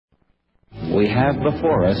we have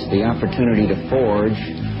before us the opportunity to forge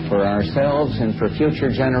for ourselves and for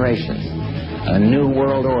future generations a new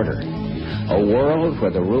world order, a world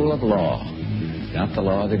where the rule of law, not the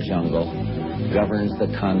law of the jungle, governs the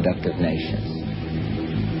conduct of nations.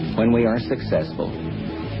 When we are successful,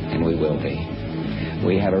 and we will be,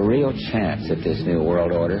 we have a real chance at this new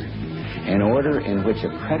world order, an order in which a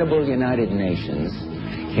credible United Nations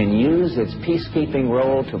can use its peacekeeping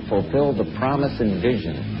role to fulfill the promise and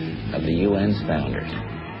vision of the UN's founders.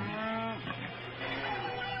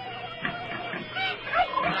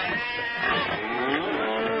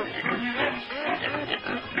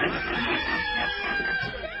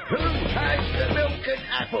 Who has the milk and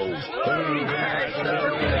apples? Who has the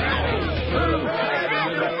milk and apples? Who has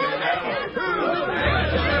the milk and apples? Who has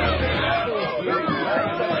the milk and apples?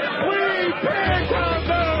 We pick on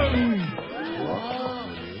them!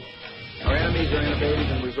 Our enemies are innovative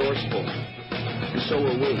and resourceful, and so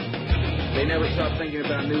are we. They never stop thinking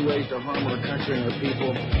about new ways to harm our country and our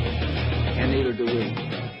people, and neither do we.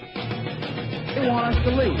 They want us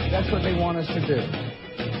to leave. That's what they want us to do.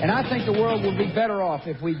 And I think the world would be better off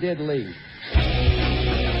if we did leave.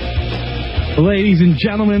 Ladies and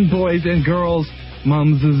gentlemen, boys and girls,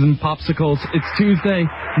 mums and popsicles, it's Tuesday,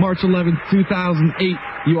 March 11th, 2008.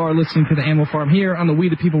 You are listening to the Animal Farm here on the We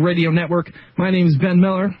the People Radio Network. My name is Ben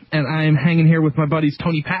Miller, and I am hanging here with my buddies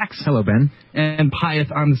Tony Pax. Hello, Ben. And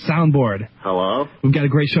Pyeth on the soundboard. Hello. We've got a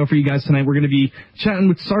great show for you guys tonight. We're going to be chatting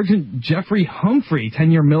with Sergeant Jeffrey Humphrey,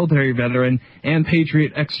 10-year military veteran and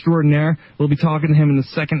patriot extraordinaire. We'll be talking to him in the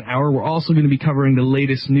second hour. We're also going to be covering the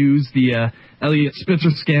latest news, the Elliot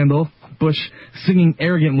Spitzer scandal. Bush singing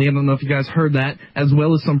arrogantly, I don't know if you guys heard that, as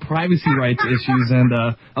well as some privacy rights issues, and,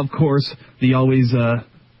 of course, the always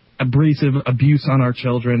abrasive abuse on our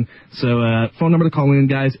children. So, phone number to call in,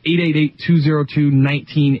 guys,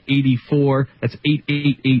 888-202-1984. That's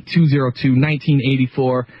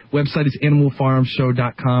 888-202-1984. Website is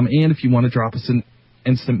animalfarmshow.com, and if you want to drop us an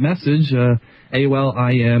instant message,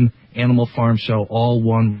 AOL-IM, Animal Farm Show, all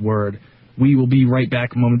one word. We will be right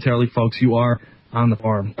back momentarily, folks. You are on the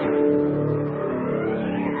farm.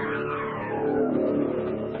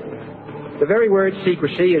 The very word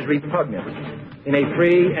secrecy is repugnant in a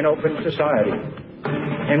free and open society.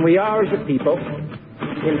 And we are, as a people,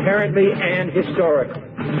 inherently and historically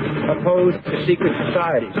opposed to secret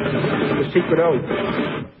societies, to secret oaths,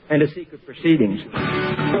 and to secret proceedings.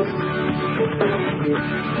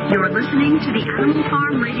 You're listening to the Animal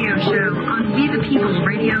Farm Radio Show on We the People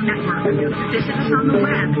Radio Network. Visit us on the web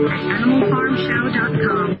at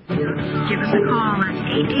animalfarmshow.com. Give us a call at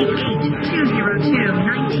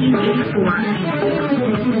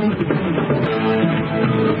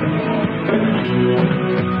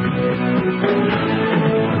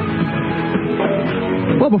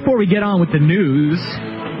Well, before we get on with the news,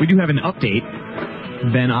 we do have an update.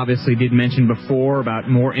 Ben obviously did mention before about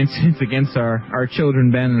more incidents against our children,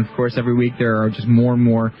 Ben, and of course every week there are just more and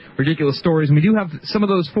more ridiculous stories, and we do have some of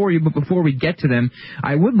those for you, but before we get to them,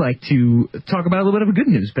 I would like to talk about a little bit of a good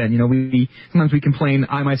news, Ben. You know, sometimes we complain,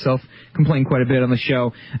 I myself complain quite a bit on the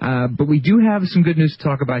show, but we do have some good news to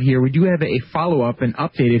talk about here. We do have a follow-up, an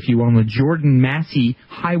update, if you will, on the Jordan Massey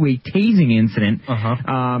highway tasing incident.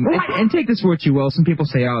 And take this for what you will. Some people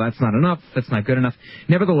say, oh, that's not enough, that's not good enough.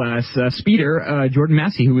 Nevertheless, Speeder, Jordan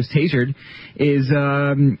Massey, who was tasered,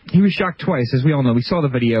 he was shocked twice. As we all know, we saw the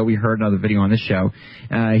video, we heard another video on this show.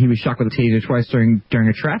 He was shocked with a taser twice during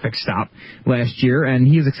a traffic stop last year, and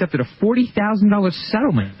he has accepted a $40,000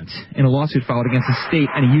 settlement in a lawsuit filed against the state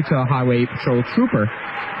and a Utah Highway Patrol trooper.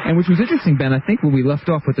 And which was interesting, Ben, I think when we left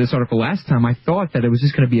off with this article last time, I thought that it was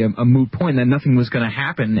just going to be a moot point, that nothing was going to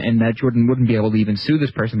happen, and that Jordan wouldn't be able to even sue this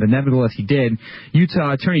person, but nevertheless he did.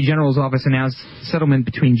 Utah Attorney General's office announced a settlement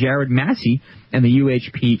between Jared Massey and the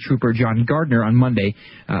UHP trooper John Gardner on Monday,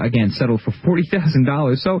 again, settled for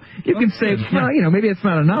 $40,000. So you can say, well, you know, maybe it's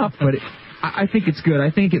not enough, but I think it's good. I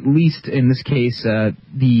think at least in this case,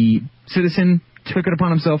 the citizen took it upon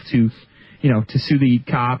himself to sue the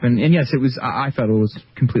cop. And yes, I felt it was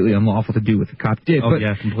completely unlawful to do what the cop did. Oh,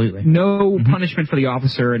 yeah, completely. No punishment for the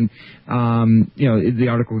officer. And, the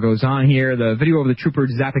article goes on here. The video of the trooper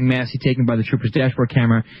zapping Massey taken by the trooper's dashboard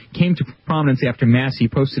camera came to prominence after Massey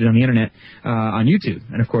posted it on the internet, on YouTube.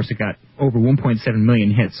 And of course it got over 1.7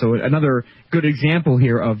 million hits. So another good example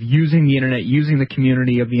here of using the internet, using the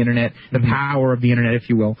community of the internet, the power of the internet, if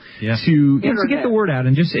you will, to get the word out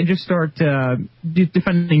and just start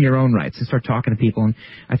defending your own rights and start talking to people. And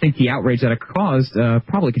I think the outrage that it caused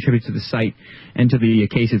probably contributes to the site and to the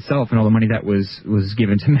case itself and all the money that was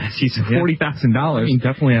given to Messi. So $40,000. I mean,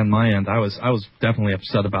 definitely on my end, I was definitely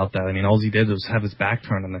upset about that. I mean, all he did was have his back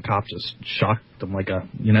turned, and the cop just shocked him like a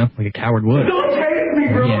coward would. Don't take me,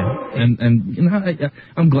 bro. Yeah, and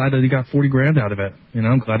I'm glad that he got $40,000 out of it.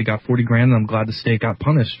 I'm glad he got $40,000, and I'm glad the state got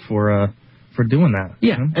punished for doing that.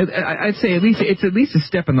 Yeah, I'd say it's at least a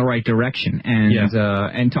step in the right direction.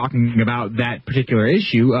 And talking about that particular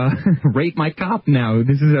issue, Rate My Cop now.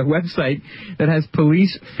 This is a website that has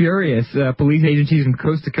police furious. Police agencies from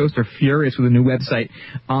coast to coast are furious with a new website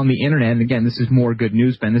on the internet. And again, this is more good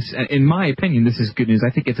news, Ben. In my opinion, this is good news.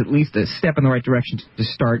 I think it's at least a step in the right direction to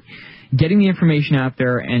start getting the information out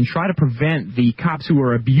there and try to prevent the cops who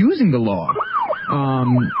are abusing the law.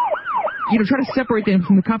 Try to separate them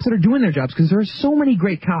from the cops that are doing their jobs, because there are so many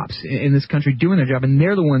great cops in this country doing their job, and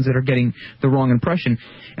they're the ones that are getting the wrong impression.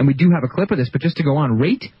 And we do have a clip of this, but just to go on,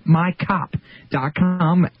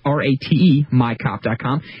 RateMyCop.com, R-A-T-E,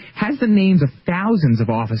 mycop.com, has the names of thousands of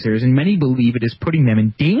officers, and many believe it is putting them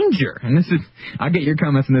in danger. And I'll get your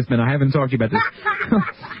comments on this, Ben. I haven't talked to you about this.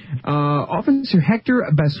 Officer Hector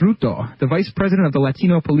Basruto, the vice president of the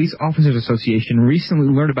Latino Police Officers Association, recently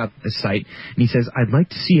learned about this site, and he says, "I'd like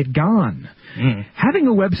to see it gone." Having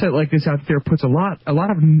a website like this out there puts a lot of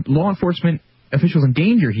law enforcement officials in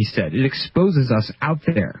danger, he said. It exposes us out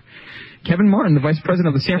there. Kevin Martin, the vice president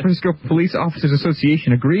of the San Francisco Police Officers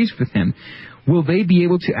Association, agrees with him. Will they be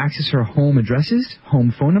able to access her home addresses,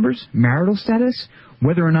 home phone numbers, marital status,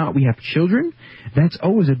 whether or not we have children? That's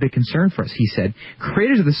always a big concern for us, he said.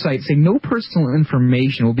 Creators of the site say no personal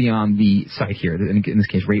information will be on the site here, in this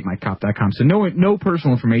case, RateMyCop.com. So no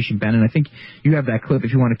personal information, Ben, and I think you have that clip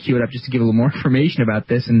if you want to cue it up just to give a little more information about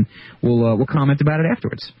this, and we'll comment about it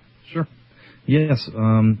afterwards. Sure. Yes.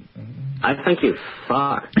 I think you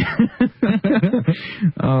fucked.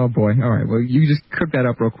 Oh, boy. All right. Well, you just cook that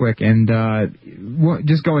up real quick. And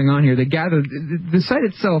just going on here, they gather the site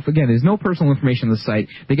itself, again, there's no personal information on the site.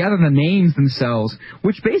 They gather the names themselves,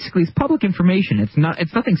 which basically is public information. It's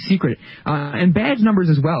nothing secret. And badge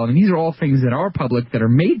numbers as well. I mean, these are all things that are public, that are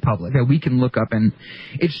made public, that we can look up. And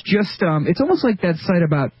it's just, it's almost like that site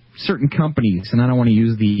about certain companies, and I don't want to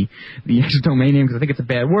use the extra domain name because I think it's a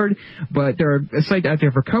bad word, but there are a site out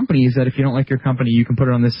there for companies that if you don't like your company, you can put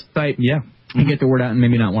it on this site, and get the word out and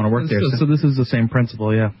maybe not want to work there. So this is the same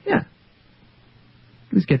principle, Yeah.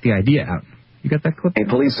 Just get the idea out. You got that clip?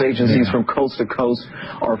 Police agencies from coast to coast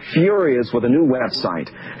are furious with a new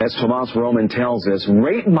website. As Tomas Roman tells us,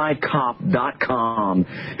 RateMyCop.com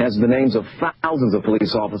has the names of thousands of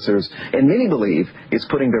police officers, and many believe it's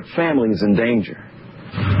putting their families in danger.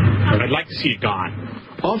 I'd like to see it gone.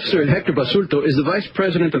 Officer Hector Basurto is the vice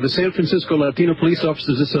president of the San Francisco Latino Police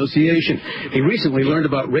Officers Association. He recently learned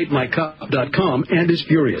about RateMyCop.com and is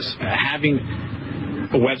furious. Having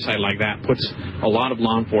a website like that puts a lot of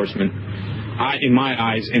law enforcement, in my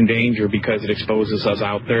eyes, in danger because it exposes us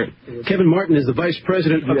out there. Kevin Martin is the vice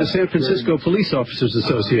president of the San Francisco Police Officers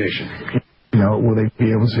Association. Will they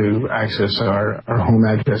be able to access our home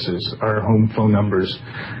addresses, our home phone numbers,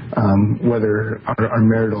 whether our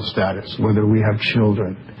marital status, whether we have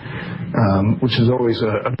children, which is always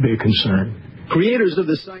a big concern. Creators of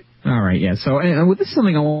the site. All right, yeah. So this is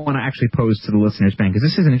something I want to actually pose to the listeners, Ben, because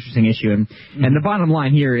this is an interesting issue. And the bottom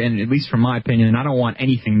line here, and at least from my opinion, I don't want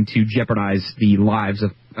anything to jeopardize the lives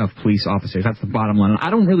of police officers. That's the bottom line. I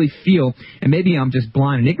don't really feel, and maybe I'm just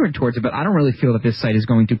blind and ignorant towards it, but I don't really feel that this site is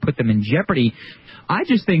going to put them in jeopardy. I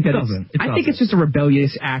just think that I think it's just a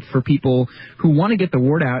rebellious act for people who want to get the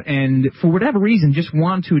word out and, for whatever reason, just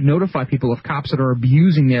want to notify people of cops that are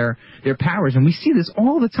abusing their powers. And we see this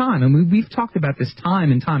all the time, and we've talked about this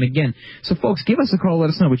time and time again. So, folks, give us a call. Let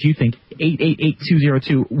us know what you think.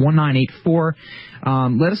 888-202-1984.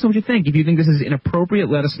 Let us know what you think. If you think this is inappropriate,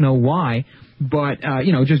 let us know why. But,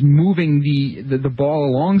 just moving the ball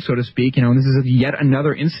along, so to speak, and this is yet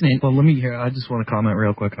another incident. Well, I just want to comment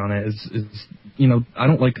real quick on it. I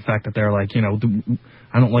don't like the fact that they're like, I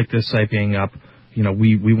don't like this site being up.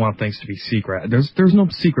 We want things to be secret. There's no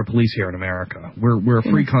secret police here in America. We're a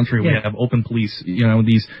free country. We have open police.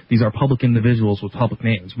 These are public individuals with public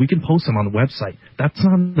names. We can post them on the website. That's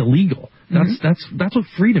not illegal. That's what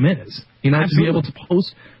freedom is. To be able to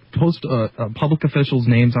post public officials'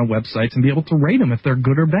 names on websites and be able to rate them if they're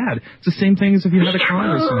good or bad. It's the same thing as if you had a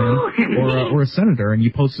congressman or a senator and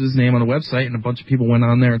you posted his name on a website and a bunch of people went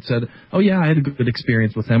on there and said, "Oh yeah, I had a good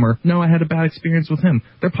experience with him," or "No, I had a bad experience with him."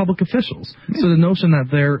 They're public officials, so the notion that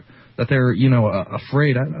they're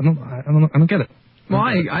afraid, I don't get it. Well,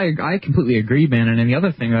 I completely agree, Ben. And then the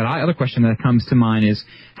other question that comes to mind is,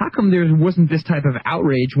 how come there wasn't this type of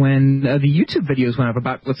outrage when the YouTube videos went up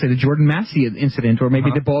about, let's say, the Jordan Massey incident or maybe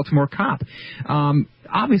the Baltimore cop?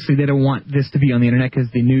 Obviously, they don't want this to be on the internet because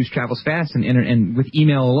the news travels fast, and with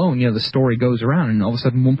email alone, the story goes around, and all of a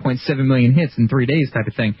sudden 1.7 million hits in 3 days type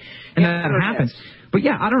of thing. And that happens. But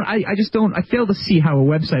yeah, I fail to see how a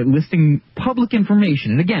website listing public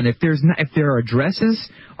information, and again, if their addresses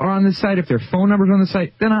are on the site, if their phone numbers are on the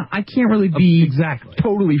site, then I can't really be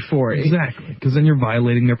totally for it. Exactly, because then you're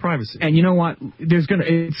violating their privacy. And you know what? It's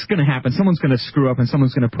gonna happen. Someone's gonna screw up, and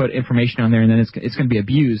someone's gonna put information on there, and then it's gonna be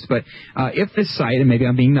abused. But if this site, and maybe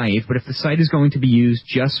I'm being naive, but if the site is going to be used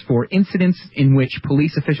just for incidents in which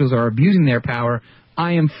police officials are abusing their power,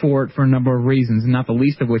 I am for it for a number of reasons, not the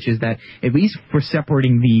least of which is that at least we're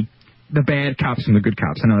separating the bad cops from the good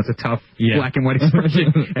cops. I know it's a tough black and white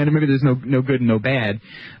expression, and maybe there's no good and no bad.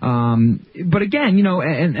 But again,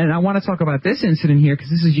 and I want to talk about this incident here because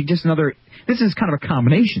this is just another. This is kind of a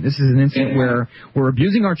combination. This is an incident where we're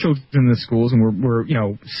abusing our children in the schools and we're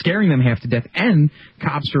scaring them half to death, and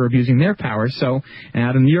cops are abusing their power. So, out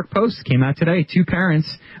of the New York Post came out today,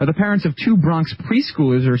 the parents of 2 Bronx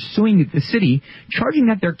preschoolers are suing the city, charging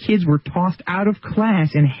that their kids were tossed out of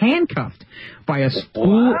class and handcuffed by a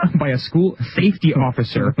school safety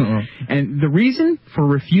officer. And the reason for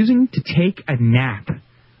refusing to take a nap.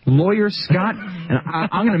 Lawyer Scott, and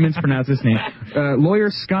I'm going to mispronounce this name, lawyer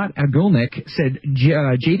Scott Agulnik said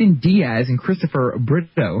Jaden Diaz and Christopher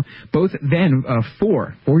Brito, both then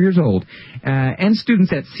 4 years old, and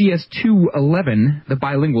students at CS 211, the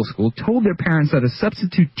bilingual school, told their parents that a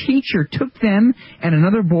substitute teacher took them and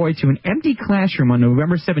another boy to an empty classroom on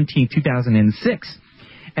November 17, 2006.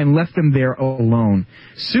 And left them there alone.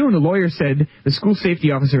 Soon, the lawyer said the school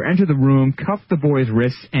safety officer entered the room, cuffed the boys'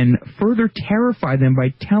 wrists, and further terrified them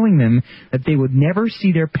by telling them that they would never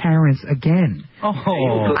see their parents again.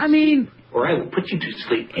 Oh, I mean, or I will put you to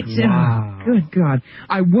sleep. Good God.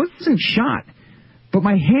 I wasn't shot, but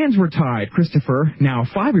my hands were tied, Christopher, now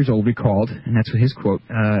 5 years old, recalled, and that's his quote.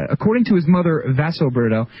 According to his mother, Vasso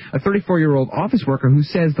Berto, a 34-year-old office worker who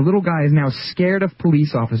says the little guy is now scared of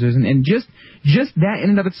police officers, and just that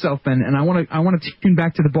in and of itself, Ben, and I want to tune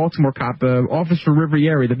back to the Baltimore cop, Officer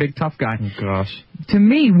Riviere, the big tough guy. Oh, gosh. To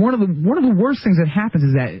me, one of the worst things that happens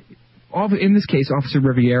is that, in this case, Officer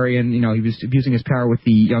Riviere, and he was abusing his power with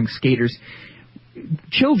the young skaters,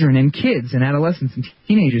 children and kids and adolescents and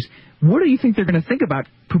teenagers. What do you think they're going to think about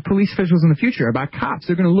police officials in the future, about cops?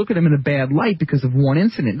 They're going to look at them in a bad light because of one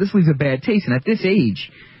incident. This leaves a bad taste, and at this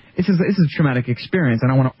age, this is a traumatic experience,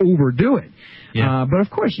 and I want to overdo it. Yeah. But of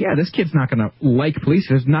course, this kid's not going to like police.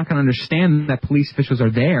 He's not going to understand that police officials are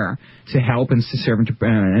there to help and to serve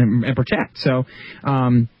and protect. So,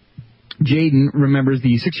 Jaden remembers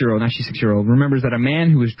the 6-year-old, now she's 6-year-old, remembers that a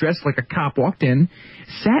man who was dressed like a cop walked in,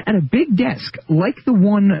 sat at a big desk like the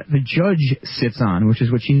one the judge sits on, which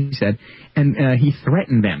is what she said, and he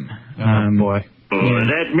threatened them. Boy.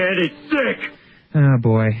 That man is sick. Oh,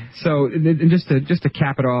 boy. So, just to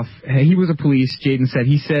cap it off, he was a police, Jaden said.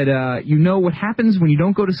 He said, you know what happens when you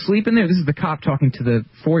don't go to sleep in there? This is the cop talking to the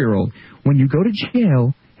 4-year-old. When you go to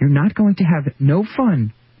jail, you're not going to have no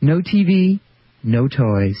fun, no TV, no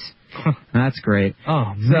toys. That's great.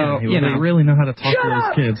 Oh, man. So, they really know how to talk to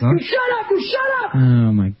those kids, huh? Shut up!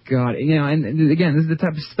 Oh, my God. And again, this is the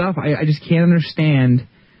type of stuff I just can't understand.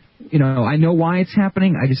 I know why it's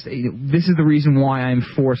happening. This is the reason why I'm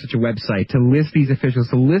for such a website, to list these officials,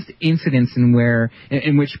 to list incidents in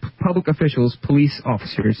which public officials, police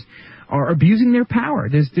officers, are abusing their power.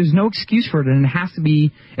 There's no excuse for it, and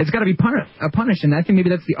it's got to be punished. And I think maybe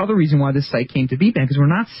that's the other reason why this site came to be, Ben, because we're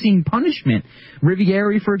not seeing punishment.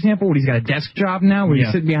 Riviere, for example, he's got a desk job now where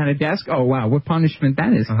he's sitting behind a desk. Oh, wow, what punishment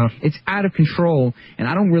that is. It's out of control, and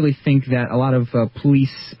I don't really think that a lot of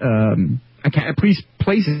police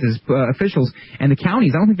places, officials, and the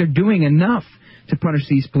counties, I don't think they're doing enough to punish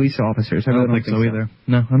these police officers. I don't think so either.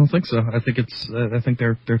 No, I don't think so. I think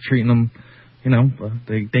they're treating them.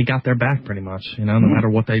 They got their back pretty much. No matter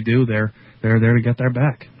what they do, they're there to get their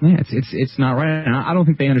back. Yeah, it's not right. And I don't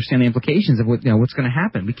think they understand the implications of what's going to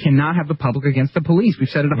happen. We cannot have the public against the police. We've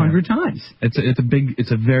said it 100 times.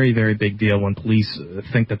 It's a very, very big deal when police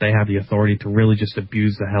think that they have the authority to really just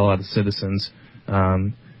abuse the hell out of citizens,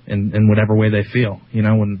 in whatever way they feel.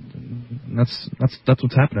 When That's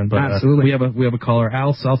what's happening. But Absolutely. we have a caller,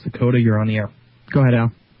 Al, South Dakota. You're on the air. Go ahead,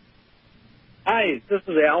 Al. Hi, this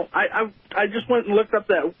is Al. I just went and looked up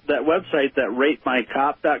that website, that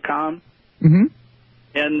ratemycop.com, Mm-hmm.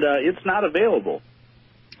 and it's not available.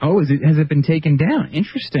 Oh, has it been taken down?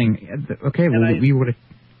 Interesting. Okay, well, we would have...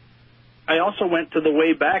 I also went to the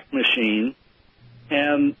Wayback Machine,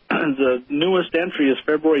 and the newest entry is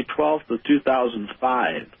February 12th of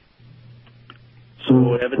 2005.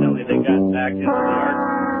 So evidently they got back into the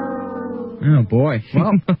archive. Oh, boy.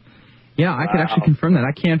 Well, yeah, I could actually confirm that.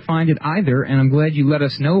 I can't find it either, and I'm glad you let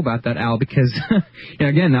us know about that, Al, because,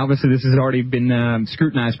 again, obviously this has already been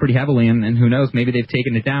scrutinized pretty heavily, and who knows, maybe they've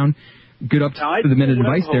taken it down. Good up to the minute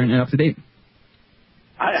device there and up to date.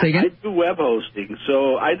 I do web hosting,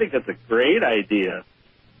 so I think that's a great idea.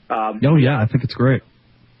 I think it's great.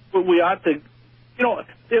 But we ought to,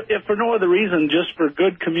 if for no other reason, just for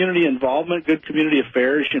good community involvement, good community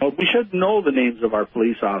affairs, we should know the names of our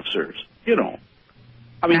police officers,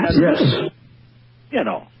 I mean, that's, we have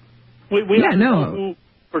to know who's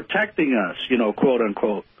protecting us, quote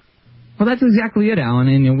unquote. Well, that's exactly it, Alan.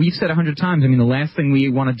 And we've said 100 times. I mean, the last thing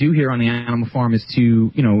we want to do here on the Animal Farm is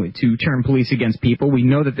to turn police against people. We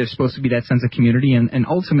know that there's supposed to be that sense of community, and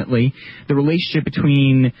ultimately, the relationship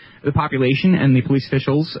between the population and the police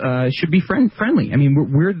officials should be friendly. I mean,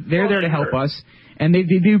 they're there to help us, and they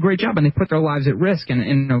do a great job, and they put their lives at risk.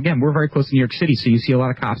 And again, we're very close to New York City, so you see a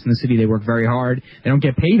lot of cops in the city. They work very hard. They don't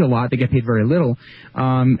get paid a lot. They get paid very little.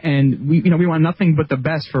 And we want nothing but the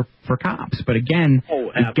best for cops. But again,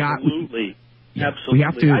 absolutely. We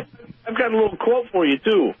have to. I've got a little quote for you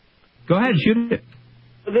too. Go ahead, shoot it.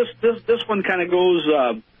 This one kind of goes.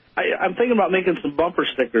 I'm thinking about making some bumper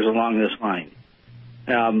stickers along this line.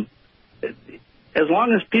 As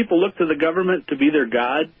long as people look to the government to be their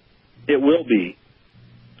God, it will be.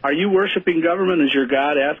 Are you worshiping government as your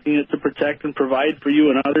God, asking it to protect and provide for you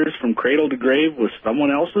and others from cradle to grave with someone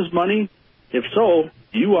else's money? If so,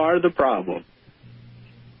 you are the problem.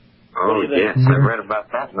 Oh, yes, I read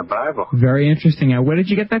about that in the Bible. Very interesting. Where did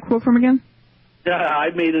you get that quote from again? I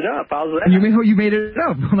made it up. How's that? You made it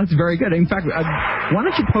up. Well, that's very good. In fact, why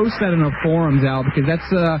don't you post that in our forums, Al, because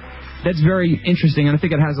that's very interesting, and I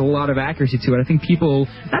think it has a lot of accuracy to it. I think people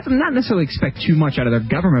not necessarily expect too much out of their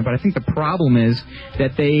government, but I think the problem is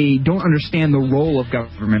that they don't understand the role of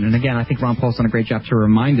government. And again, I think Ron Paul's done a great job to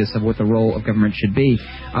remind us of what the role of government should be.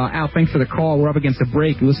 Al, thanks for the call. We're up against a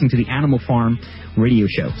break. You're listening to the Animal Farm radio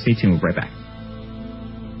show. Stay tuned. We'll be right back.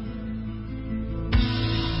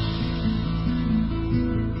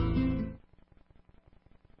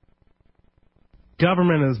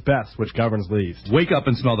 Government is best, which governs least. Wake up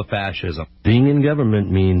and smell the fascism. Being in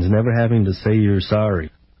government means never having to say you're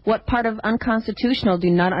sorry. What part of unconstitutional do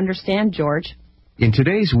you not understand, George? In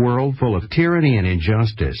today's world full of tyranny and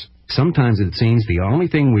injustice, sometimes it seems the only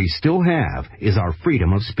thing we still have is our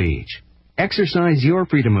freedom of speech. Exercise your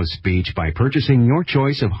freedom of speech by purchasing your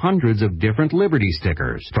choice of hundreds of different Liberty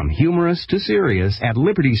stickers, from humorous to serious, at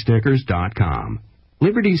libertystickers.com.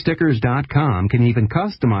 LibertyStickers.com can even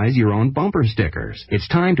customize your own bumper stickers. It's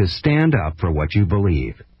time to stand up for what you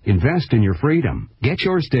believe. Invest in your freedom. Get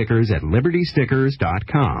your stickers at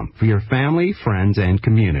LibertyStickers.com for your family, friends, and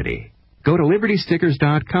community. Go to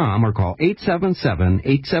LibertyStickers.com or call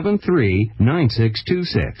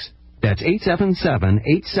 877-873-9626. That's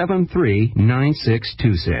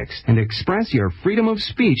 877-873-9626 and express your freedom of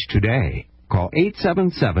speech today. Call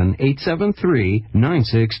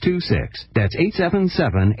 877-873-9626. That's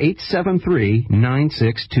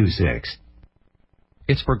 877-873-9626.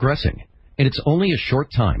 It's progressing, and it's only a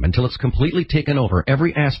short time until it's completely taken over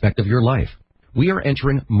every aspect of your life. We are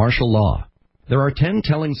entering martial law. There are 10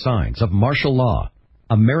 telling signs of martial law.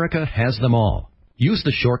 America has them all. Use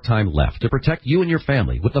the short time left to protect you and your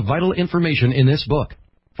family with the vital information in this book.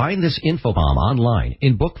 Find this infobomb online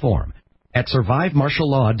in book form at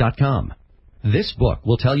survivemartiallaw.com. This book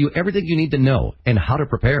will tell you everything you need to know and how to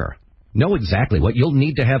prepare. Know exactly what you'll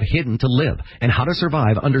need to have hidden to live and how to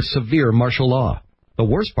survive under severe martial law. The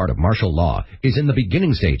worst part of martial law is in the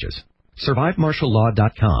beginning stages.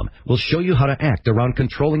 SurviveMartialLaw.com will show you how to act around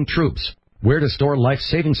controlling troops, where to store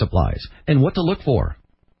life-saving supplies, and what to look for.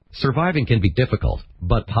 Surviving can be difficult,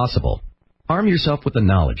 but possible. Arm yourself with the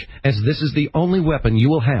knowledge, as this is the only weapon you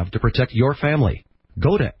will have to protect your family.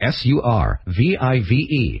 Go to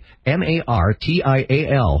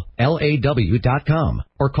SurviveMartiallaw.com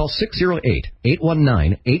or call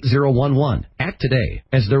 608-819-8011. Act today,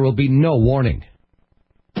 as there will be no warning.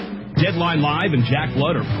 Deadline Live and Jack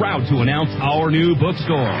Blood are proud to announce our new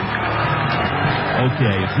bookstore.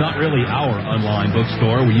 Okay, it's not really our online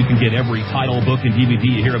bookstore where you can get every title, book, and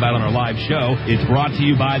DVD you hear about on our live show. It's brought to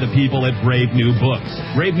you by the people at Brave New Books.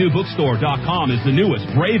 BraveNewBookstore.com is the newest,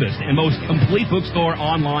 bravest, and most complete bookstore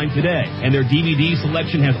online today. And their DVD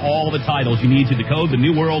selection has all the titles you need to decode the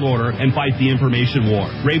New World Order and fight the information war.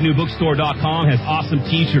 BraveNewBookstore.com has awesome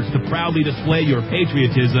t-shirts to proudly display your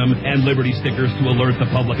patriotism and liberty stickers to alert the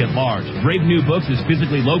public at large. Brave New Books is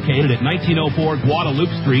physically located at 1904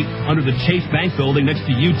 Guadalupe Street under the Chase Bank building next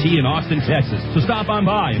to UT in Austin, Texas. So stop on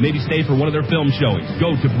by and maybe stay for one of their film showings.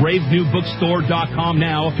 Go to BraveNewBookstore.com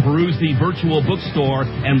now to peruse the virtual bookstore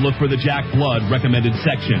and look for the Jack Blood recommended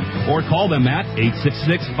section. Or call them at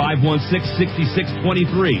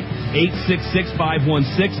 866-516-6623.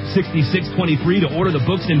 866-516-6623 to order the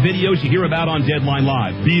books and videos you hear about on Deadline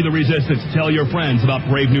Live. Be the resistance. Tell your friends about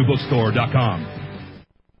BraveNewBookstore.com.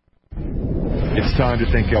 It's time to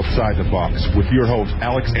think outside the box with your host,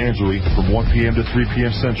 Alex Angeli, from 1 p.m. to 3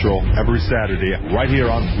 p.m. Central every Saturday, right here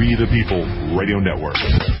on We the People Radio Network.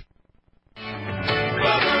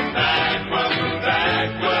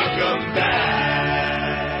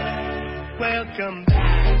 Welcome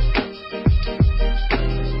back.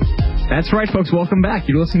 That's right, folks. Welcome back.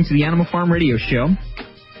 You're listening to the Animal Farm Radio Show.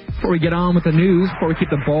 Before we get on with the news, before we keep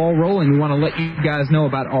the ball rolling, we want to let you guys know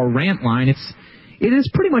about our rant line. It is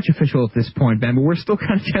pretty much official at this point, Ben, but we're still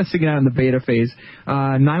kind of testing it out in the beta phase.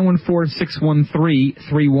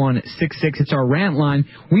 914-613-3166. It's our rant line.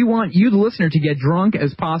 We want you, the listener, to get drunk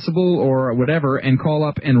as possible or whatever and call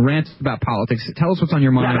up and rant about politics. Tell us what's on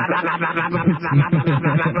your mind.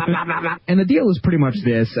 And the deal is pretty much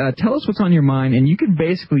this. Tell us what's on your mind, and you can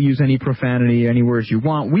basically use any profanity, any words you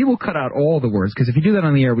want. We will cut out all the words, because if you do that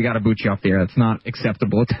on the air, we got to boot you off the air. That's not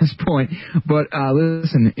acceptable at this point. But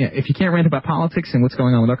listen, if you can't rant about politics and what's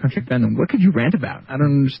going on with our country, then what could you rant about? I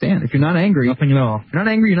don't understand. If you're not angry, nothing at all. If you're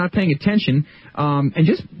not angry, you're not paying attention. And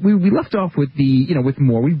just we left off with with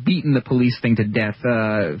more. We've beaten the police thing to death,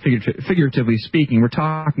 figuratively speaking. We're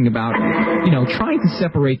talking about trying to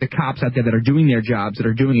separate the cops out there that are doing their jobs, that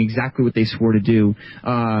are doing exactly what they swore to do,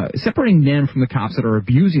 separating them from the cops that are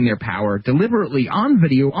abusing their power deliberately on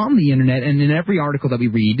video, on the internet, and in every article that we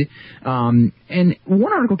read. And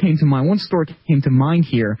one article came to mind, one story came to mind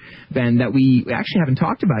here, Ben, that we actually haven't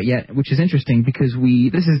talked about yet, which is interesting because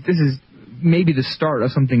this is maybe the start of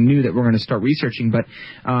something new that we're going to start researching, but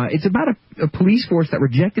it's about a police force that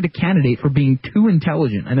rejected a candidate for being too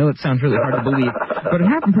intelligent. I know it sounds really hard to believe, but it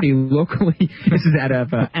happened pretty locally. This is out of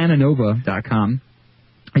Ananova.com.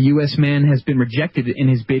 A U.S. man has been rejected in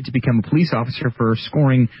his bid to become a police officer for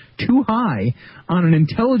scoring too high on an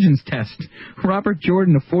intelligence test. Robert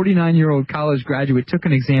Jordan, a 49-year-old college graduate, took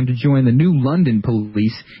an exam to join the New London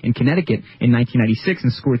Police in Connecticut in 1996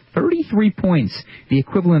 and scored 33 points, the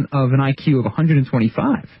equivalent of an IQ of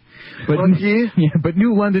 125. But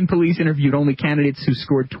New London Police interviewed only candidates who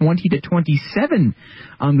scored 20 to 27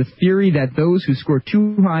 on the theory that those who scored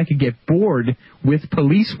too high could get bored with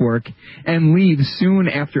police work and leave soon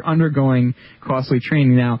after undergoing costly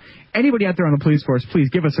training. Now, anybody out there on the police force, please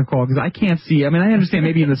give us a call, because I can't see. I mean, I understand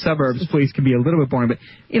maybe in the suburbs police can be a little bit boring, but,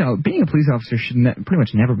 being a police officer should pretty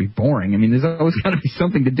much never be boring. I mean, there's always got to be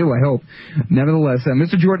something to do, I hope. Nevertheless,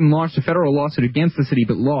 Mr. Jordan launched a federal lawsuit against the city,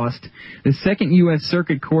 but lost. The Second U.S.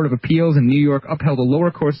 Circuit Court of Appeals in New York upheld a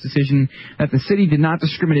lower court's decision that the city did not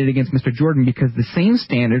discriminate against Mr. Jordan because the same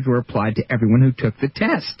standards were applied to everyone who took the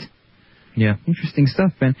test. Yeah. Interesting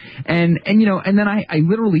stuff, Ben. And then I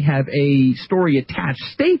literally have a story attached,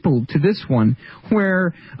 stapled to this one,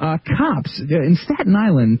 where cops in Staten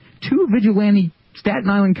Island, two vigilante Staten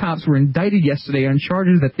Island cops were indicted yesterday on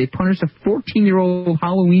charges that they punished a 14-year-old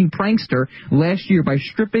Halloween prankster last year by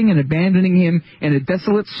stripping and abandoning him in a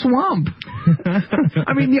desolate swamp.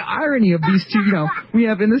 I mean, the irony of these two, we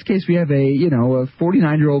have, in this case, we have a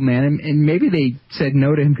 49-year-old man, and maybe they said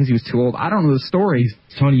no to him because he was too old. I don't know the story.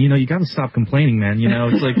 Tony, you got to stop complaining, man.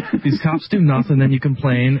 It's like these cops do nothing, then you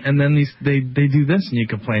complain, and then they do this and you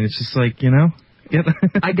complain. It's just like, Yep.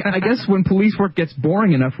 I guess when police work gets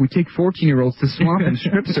boring enough, we take 14-year-olds to swamp and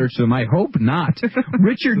strip search them. I hope not.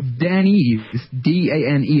 Richard Danese,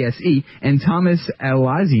 D-A-N-E-S-E, and Thomas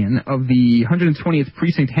Alazian of the 120th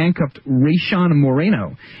Precinct handcuffed Rayshawn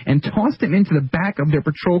Moreno and tossed him into the back of their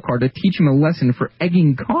patrol car to teach him a lesson for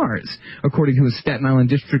egging cars, according to his Staten Island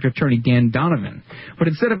District Attorney Dan Donovan. But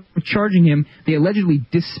instead of charging him, they allegedly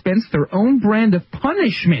dispensed their own brand of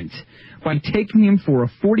punishment by taking him for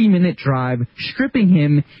a 40-minute drive, stripping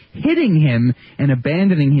him, hitting him, and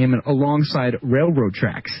abandoning him alongside railroad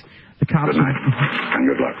tracks. The cops. Good night, and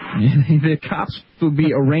good luck. The cops will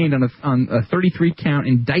be arraigned on a 33-count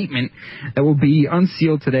indictment that will be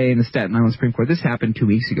unsealed today in the Staten Island Supreme Court. This happened 2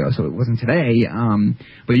 weeks ago, so it wasn't today.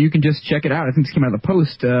 But you can just check it out. I think this came out of the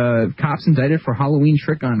Post. Cops indicted for Halloween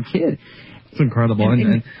trick on kid. It's incredible,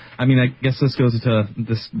 and I mean, I guess this goes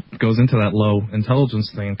into that low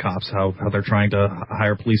intelligence thing in cops, how they're trying to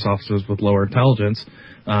hire police officers with lower intelligence,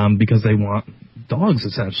 because they want dogs.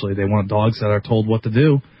 Essentially, they want dogs that are told what to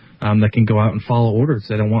do, that can go out and follow orders.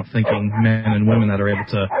 They don't want thinking men and women that are able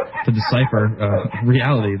to decipher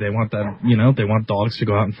reality. They want that, they want dogs to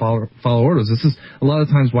go out and follow orders. This is a lot of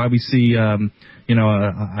times why we see, I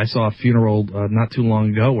saw a funeral not too long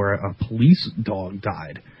ago where a police dog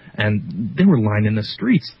died. And they were lined in the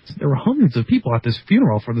streets. There were hundreds of people at this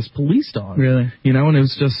funeral for this police dog. Really? And it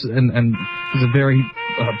was just, and it was a very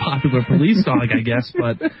popular police dog, I guess.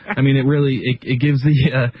 But I mean, it gives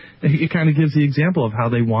it kind of gives the example of how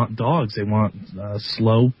they want dogs. They want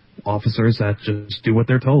slow officers that just do what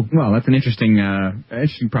they're told. Well, that's an interesting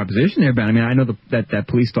proposition there, Ben. I mean, I know that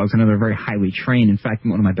police dogs, I know they're very highly trained. In fact,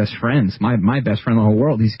 one of my best friends, my best friend in the whole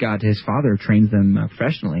world, his father trains them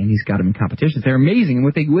professionally, and he's got them in competitions. They're amazing, and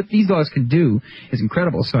what these dogs can do is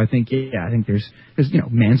incredible. So I think there's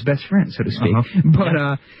man's best friend, so to speak.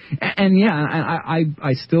 But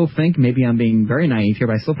I still think, maybe I'm being very naive here,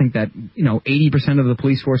 but I still think that 80% of the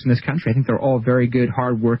police force in this country, I think they're all very good,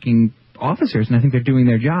 hardworking officers, and I think they're doing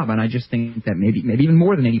their job, and I just think that maybe even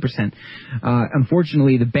more than 80%.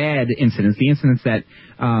 Unfortunately, the bad incidents, the incidents that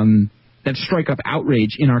strike up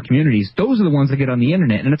outrage in our communities, those are the ones that get on the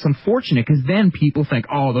internet, and it's unfortunate because then people think,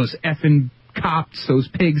 oh, those effing cops, those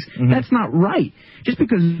pigs. Mm-hmm. That's not right. Just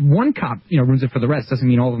because one cop, ruins it for the rest doesn't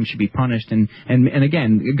mean all of them should be punished. And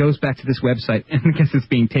again, it goes back to this website, and I guess it's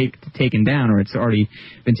being taken down, or it's already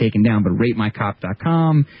been taken down, but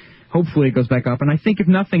ratemycop.com. Hopefully it goes back up. And I think if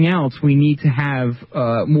nothing else, we need to have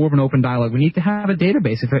more of an open dialogue. We need to have a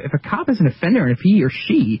database. If a cop is an offender and if he or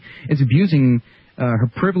she is abusing her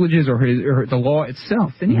privileges or the law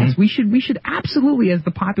itself, then yes, we should absolutely, as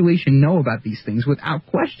the population, know about these things without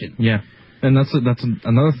question. Yeah. And that's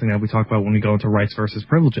another thing that we talk about when we go into rights versus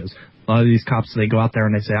privileges. A lot of these cops, they go out there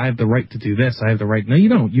and they say, I have the right to do this. I have the right. No, you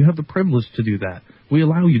don't. You have the privilege to do that. We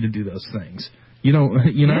allow you to do those things. We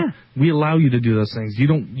allow you to do those things. You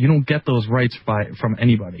don't get those rights from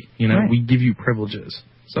anybody. Right. We give you privileges.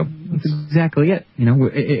 So that's exactly it.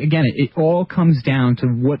 Again, it all comes down to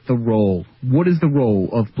what is the role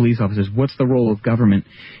of police officers? What's the role of government?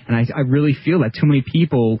 And I really feel that too many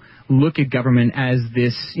people look at government as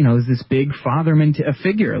this, as this big fatherman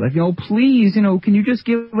figure. Like, please, can you just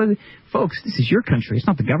give folks, this is your country. It's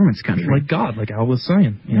not the government's country. Like God, like Al was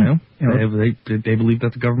saying, They believe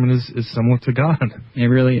that the government is similar to God. It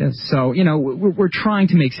really is. So, we're trying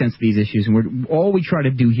to make sense of these issues, and all we try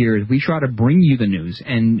to do here is we try to bring you the news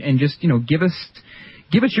and just, give us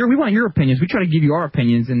we want your opinions. We try to give you our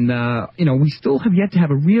opinions, and, we still have yet to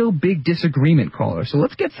have a real big disagreement caller. So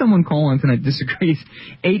let's get someone calling tonight disagrees.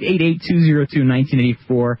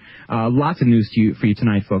 888-202-1984. Lots of news for you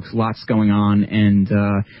tonight, folks. Lots going on. And,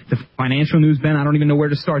 the financial news, Ben, I don't even know where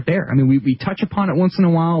to start there. I mean, we touch upon it once in a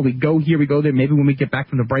while. We go here, we go there. Maybe when we get back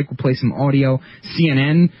from the break, we'll play some audio.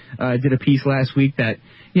 CNN, did a piece last week that,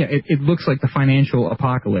 it looks like the financial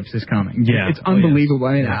apocalypse is coming. Yeah. It's unbelievable.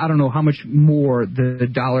 I mean, I don't know how much more the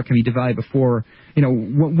dollar can be devalued before. When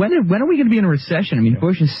are we going to be in a recession? I mean,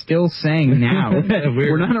 Bush is still saying now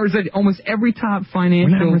we're not in a recession. Almost every top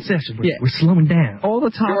financial... We're not in a recession. We're slowing down. All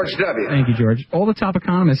the top... George W. Thank you, George. All the top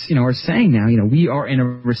economists, are saying now, we are in a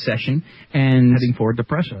recession and... Heading for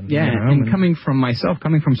depression. Yeah, and coming from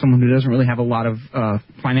someone who doesn't really have a lot of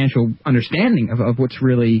financial understanding of what's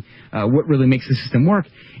really, what really makes the system work,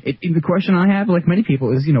 the question I have, like many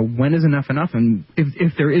people, is, when is enough enough? And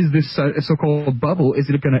if there is this so-called bubble, is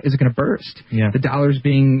it gonna burst? Yeah. The dollar's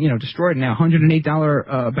being, destroyed now.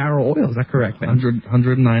 $108 barrel oil. Is that correct, Ben?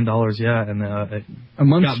 $109, yeah, and a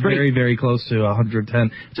month got straight. very, very close to 110.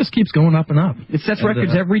 It just keeps going up and up. It sets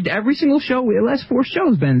records every single show. The last 4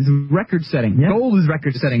 shows, Ben, is record setting. Yeah. Gold is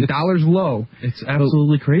record setting. Dollar's low. It's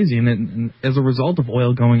absolutely crazy, and as a result of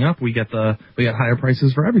oil going up, we get higher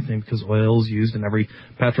prices for everything because oil is used in every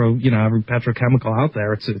every petrochemical out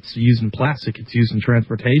there. It's used in plastic. It's used in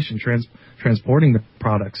transportation, transporting the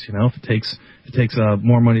products. If it takes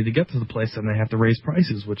more money to get to the place, then they have to raise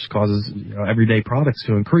prices, which causes everyday products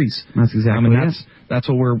to increase. That's exactly it. That's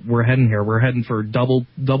what we're heading here. We're heading for double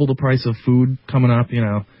the price of food coming up.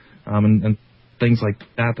 And things like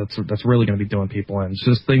that. That's really going to be doing people in. It's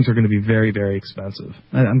just things are going to be very, very expensive.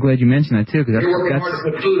 I'm glad you mentioned that too, because You're working hard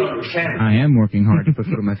to put food on your family. I am working hard to put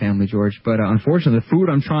food on my family, George. But unfortunately, the food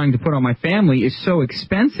I'm trying to put on my family is so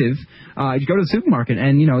expensive. You go to the supermarket,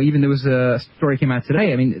 and even there was a story came out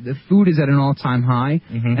today. I mean, the food is at an all-time high,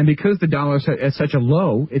 and because the dollar is at such a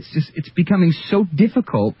low, it's becoming so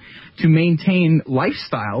difficult to maintain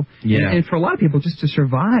lifestyle, and for a lot of people just to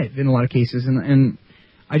survive in a lot of cases. And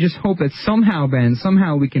I just hope that somehow, Ben,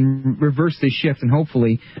 we can reverse this shift and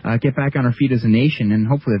hopefully get back on our feet as a nation, and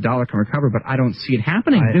hopefully the dollar can recover. But I don't see it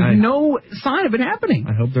happening. There's no sign of it happening.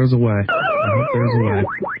 I hope there's a way.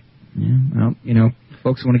 Yeah, well,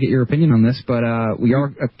 folks want to get your opinion on this, but we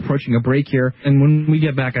are approaching a break here. And when we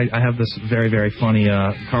get back, I have this very, very funny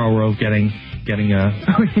Karl Rove getting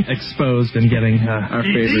exposed and getting our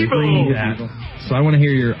favorite. So I want to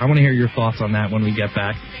hear your thoughts on that when we get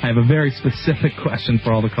back. I have a very specific question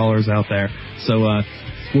for all the callers out there. So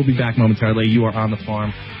we'll be back momentarily. You are on the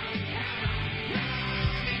farm.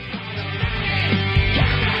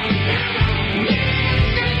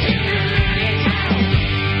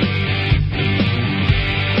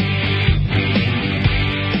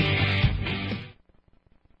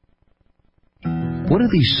 What do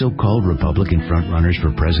these so-called Republican frontrunners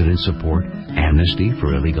for president support? Amnesty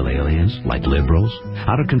for illegal aliens, like liberals?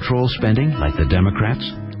 How to control spending, like the Democrats?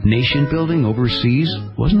 Nation building overseas?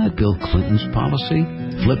 Wasn't that Bill Clinton's policy?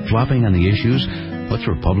 Flip-flopping on the issues? What's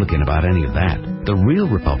Republican about any of that? The real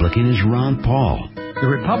Republican is Ron Paul. The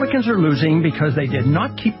Republicans are losing because they did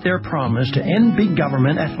not keep their promise to end big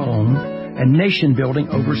government at home and nation building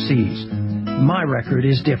overseas. My record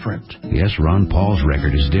is different. Yes, Ron Paul's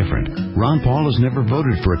record is different. Ron Paul has never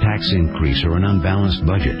voted for a tax increase or an unbalanced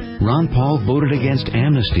budget. Ron Paul voted against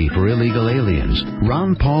amnesty for illegal aliens.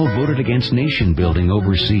 Ron Paul voted against nation building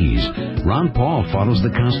overseas. Ron Paul follows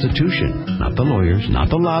the Constitution, not the lawyers, not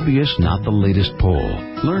the lobbyists, not the latest poll.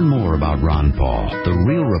 Learn more about Ron Paul, the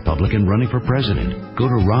real Republican running for president. Go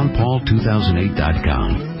to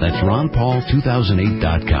RonPaul2008.com. That's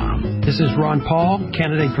RonPaul2008.com. This is Ron Paul,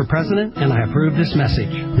 candidate for president, and I approve this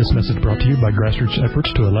message. This message brought to you by grassroots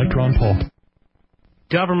efforts to elect Ron Paul.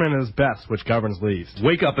 Government is best, which governs least.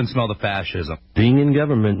 Wake up and smell the fascism. Being in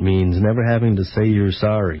government means never having to say you're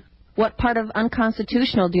sorry. What part of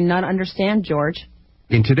unconstitutional do you not understand, George?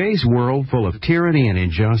 In today's world full of tyranny and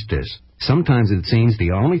injustice, sometimes it seems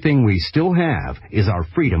the only thing we still have is our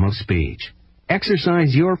freedom of speech.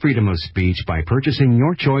 Exercise your freedom of speech by purchasing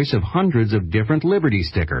your choice of hundreds of different Liberty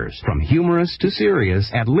stickers, from humorous to serious,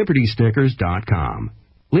 at LibertyStickers.com.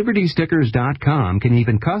 LibertyStickers.com can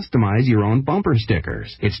even customize your own bumper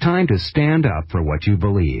stickers. It's time to stand up for what you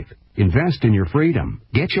believe. Invest in your freedom.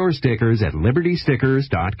 Get your stickers at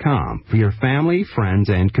LibertyStickers.com for your family, friends,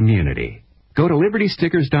 and community. Go to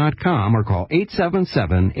LibertyStickers.com or call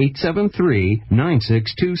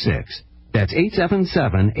 877-873-9626. That's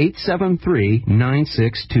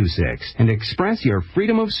 877-873-9626 and express your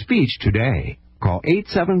freedom of speech today. Call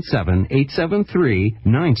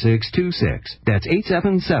 877-873-9626. That's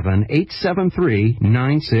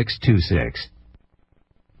 877-873-9626.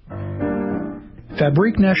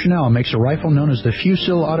 Fabrique Nationale makes a rifle known as the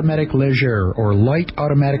Fusil Automatic Léger, or light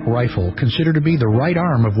automatic rifle, considered to be the right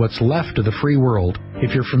arm of what's left of the free world.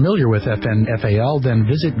 If you're familiar with FNFAL, then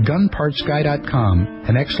visit gunpartsguy.com,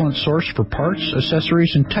 an excellent source for parts,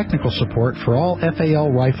 accessories, and technical support for all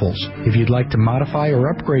FAL rifles. If you'd like to modify or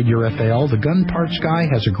upgrade your FAL, the Gun Parts Guy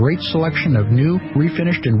has a great selection of new,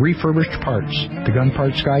 refinished, and refurbished parts. The Gun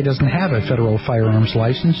Parts Guy doesn't have a federal firearms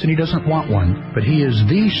license, and he doesn't want one, but he is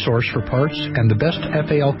the source for parts and the best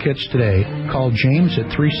FAL kits today. Call James at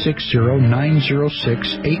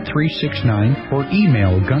 360-906-8369 or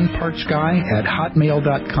email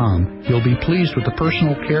gunpartsguy@hotmail.com. You'll be pleased with the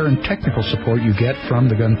personal care and technical support you get from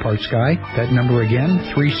the Gun Parts Guy. That number again,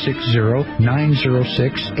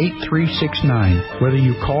 360-906-8369. Whether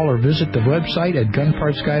you call or visit the website at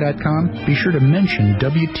gunpartsguy.com, be sure to mention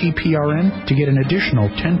WTPRN to get an additional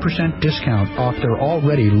 10% discount off their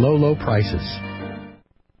already low prices.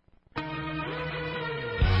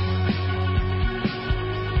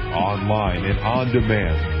 Online and on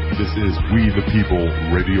demand, this is We the People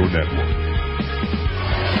Radio Network.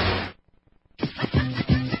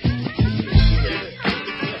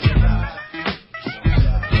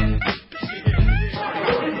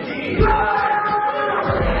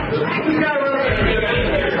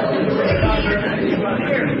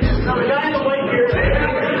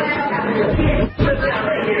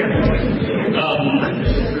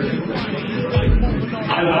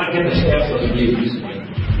 I get the staff of the meetings.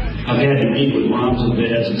 I've had to meet with moms and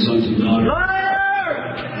dads and sons and daughters.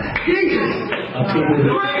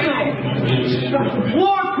 Criminal!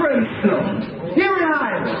 War criminal! Here it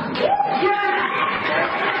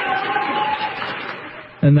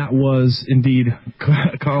And that was indeed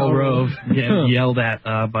Karl Rove getting yelled at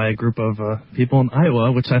by a group of people in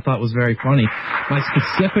Iowa, which I thought was very funny. My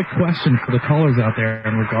specific question for the callers out there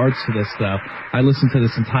in regards to this stuff, I listened to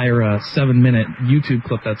this entire 7-minute YouTube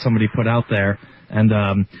clip that somebody put out there, and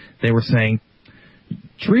they were saying,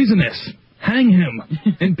 treasonous, hang him,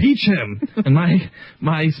 impeach him. And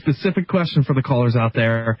my specific question for the callers out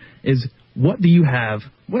there is, what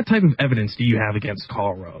type of evidence do you have against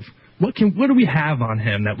Karl Rove? What do we have on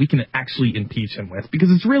him that we can actually impeach him with? Because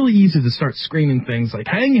it's really easy to start screaming things like,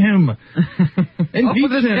 hang him!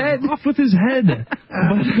 Impeach him! Off with his head! But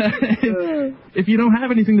if you don't have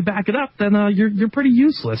anything to back it up, then you're pretty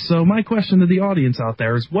useless. So my question to the audience out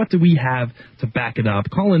there is, what do we have to back it up?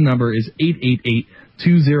 Call-in number is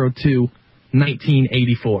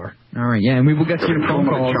 888-202-1984. All right, yeah, and we will get to your phone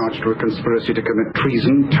calls. Charged with conspiracy to commit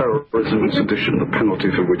treason, terrorism, and sedition, the penalty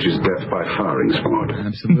for which is death by firing squad.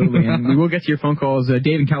 Absolutely, and we will get to your phone calls.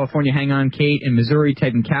 Dave in California, hang on. Kate in Missouri,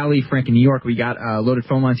 Ted in Cali, Frank in New York. We got loaded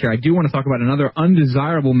phone lines here. I do want to talk about another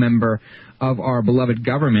undesirable member of our beloved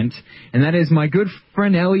government, and that is my good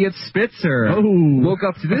friend Elliot Spitzer. Oh. Woke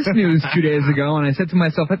up to this news 2 days ago, and I said to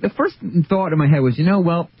myself, the first thought in my head was,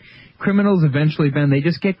 criminals eventually, Ben, they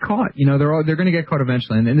just get caught. They're going to get caught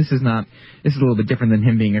eventually. And this is a little bit different than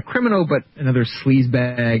him being a criminal, but another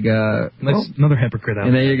sleazebag. Another hypocrite out there.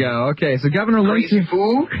 And there you go. Okay, so Governor linked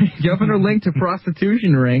to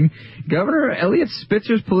prostitution ring. Governor Elliot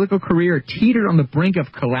Spitzer's political career teetered on the brink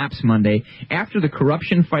of collapse Monday after the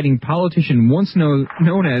corruption-fighting politician once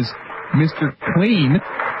known as Mr. Clean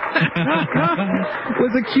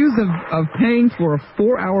was accused of paying for a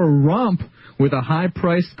 4-hour romp with a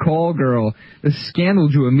high-priced call girl. The scandal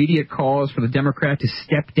drew immediate calls for the Democrat to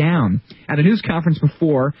step down. At a news conference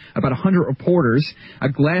before about 100 reporters, a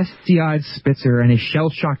glassy-eyed Spitzer and his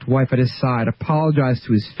shell-shocked wife at his side apologized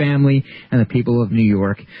to his family and the people of New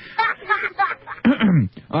York.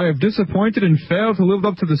 I have disappointed and failed to live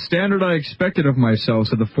up to the standard I expected of myself,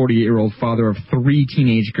 said the 48-year-old father of 3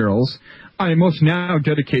 teenage girls. I must now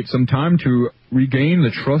dedicate some time to regain the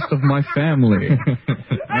trust of my family.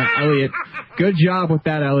 Elliot, good job with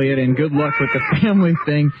that, Elliot, and good luck with the family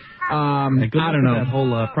thing. I don't know. That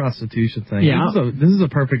whole prostitution thing. Yeah. This is a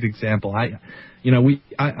perfect example. I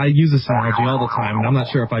use this analogy all the time, and I'm not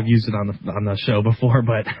sure if I've used it on the show before,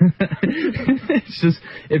 but it's just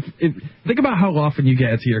think about how often you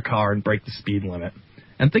get into your car and break the speed limit.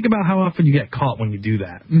 And think about how often you get caught when you do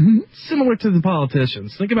that. Mm-hmm. Similar to the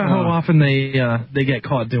politicians. Think about how often they get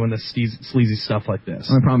caught doing this sleazy stuff like this.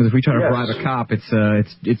 The problem is if we try to bribe a cop, it's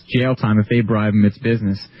jail time. If they bribe him, it's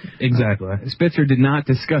business. Exactly. Spitzer did not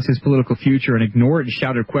discuss his political future and ignored and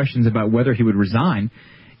shouted questions about whether he would resign.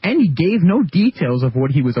 And he gave no details of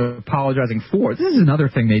what he was apologizing for. This is another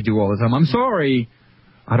thing they do all the time. I'm sorry.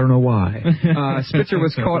 I don't know why. Spitzer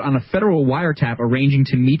was caught on a federal wiretap arranging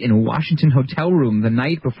to meet in a Washington hotel room the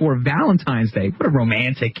night before Valentine's Day. What a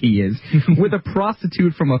romantic he is. With a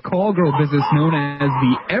prostitute from a call girl business known as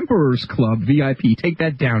the Emperor's Club, VIP. Take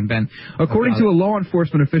that down, Ben. According to a law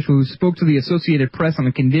enforcement official who spoke to the Associated Press on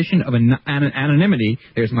the condition of anonymity,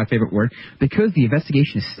 there's my favorite word, because the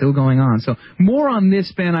investigation is still going on. So more on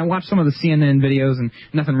this, Ben. I watched some of the CNN videos and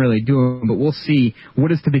nothing really doing, but we'll see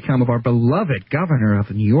what is to become of our beloved governor of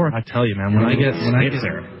New York. I tell you, man, when I get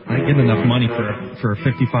enough money for a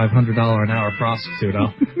 $5,500 an hour prostitute,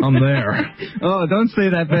 I'm there. Oh, don't say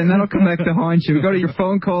that, Ben. That'll come back to haunt you. We go to your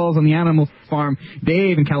phone calls on the Animal Farm.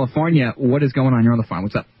 Dave in California, what is going on? You're on the farm.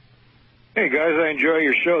 What's up? Hey, guys, I enjoy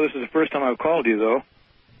your show. This is the first time I've called you, though.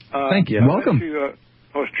 Thank you. Welcome. Sure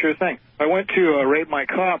thing. I went to Rate My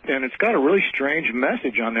Cop, and it's got a really strange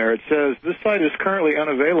message on there. It says, this site is currently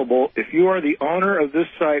unavailable. If you are the owner of this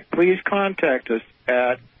site, please contact us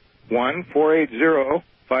at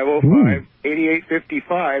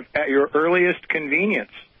 1-480-505-8855 at your earliest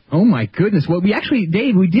convenience. Oh, my goodness. Well,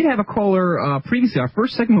 Dave, we did have a caller previously. Our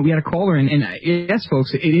first segment, we had a caller, and yes,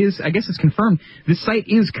 folks, it is, I guess it's confirmed. This site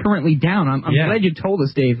is currently down. I'm glad you told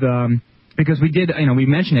us, Dave, because we did, we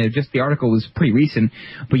mentioned it, just the article was pretty recent.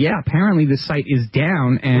 But yeah, apparently the site is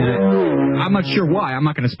down, and I'm not sure why. I'm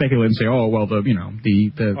not going to speculate and say, oh, well, the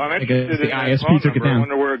ISP took it down. I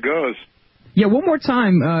wonder where it goes. Yeah, one more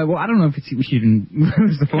time. Well, I don't know if she even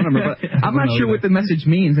knows the phone number, but I'm not sure what the message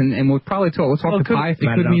means, and we'll probably talk to Pyeth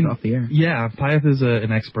about it off the air. Yeah, Pyeth is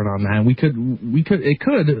an expert on that. It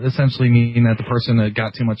could essentially mean that the person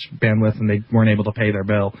got too much bandwidth and they weren't able to pay their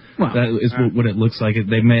bill. Well, that is what it looks like.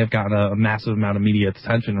 They may have gotten a massive amount of media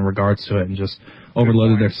attention in regards to it and just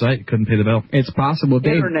overloaded their site, couldn't pay the bill. It's possible.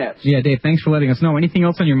 Dave, yeah, Dave, thanks for letting us know. Anything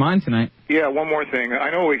else on your mind tonight? Yeah, one more thing. I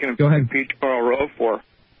know we can Go ahead. impeach Karl Rove for.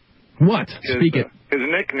 What? Speak it. His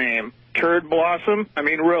nickname, Turd Blossom. I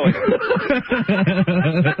mean, really.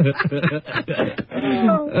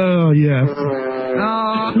 Oh, yes.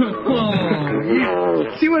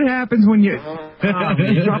 See what happens when you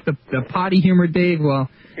drop the potty humor, Dave? Well.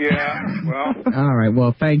 Yeah, well. All right,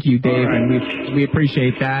 well, thank you, Dave, and we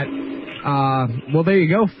appreciate that. Well, there you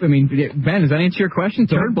go. I mean, Ben, does that answer your question?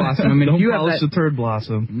 Turd Blossom. I mean, don't you polish have the Turd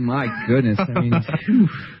Blossom. My goodness. I mean, whew.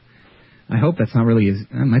 I hope that's not really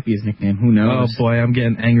that might be his nickname. Who knows? Oh, boy, I'm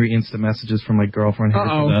getting angry instant messages from my girlfriend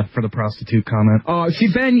here for the prostitute comment. Oh, see,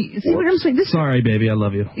 Ben, see what I'm saying? Sorry, baby, I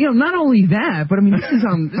love you. You know, not only that, but I mean, this is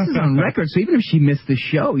on record. So even if she missed the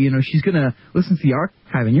show, you know, she's gonna listen to the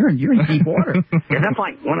archive, and you're in deep water. Is that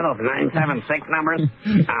like one of those 976 numbers?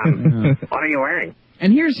 What are you wearing?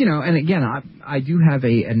 And here's, you know, and again, I do have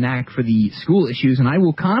a knack for the school issues, and I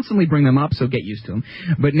will constantly bring them up, so get used to them.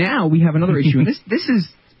 But now we have another issue, and this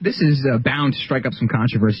is bound to strike up some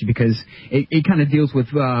controversy because it kind of deals with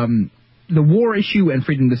the war issue and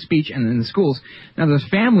freedom of speech and in the schools. Now, this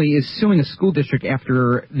family is suing a school district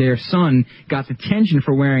after their son got detention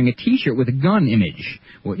for wearing a T-shirt with a gun image.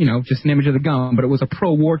 Well, you know, just an image of the gun, but it was a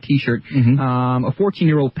pro-war T-shirt. Mm-hmm. A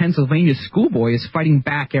 14-year-old Pennsylvania schoolboy is fighting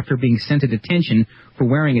back after being sent to detention for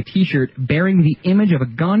wearing a T-shirt bearing the image of a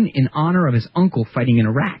gun in honor of his uncle fighting in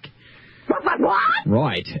Iraq. What?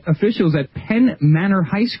 Right. Officials at Penn Manor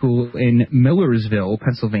High School in Millersville,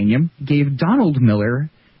 Pennsylvania, gave Donald Miller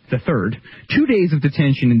III 2 days of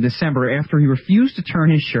detention in December after he refused to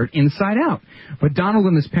turn his shirt inside out. But Donald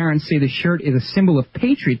and his parents say the shirt is a symbol of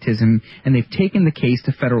patriotism, and they've taken the case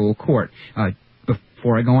to federal court.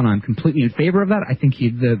 Before I go on, I'm completely in favor of that. I think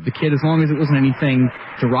the kid, as long as it wasn't anything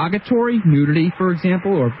derogatory, nudity, for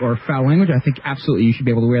example, or foul language, I think absolutely you should be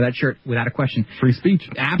able to wear that shirt without a question. Free speech.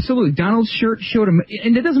 Absolutely. Donald's shirt showed him,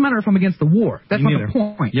 and it doesn't matter if I'm against the war. That's not the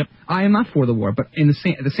point. Yep. I am not for the war, but in the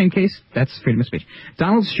same case, that's freedom of speech.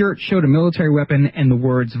 Donald's shirt showed a military weapon and the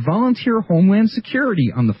words Volunteer Homeland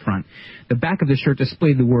Security on the front. The back of the shirt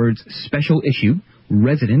displayed the words Special Issue,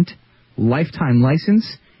 Resident, Lifetime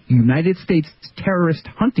License, United States Terrorist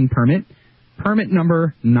Hunting Permit, permit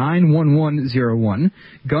number 91101,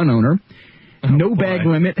 gun owner, no bag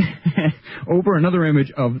limit, over another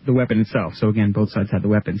image of the weapon itself. So again, both sides had the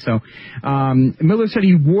weapon. So Miller said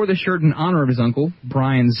he wore the shirt in honor of his uncle,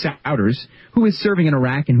 Brian Souders, who is serving in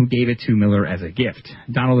Iraq and who gave it to Miller as a gift.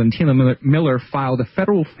 Donald and Tina Miller filed a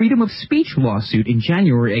federal freedom of speech lawsuit in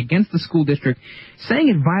January against the school district, saying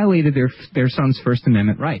it violated their son's First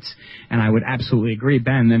Amendment rights. And I would absolutely agree,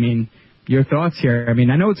 Ben. I mean, your thoughts here. I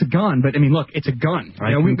mean, I know it's a gun, but I mean, look, it's a gun.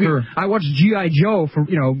 I watched G.I. Joe for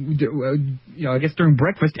I guess during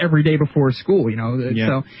breakfast every day before school. Yeah.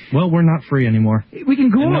 So well, we're not free anymore. We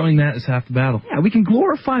can and knowing that is half the battle. Yeah, we can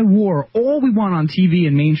glorify war all we want on TV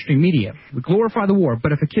and mainstream media. We glorify the war,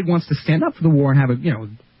 but if a kid wants to stand up for the war and have a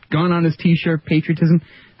gun on his T-shirt, patriotism,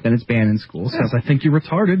 then it's banned in schools. Yes, I think you're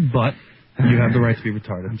retarded, but you have the right to be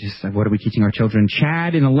retarded. Just what are we teaching our children?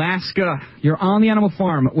 Chad in Alaska, you're on the Animal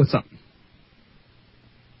Farm. What's up?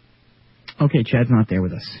 Okay, Chad's not there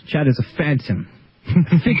with us. Chad is a phantom.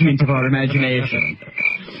 Figment of our imagination.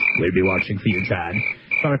 We'll be watching for you, Chad.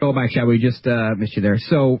 Thought I'd call back, Chad. We just missed you there.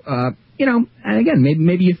 So, and again,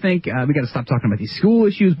 maybe you think we got to stop talking about these school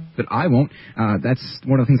issues, but I won't. That's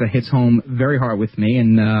one of the things that hits home very hard with me.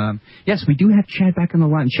 And, yes, we do have Chad back on the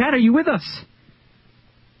line. Chad, are you with us?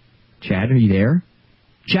 Chad, are you there?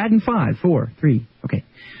 Chad in 5, 4, 3. Okay.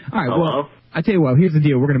 All right, Hello? well, I tell you what, here's the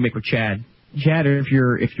deal we're going to make with Chad. Chad, if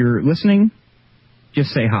you're listening, just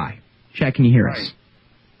say hi. Chad, can you hear us?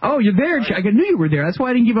 Oh, you're there, Chad. I knew you were there. That's why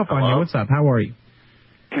I didn't give up on you. What's up? How are you?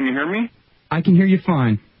 Can you hear me? I can hear you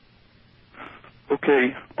fine.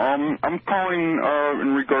 Okay. I'm calling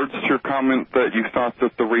in regards to your comment that you thought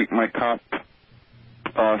that the Rate My Cop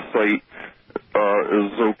site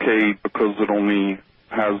is okay because it only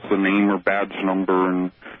has the name or badge number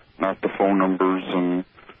and not the phone numbers. And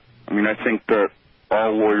I mean, I think that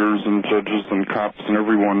all lawyers and judges and cops and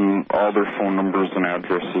everyone, all their phone numbers and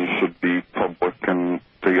addresses should be public, and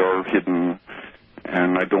they are hidden.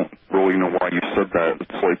 And I don't really know why you said that.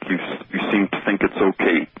 It's like you seem to think it's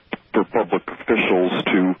okay for public officials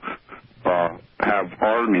to have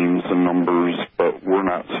our names and numbers, but we're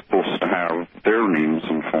not supposed to have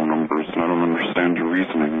and I don't understand your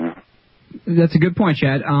reasoning. That's a good point,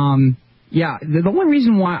 Chad. Yeah, the one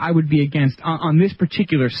reason why I would be against on this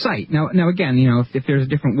particular site. Now again, if there's a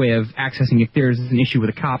different way of accessing, if there's an issue with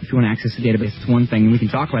a cop, if you want to access the database, it's one thing, and we can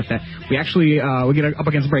talk about that. We actually we get up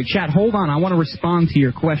against a break. Chad, hold on. I want to respond to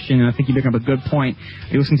your question, and I think you bring up a good point.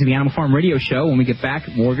 You're listening to the Animal Farm Radio Show. When we get back,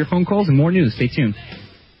 more of your phone calls and more news. Stay tuned.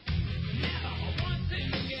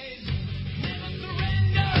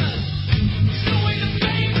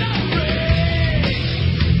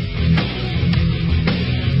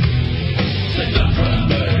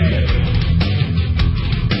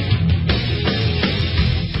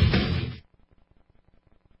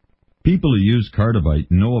 People who use Cardivite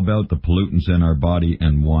know about the pollutants in our body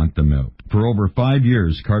and want them out. For over 5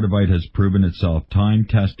 years, Cardivite has proven itself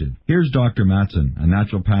time-tested. Here's Dr. Matson, a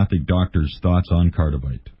naturopathic doctor's thoughts on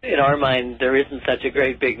Cardivite. In our mind, there isn't such a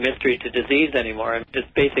great big mystery to disease anymore. This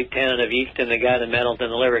basic tenet of yeast in the gut and metals in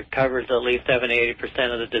the liver covers at least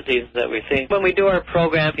 70-80% of the diseases that we see. When we do our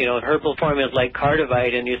program, herbal formulas like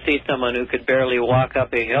Cardivite, and you see someone who could barely walk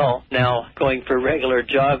up a hill now going for regular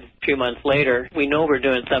jogs a few months later, we know we're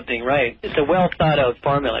doing something right. It's a well-thought-out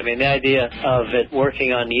formula. I mean, the idea of it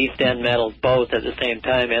working on yeast and metals both at the same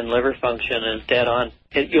time and liver function is dead on.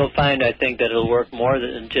 You'll find, I think, that it'll work more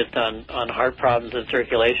than just on heart problems and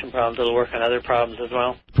circulation problems. It'll work on other problems as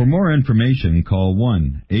well. For more information, call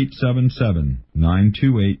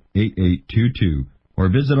 1-877-928-8822 or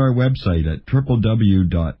visit our website at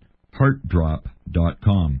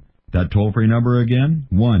www.heartdrop.com. That toll-free number again,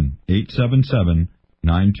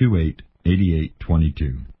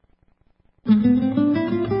 1-877-928-8822.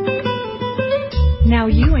 Now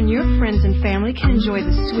you and your friends and family can enjoy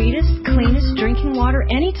the sweetest, cleanest drinking water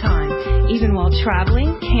anytime, even while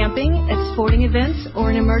traveling, camping, at sporting events, or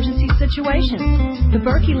in emergency situations. The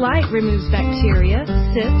Berkey Light removes bacteria,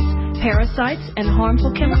 cysts, parasites, and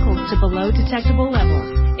harmful chemicals to below detectable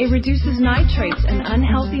levels. It reduces nitrates and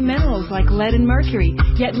unhealthy minerals like lead and mercury,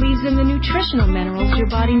 yet leaves in the nutritional minerals your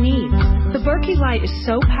body needs. The Berkey Light is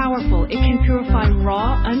so powerful it can purify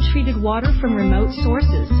raw, untreated water from remote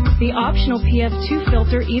sources. The optional PF2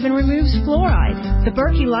 filter even removes fluoride. The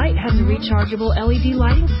Berkey Light has a rechargeable LED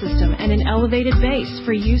lighting system and an elevated base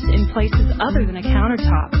for use in places other than a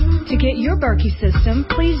countertop. To get your Berkey system,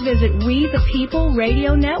 please visit We the People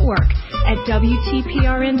Radio Network at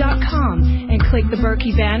WTPRN.com and click the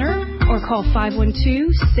Berkey banner or call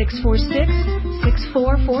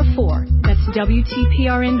 512-646-6444. That's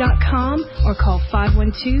WTPRN.com or call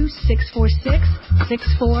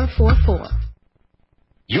 512-646-6444.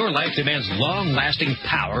 Your life demands long-lasting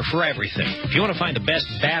power for everything. If you want to find the best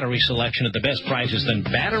battery selection at the best prices, then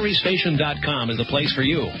BatteryStation.com is the place for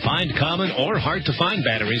you. Find common or hard-to-find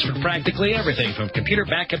batteries for practically everything, from computer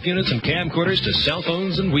backup units and camcorders to cell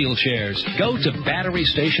phones and wheelchairs. Go to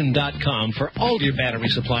BatteryStation.com for all your battery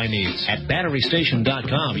supply needs. At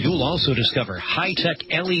BatteryStation.com, you'll also discover high-tech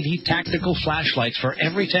LED tactical flashlights for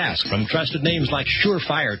every task, from trusted names like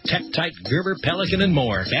Surefire, TechTite, Gerber, Pelican, and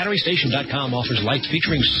more. BatteryStation.com offers lights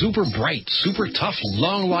featuring super bright, super tough,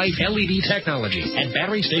 long-life LED technology. At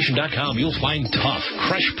BatteryStation.com, you'll find tough,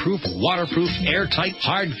 crush-proof, waterproof, airtight,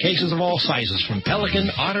 hard cases of all sizes from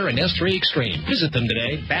Pelican, Otter, and S3 Extreme. Visit them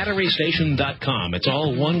today, BatteryStation.com. It's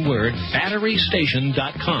all one word,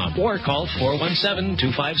 BatteryStation.com. Or call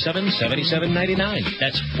 417-257-7799.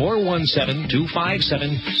 That's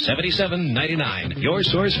 417-257-7799. Your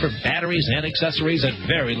source for batteries and accessories at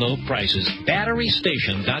very low prices.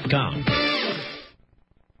 BatteryStation.com.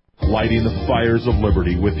 Lighting the fires of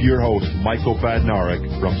liberty with your host, Michael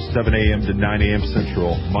Badnarik, from 7 a.m. to 9 a.m.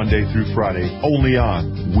 Central, Monday through Friday, only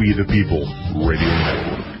on We the People Radio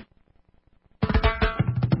Network.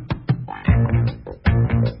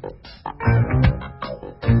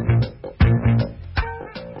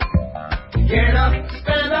 Get up,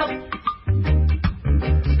 stand up.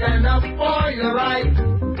 Stand up for your right.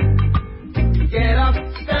 Get up,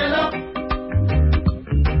 stand up.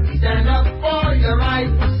 Stand up for your right.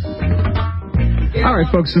 All right,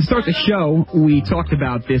 folks, to start the show, we talked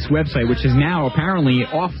about this website, which is now apparently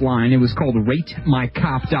offline. It was called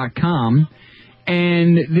RateMyCop.com.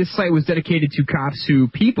 And this site was dedicated to cops who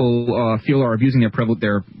people feel are abusing their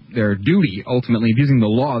duty, ultimately abusing the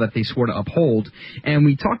law that they swore to uphold. And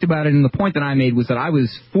we talked about it, and the point that I made was that I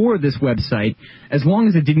was for this website as long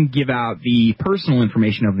as it didn't give out the personal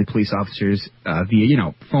information of the police officers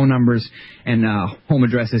via, phone numbers and home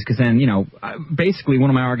addresses, because then, basically one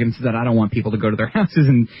of my arguments is that I don't want people to go to their houses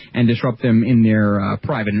and disrupt them in their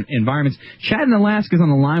private environments. Chad in Alaska is on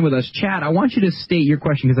the line with us. Chad, I want you to state your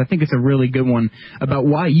question, because I think it's a really good one, about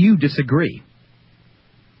why you disagree.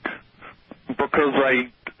 Because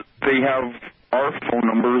they have our phone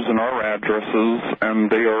numbers and our addresses, and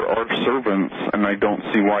they are our servants, and I don't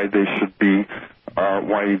see why they should be,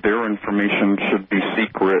 why their information should be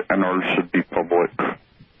secret and ours should be public.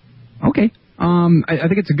 Okay. I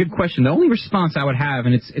think it's a good question. The only response I would have,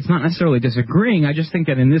 and it's not necessarily disagreeing, I just think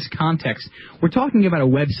that in this context, we're talking about a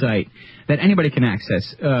website that anybody can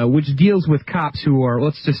access, which deals with cops who are,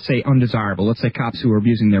 let's just say, undesirable. Let's say cops who are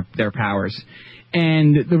abusing their powers.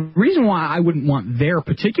 And the reason why I wouldn't want their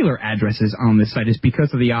particular addresses on this site is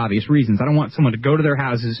because of the obvious reasons. I don't want someone to go to their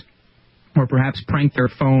houses or perhaps prank their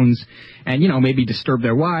phones and, maybe disturb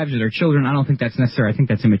their wives or their children. I don't think that's necessary. I think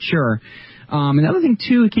that's immature. Another thing,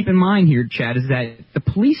 too, to keep in mind here, Chad, is that the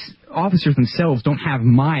police officers themselves don't have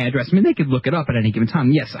my address. I mean, they could look it up at any given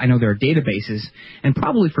time. Yes, I know there are databases, and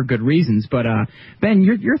probably for good reasons. But, Ben,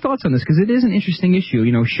 your thoughts on this, because it is an interesting issue.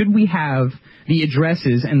 Should we have the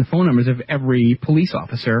addresses and the phone numbers of every police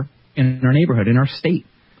officer in our neighborhood, in our state?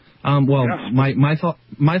 My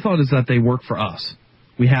thought is that they work for us.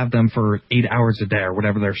 We have them for 8 hours a day or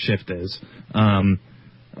whatever their shift is.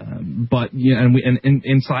 But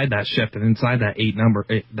inside that shift and inside that 8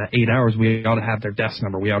 hours, we ought to have their desk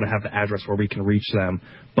number. We ought to have the address where we can reach them.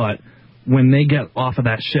 But when they get off of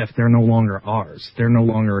that shift, they're no longer ours. They're no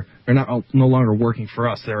longer working for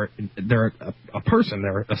us. They're a person.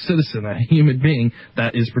 They're a citizen, a human being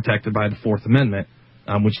that is protected by the Fourth Amendment.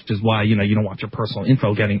 Which is why you don't want your personal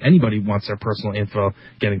info anybody wants their personal info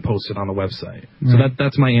getting posted on the website. So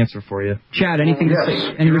that's my answer for you. Chad, anything to say?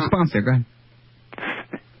 Any response there? Go ahead.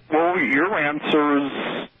 Well, your answer is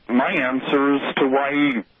my answer as to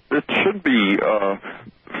why it should be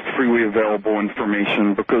freely available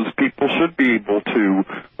information, because people should be able to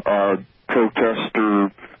protest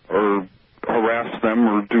or harass them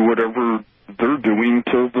or do whatever they're doing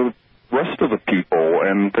to the rest of the people,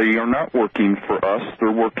 and they are not working for us.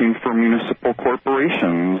 They're working for municipal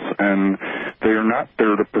corporations, and they are not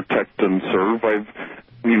there to protect and serve.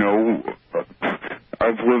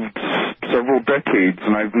 I've lived several decades,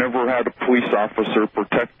 and I've never had a police officer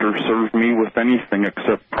protect or serve me with anything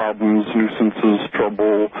except problems, nuisances,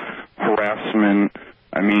 trouble, harassment.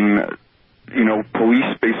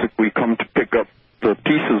 Police basically come to pick up the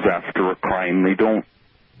pieces after a crime. They don't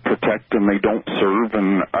protect and they don't serve,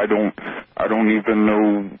 and I don't even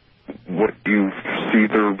know what you see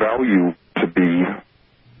their value to be.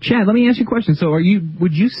 Chad, let me ask you a question. So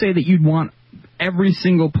would you say that you'd want every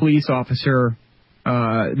single police officer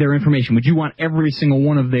their information? Would you want every single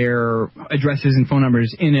one of their addresses and phone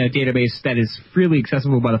numbers in a database that is freely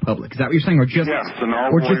accessible by the public? Is that what you're saying, or just yes, and all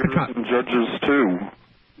lawyers and judges too?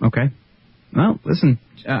 Okay. Well, listen,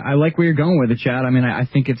 I like where you're going with it, Chad. I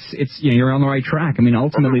think it's you're on the right track.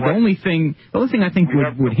 Ultimately, the only thing I think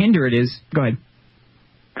would hinder it is, go ahead.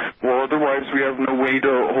 Well, otherwise we have no way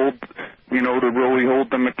to to really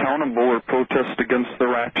hold them accountable or protest against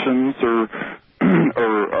their actions, or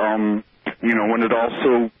and it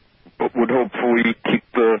also would hopefully keep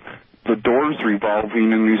the doors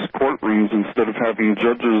revolving in these courtrooms instead of having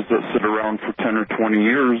judges that sit around for 10 or 20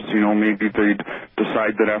 years. Maybe they'd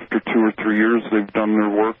decide that after 2 or 3 years they've done their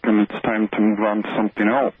work and it's time to move on to something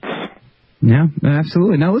else. Yeah,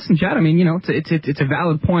 absolutely. Now, listen, Chad, it's a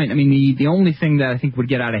valid point. The only thing that I think would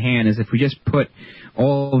get out of hand is if we just put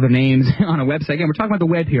all the names on a website. Again, we're talking about the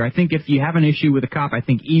web here. I think if you have an issue with a cop, I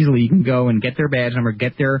think easily you can go and get their badge number,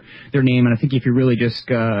 get their name, and I think if you really just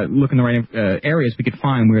look in the right areas, we could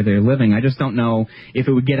find where they're living. I just don't know if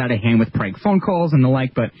it would get out of hand with prank phone calls and the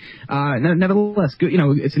like, but nevertheless, good,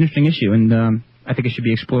 it's an interesting issue, and I think it should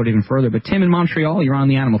be explored even further. But Tim in Montreal, you're on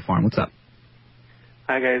the Animal Farm. What's up?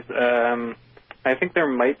 Hi, guys. I think there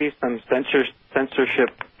might be some censorship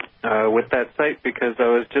with that site, because I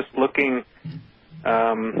was just looking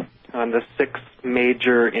on the 6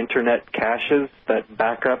 major Internet caches that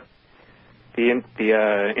back up the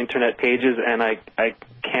Internet pages, and I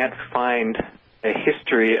can't find a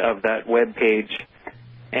history of that web page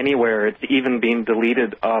anywhere. It's even being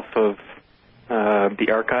deleted off of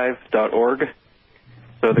the archive.org.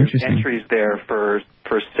 So there's entries there for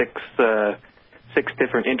 6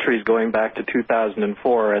 different entries going back to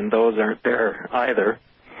 2004, and those aren't there either.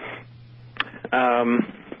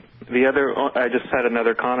 I just had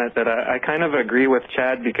another comment that I kind of agree with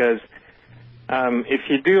Chad, because if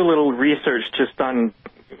you do a little research just on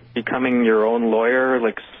becoming your own lawyer,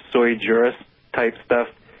 like sui juris type stuff,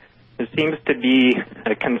 there seems to be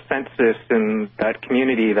a consensus in that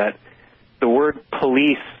community that the word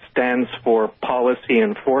police stands for policy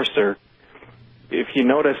enforcer. If you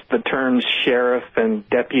notice, the terms sheriff and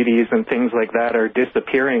deputies and things like that are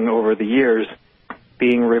disappearing over the years,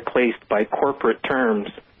 being replaced by corporate terms.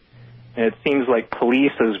 And it seems like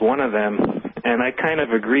police is one of them. And I kind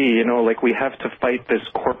of agree, you know, like we have to fight this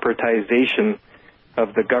corporatization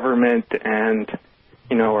of the government and,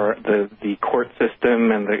 you know, or the court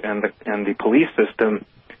system and the police system,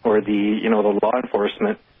 or the law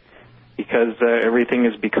enforcement, because everything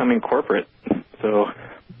is becoming corporate. So.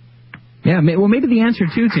 Yeah, well, maybe the answer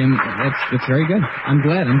too, Tim. That's very good. I'm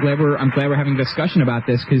glad we're having a discussion about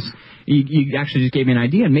this, because you actually just gave me an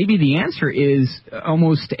idea. And maybe the answer is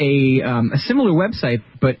almost a similar website,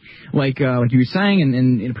 but like you were saying,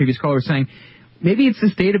 and a previous caller was saying, maybe it's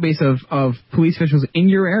this database of police officials in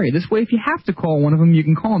your area. This way, if you have to call one of them, you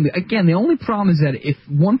can call them. Again, the only problem is that if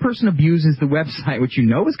one person abuses the website, which you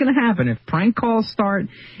know is going to happen, if prank calls start,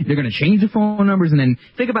 they're going to change the phone numbers. And then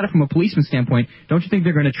think about it from a policeman's standpoint. Don't you think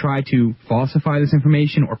they're going to try to falsify this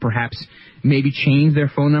information, or perhaps maybe change their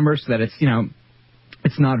phone number so that it's, you know,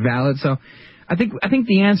 it's not valid? So I think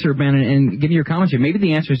the answer, Ben, and give me your comments here, maybe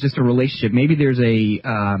the answer is just a relationship. Maybe there's a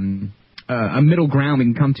middle ground we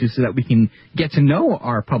can come to so that we can get to know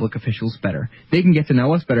our public officials better. They can get to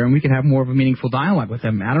know us better, and we can have more of a meaningful dialogue with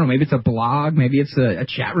them. I don't know, maybe it's a blog, maybe it's a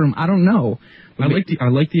chat room, I don't know. I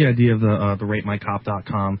like the idea of the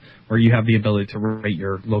RateMyCop.com, where you have the ability to rate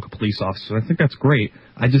your local police officer. I think that's great.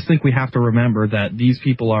 I just think we have to remember that these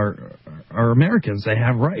people are Americans. They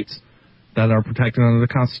have rights that are protected under the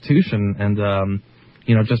Constitution, and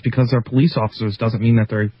you know, just because they're police officers doesn't mean that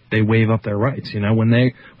they waive up their rights. You know, when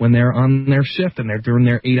they're on their shift and they're doing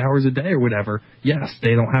their 8 hours a day or whatever, yes,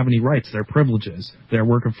 they don't have any rights. They're privileges. They're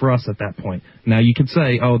working for us at that point. Now, you could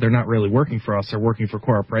say, oh, they're not really working for us. They're working for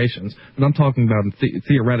corporations. But I'm talking about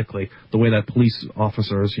theoretically the way that police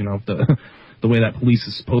officers, you know, the way that police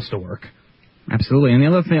is supposed to work. Absolutely. And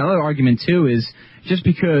the other argument, too, is just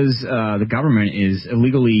because the government is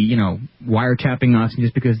illegally, you know, wiretapping us, and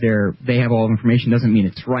just because they have all the information doesn't mean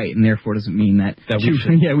it's right, and therefore doesn't mean that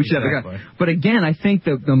we should have it. But again, I think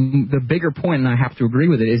the bigger point, and I have to agree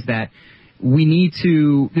with it, is that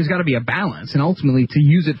there's got to be a balance, and ultimately to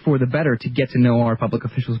use it for the better, to get to know our public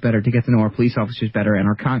officials better, to get to know our police officers better, and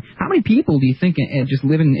how many people do you think just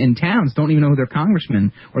live in towns don't even know who their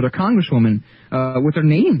congressman or their congresswoman, what their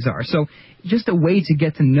names are? So just a way to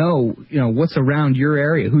get to know, you know, what's around your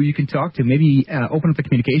area, who you can talk to, maybe open up the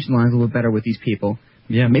communication lines a little better with these people.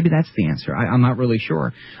 Yeah, maybe that's the answer. I'm not really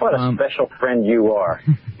sure. What a special friend you are.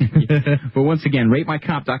 But once again,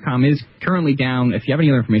 RateMyCop.com is currently down. If you have any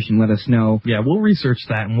other information, let us know. Yeah, we'll research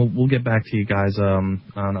that, and we'll get back to you guys on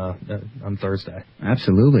Thursday.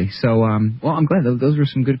 Absolutely. So, well, I'm glad. Those were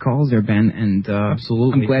some good calls there, Ben, and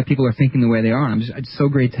absolutely. I'm glad people are thinking the way they are. And it's so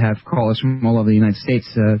great to have callers from all over the United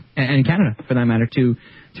States and Canada, for that matter, to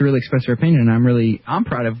really express their opinion. And I'm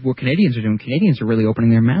proud of what Canadians are doing. Canadians are really opening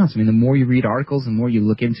their mouths. I mean, the more you read articles, the more you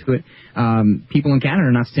look into it, people in Canada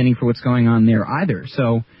are not standing for what's going on there either.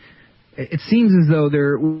 So it seems as though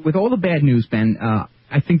with all the bad news, Ben,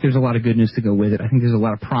 I think there's a lot of good news to go with it. I think there's a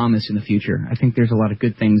lot of promise in the future. I think there's a lot of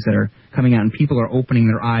good things that are coming out, and people are opening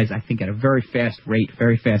their eyes, I think, at a very fast rate,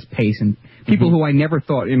 very fast pace. And people who I never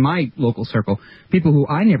thought, in my local circle, people who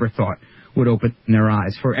I never thought would open their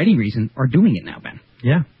eyes for any reason are doing it now, Ben.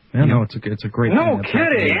 Yeah. No, it's a great. No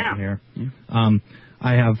kidding. Here.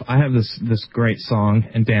 I have this great song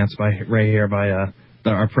and dance right here by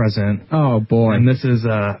our president. Oh boy! And this is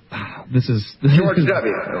George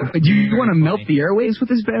W. Do you want to melt the airwaves with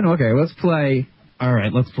this, Ben? Okay, let's play. All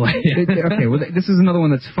right, let's play. Okay, well, this is another one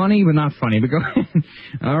that's funny but not funny. But go ahead.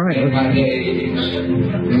 All right. In my days,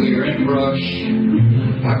 clear and brush,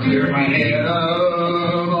 I clear my head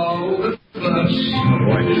of all the fuss.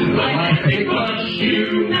 Like the fuss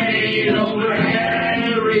you made over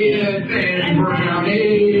Harriet and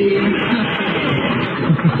Brownie.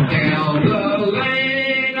 Down the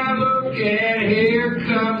lane I look and here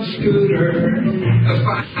comes Scooter,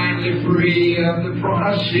 finally free of the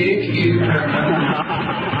prosecutor.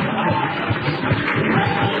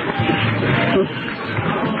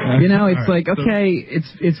 You know, it's like, okay,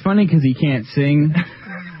 it's funny because he can't sing.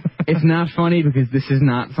 It's not funny because this is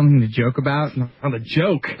not something to joke about. Not a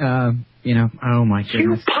joke. You know, oh my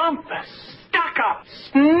goodness. You pompous, stuck-up,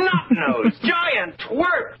 snot-nosed, giant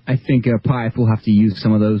twerp. I think Pipe will have to use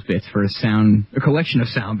some of those bits for a collection of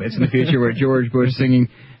sound bits in the future where George Bush singing.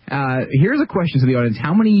 Here's a question to the audience.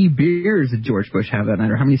 How many beers did George Bush have that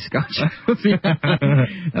night, or how many scotch? Drugs and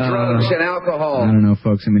alcohol. I don't know,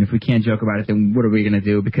 folks. I mean, if we can't joke about it, then what are we going to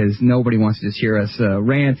do? Because nobody wants to just hear us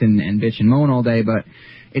rant and bitch and moan all day, but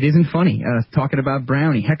it isn't funny. Talking about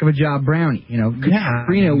Brownie. Heck of a job, Brownie. You know,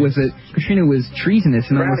 Katrina was treasonous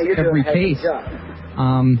in almost every case.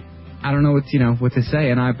 I don't know what to say,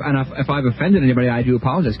 and if I've offended anybody, I do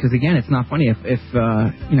apologize, because again, it's not funny if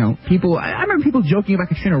people. I remember people joking about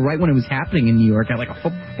Katrina right when it was happening in New York at like a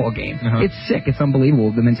football game. It's sick. It's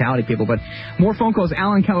unbelievable, the mentality of people. But more phone calls.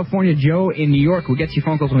 Alan, California. Joe in New York. We'll get to your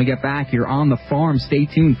phone calls when we get back. You're on the farm. Stay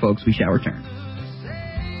tuned, folks. We shall return.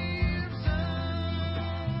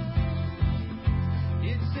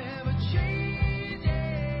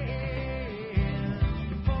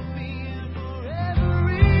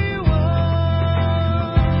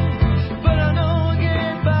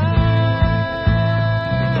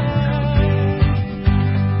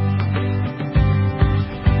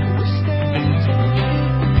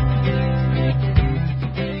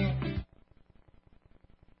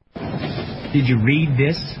 Did you read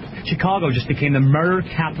this? Chicago just became the murder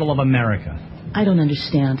capital of America. I don't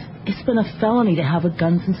understand. It's been a felony to have a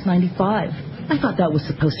gun since '95. I thought that was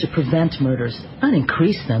supposed to prevent murders, not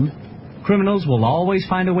increase them. Criminals will always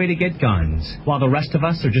find a way to get guns, while the rest of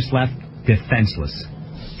us are just left defenseless.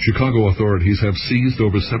 Chicago authorities have seized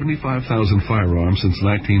over 75,000 firearms since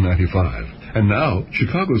 1995. And now,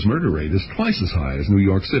 Chicago's murder rate is twice as high as New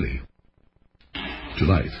York City.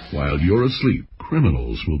 Tonight, while you're asleep,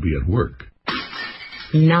 criminals will be at work.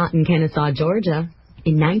 Not in Kennesaw, Georgia.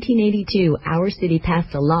 In 1982, our city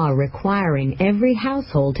passed a law requiring every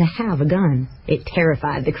household to have a gun. It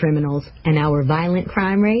terrified the criminals, and our violent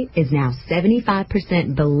crime rate is now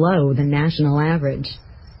 75% below the national average.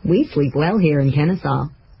 We sleep well here in Kennesaw.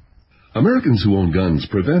 Americans who own guns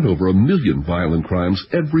prevent over 1 million violent crimes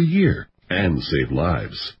every year and save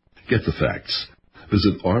lives. Get the facts.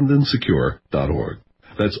 Visit armedandsecure.org.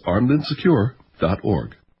 That's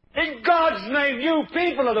armedandsecure.org. In God's name, you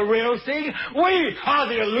people are the real thing. We are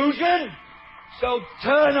the illusion. So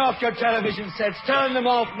turn off your television sets. Turn them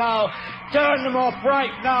off now. Turn them off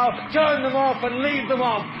right now. Turn them off and leave them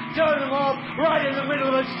off. Turn them off right in the middle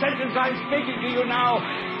of a sentence I'm speaking to you now.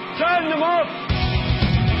 Turn them off.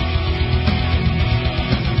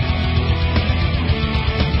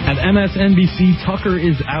 At MSNBC, Tucker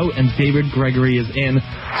is out and David Gregory is in.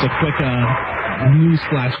 So quick news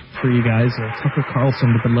flash for you guys. Tucker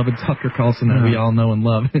Carlson, the beloved Tucker Carlson that we all know and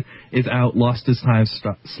love, is out, lost his time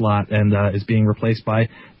slot, and is being replaced by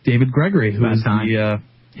David Gregory, who is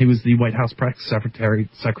he was the White House press secretary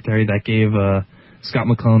that gave Scott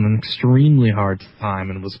McClellan an extremely hard time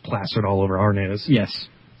and was plastered all over our news. Yes.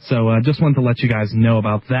 So just wanted to let you guys know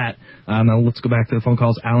about that. Now let's go back to the phone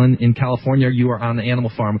calls. Alan in California, you are on the Animal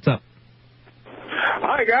Farm. What's up?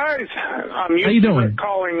 Hi, guys. I'm used to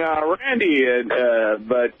calling Randy,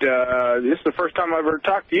 but this is the first time I've ever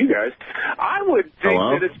talked to you guys. I would think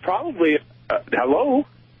that it's probably... hello?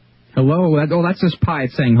 Hello? That's just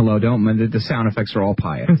Piet saying hello. The sound effects are all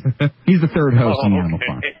Piet. He's the third host on the Animal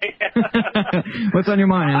Farm. What's on your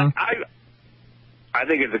mind, Alan? I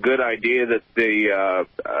think it's a good idea that you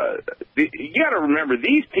got to remember,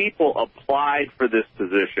 these people applied for this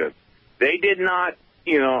position. They did not,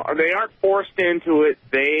 they aren't forced into it.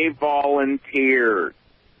 They volunteered.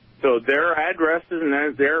 So their addresses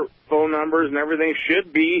and their phone numbers and everything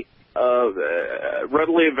should be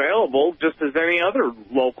readily available, just as any other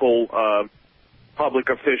local public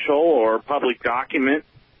official or public document.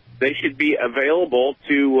 They should be available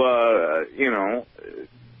to,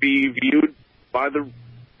 be viewed by the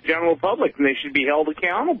general public, and they should be held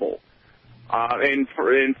accountable.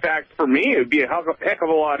 In fact, for me, it would be a heck of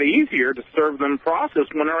a lot easier to serve them process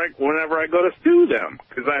whenever I go to sue them,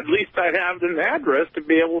 because at least I'd have an address to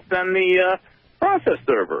be able to send the process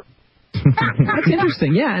server. That's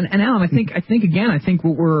interesting, yeah. And Alan, I think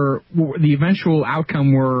what the eventual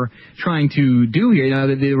outcome we're trying to do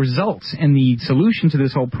here, the results and the solution to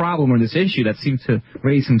this whole problem or this issue that seems to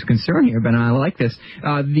raise some concern here, Ben, and I like this.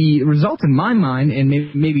 The result in my mind, and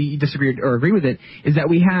maybe you disagree or agree with it, is that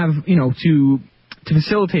we have, to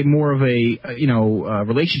facilitate more of a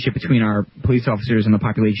relationship between our police officers and the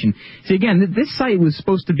population. See, again, this site was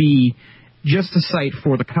supposed to be just a site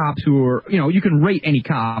for the cops who are, you can rate any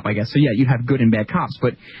cop, I guess. So, yeah, you have good and bad cops.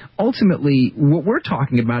 But ultimately, what we're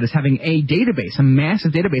talking about is having a database, a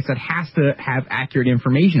massive database that has to have accurate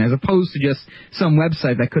information, as opposed to just some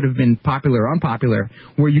website that could have been popular or unpopular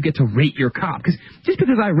where you get to rate your cop. Because just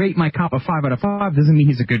because I rate my cop a 5 out of 5 doesn't mean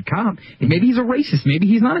he's a good cop. Maybe he's a racist. Maybe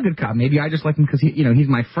he's not a good cop. Maybe I just like him because, he's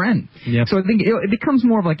my friend. Yep. So I think it becomes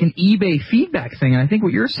more of like an eBay feedback thing. And I think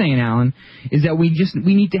what you're saying, Alan, is that we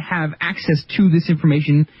need to have access to this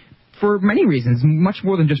information for many reasons, much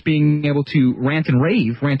more than just being able to rant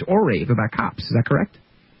or rave about cops. Is that correct?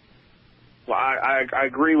 Well, I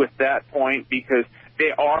agree with that point, because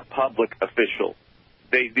they are public officials.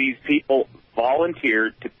 These people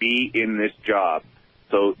volunteered to be in this job.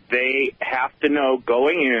 So they have to know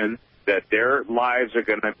going in that their lives are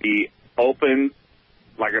going to be open,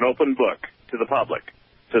 like an open book to the public.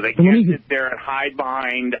 So they can't sit there and hide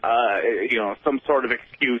behind, some sort of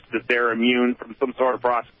excuse that they're immune from some sort of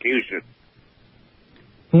prosecution.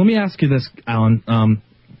 Well, let me ask you this, Alan,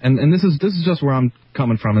 and this is just where I'm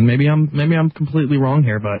coming from, and maybe I'm completely wrong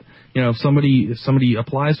here, but if somebody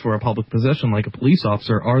applies for a public position like a police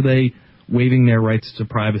officer, are they waiving their rights to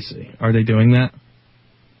privacy? Are they doing that?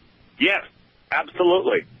 Yes,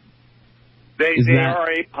 absolutely. They are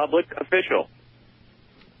a public official.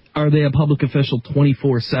 Are they a public official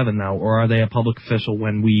 24/7 now, or are they a public official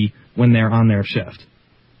when they're on their shift?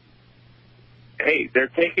 Hey, they're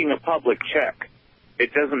taking a public check.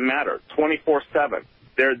 It doesn't matter. 24/7.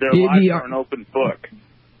 Their lives are an open book.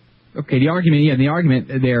 Okay, the argument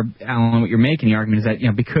there, Alan, what you're making, the argument is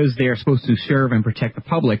that because they are supposed to serve and protect the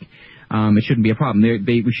public, it shouldn't be a problem.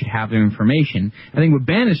 We should have their information. I think what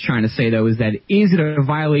Ben is trying to say, though, is that is it a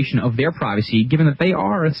violation of their privacy, given that they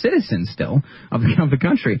are a citizen still of the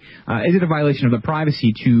country? Is it a violation of their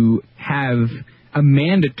privacy to have a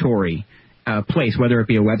mandatory place, whether it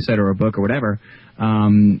be a website or a book or whatever,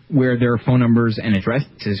 where their phone numbers and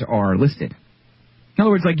addresses are listed? In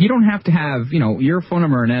other words, you don't have to have, your phone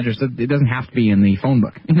number and address. It doesn't have to be in the phone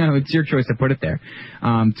book. It's your choice to put it there.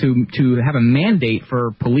 To have a mandate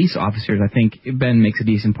for police officers, I think Ben makes a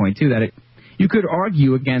decent point too. That you could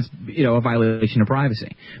argue against, a violation of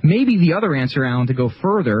privacy. Maybe the other answer, Alan, to go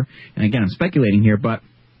further, and again, I'm speculating here, but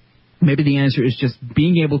maybe the answer is just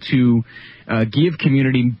being able to give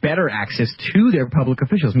community better access to their public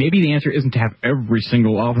officials. Maybe the answer isn't to have every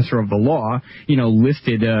single officer of the law,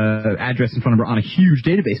 listed address and phone number on a huge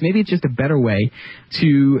database. Maybe it's just a better way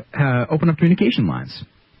to open up communication lines.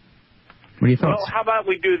 What are your thoughts? Well, how about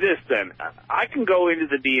we do this then? I can go into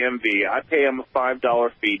the DMV. I pay them a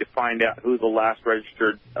 $5 fee to find out who the last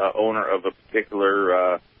registered owner of a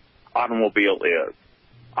particular automobile is.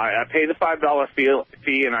 I pay the $5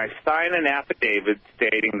 fee, and I sign an affidavit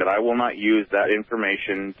stating that I will not use that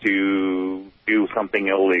information to do something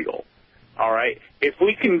illegal. All right? If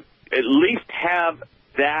we can at least have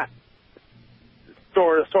that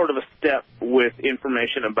sort of a step with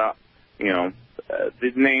information about,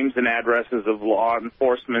 the names and addresses of law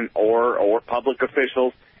enforcement or public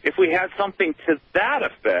officials, if we had something to that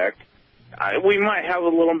effect, we might have a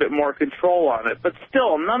little bit more control on it. But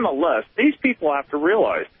still, nonetheless, these people have to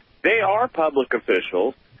realize they are public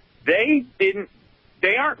officials. They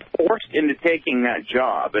aren't forced into taking that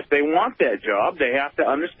job. If they want that job, they have to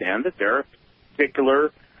understand that there are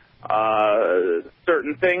particular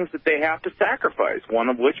certain things that they have to sacrifice, one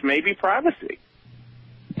of which may be privacy.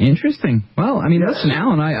 Interesting. Well, listen,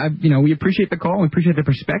 Alan, we appreciate the call, we appreciate the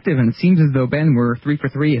perspective, and it seems as though, Ben, we're 3 for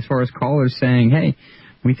 3 as far as callers saying, hey,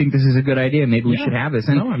 we think this is a good idea. Maybe we should have this.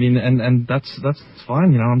 And and that's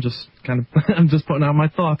fine. I'm just I'm just putting out my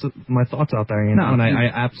thoughts out there. And I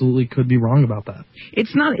absolutely could be wrong about that.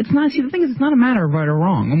 It's not. See, the thing is, it's not a matter of right or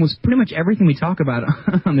wrong. Almost pretty much everything we talk about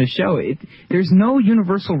on this show, there's no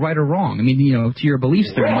universal right or wrong. To your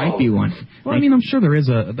beliefs, there might be one. Well, I'm sure there is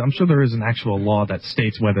an actual law that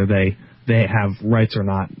states whether they have rights or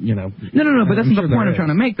not, No, but that's not the point I'm trying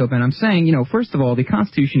to make, though, Ben. I'm saying, first of all, the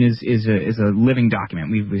Constitution is a living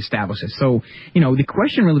document. We've established this. So, the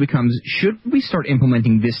question really becomes, should we start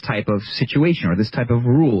implementing this type of situation or this type of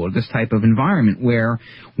rule or this type of environment where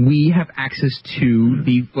we have access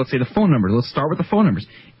to let's say the phone number. Let's start with the phone numbers.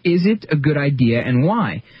 Is it a good idea and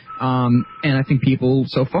why? And I think people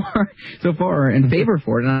so far are in favor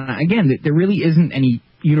for it. And again, there really isn't any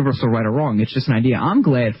universal right or wrong. It's just an idea. I'm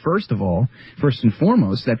glad, first and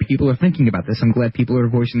foremost, that people are thinking about this. I'm glad people are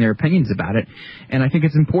voicing their opinions about it. And I think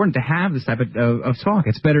it's important to have this type of talk.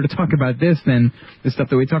 It's better to talk about this than the stuff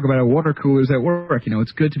that we talk about at water coolers at work.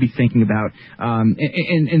 It's good to be thinking about. And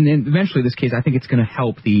eventually, in this case, I think it's going to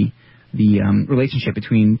help the relationship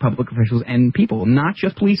between public officials and people, not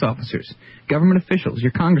just police officers, government officials,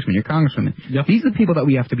 your congressmen, your congresswomen. Yep. These are the people that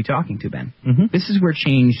we have to be talking to, Ben. Mm-hmm. This is where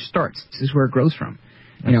change starts. This is where it grows from.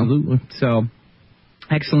 Absolutely. So,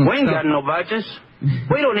 excellent We ain't stuff. got no budgets.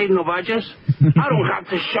 We don't need no budgets. I don't have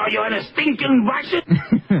to show you any stinking budget.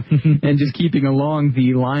 And just keeping along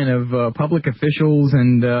the line of public officials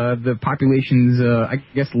and the population's,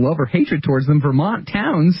 love or hatred towards them, Vermont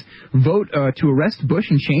towns vote to arrest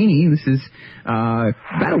Bush and Cheney. This is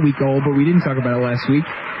about a week old, but we didn't talk about it last week.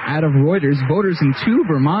 Out of Reuters, voters in 2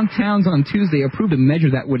 Vermont towns on Tuesday approved a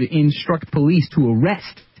measure that would instruct police to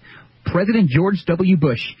arrest President George W.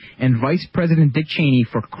 Bush and Vice President Dick Cheney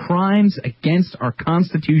for crimes against our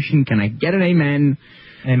Constitution. Can I get an amen?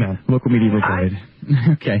 Amen. Local media replied.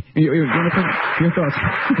 Okay. You want to put your thoughts?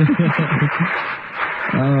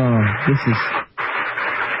 Oh, this is...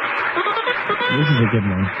 This is a good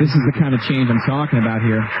one. This is the kind of change I'm talking about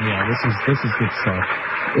here. Yeah, this is good stuff.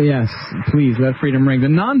 Yes, please, let freedom ring. The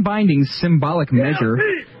non-binding symbolic measure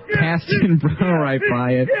passed in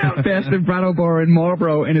Brattleboro and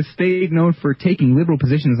Marlborough in a state known for taking liberal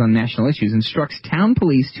positions on national issues instructs town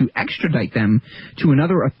police to extradite them to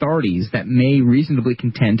another authorities that may reasonably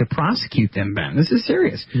contend to prosecute them, Ben. This is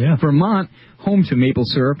serious. Yeah. Vermont, home to maple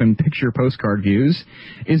syrup and picture postcard views,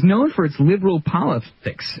 is known for its liberal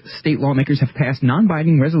politics. State lawmakers have passed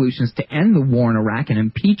non-binding resolutions to end the war in Iraq and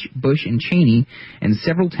impeach Bush and Cheney, and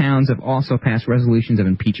several towns have also passed resolutions of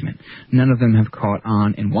impeachment. None of them have caught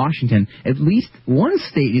on in Washington. At least one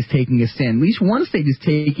state is taking a stand. At least one state is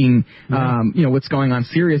taking, what's going on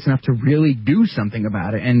serious enough to really do something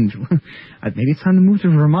about it. And maybe it's time to move to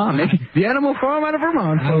Vermont. Maybe the animal farm out of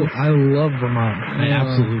Vermont. I love Vermont. I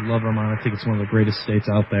absolutely love Vermont. I think it's one of the greatest states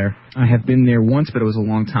out there. I have been there once, but it was a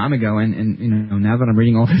long time ago. And now that I'm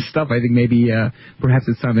reading all this stuff, I think maybe perhaps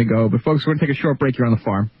it's time to go. But folks, we're going to take a short break here on the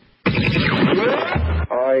farm.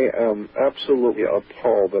 I am absolutely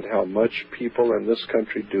appalled at how much people in this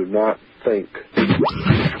country do not think. You're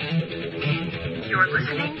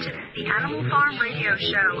listening to the Animal Farm Radio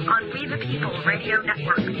Show on We the People Radio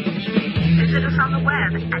Network. Visit us on the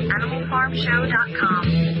web at animalfarmshow.com.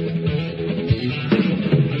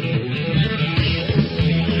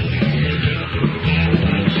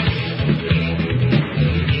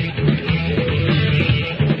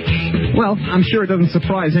 Well, I'm sure it doesn't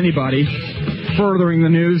surprise anybody. Furthering the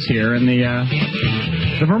news here, and the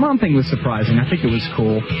Vermont thing was surprising. I think it was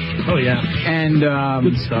cool. Oh, yeah. And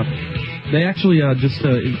good stuff. They actually, just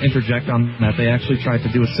to interject on that, they actually tried to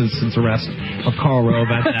do a citizen's arrest of Karl Rove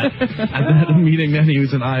at that meeting that he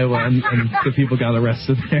was in Iowa, and the people got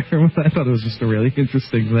arrested there. I thought it was just a really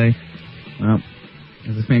interesting thing. Well,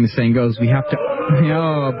 as the famous saying goes, we have to...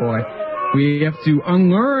 Oh, boy. We have to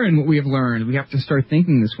unlearn what we have learned. We have to start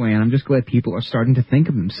thinking this way, and I'm just glad people are starting to think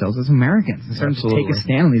of themselves as Americans and starting to take a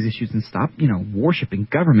stand on these issues and stop, worshiping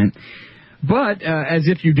government. But as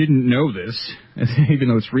if you didn't know this, even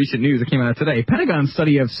though it's recent news, it came out today, a Pentagon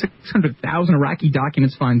study of 600,000 Iraqi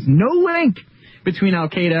documents finds no link between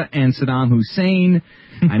Al-Qaeda and Saddam Hussein.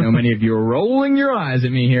 I know many of you are rolling your eyes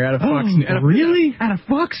at me here out of Fox News. Really? Out of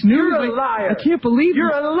Fox News? You're a liar. I can't believe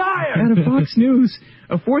You're a liar. Out of Fox News.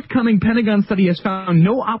 A forthcoming Pentagon study has found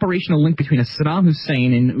no operational link between Saddam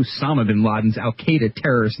Hussein and Osama bin Laden's Al-Qaeda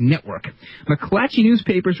terrorist network. McClatchy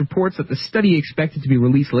Newspapers reports that the study, expected to be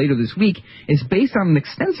released later this week, is based on an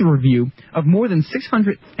extensive review of more than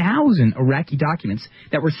 600,000 Iraqi documents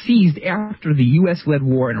that were seized after the U.S.-led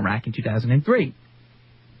war in Iraq in 2003.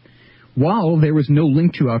 While there was no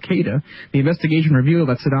link to Al-Qaeda, the investigation revealed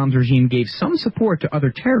that Saddam's regime gave some support to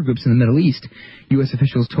other terror groups in the Middle East, U.S.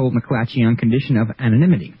 officials told McClatchy on condition of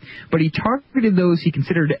anonymity. But he targeted those he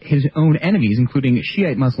considered his own enemies, including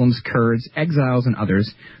Shiite Muslims, Kurds, exiles, and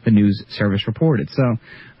others, the news service reported. So,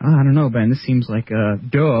 I don't know, Ben, this seems like a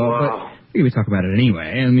Wow. but we would talk about it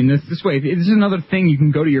anyway. I mean, this way, this is another thing you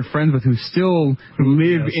can go to your friends with who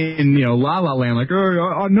live in, La La Land, like, oh,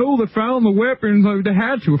 I know they found the weapons. They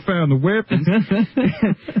had to have found the weapons.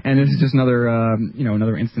 And this is just another,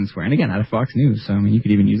 another instance where, and again, out of Fox News, so, I mean, you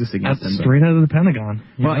could even use this against them. Straight out of the Pentagon.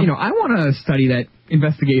 Well, I want a study that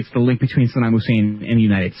investigates the link between Saddam Hussein and the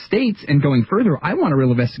United States, and going further, I want a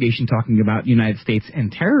real investigation talking about the United States and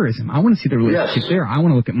terrorism. I want to see the relationship there. I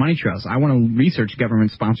want to look at money trails. I want to research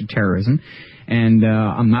government-sponsored terrorism, and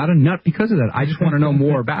I'm not a nut because of that. I just want to know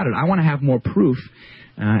more about it. I want to have more proof,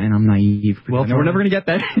 and I'm naive. Well, we're never going to get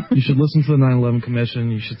that. You should listen to the 9/11 Commission.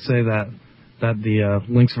 You should say that the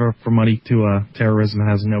links for money to terrorism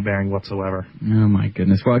has no bearing whatsoever. Oh, my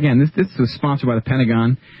goodness. Well, again, this was sponsored by the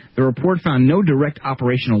Pentagon. The report found no direct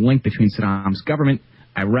operational link between Saddam's government,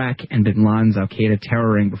 Iraq, and bin Laden's Al-Qaeda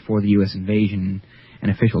terror ring before the U.S. invasion, an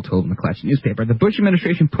official told the McClatchy newspaper. The Bush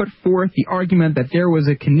administration put forth the argument that there was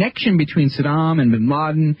a connection between Saddam and bin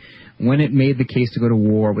Laden when it made the case to go to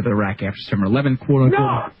war with Iraq after September 11th,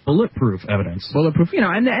 quote-unquote, bulletproof evidence. Bulletproof,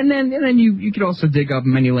 and then you could also dig up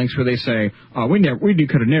many links where they say, oh, we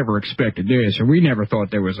could have never expected this, or we never thought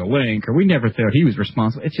there was a link, or we never thought he was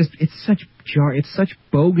responsible. It's such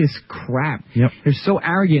bogus crap. Yep. They're so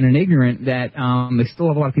arrogant and ignorant that they still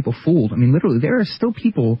have a lot of people fooled. I mean, literally, there are still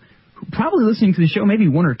people probably listening to the show, maybe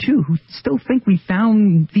one or two, who still think we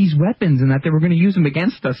found these weapons and that they were going to use them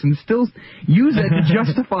against us and still use it to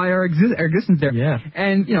justify our existence there. Yeah.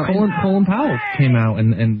 And, Colin Powell came out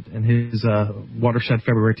in his Watershed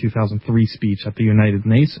February 2003 speech at the United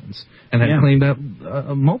Nations and had claimed that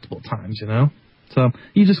multiple times, So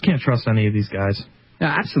you just can't trust any of these guys.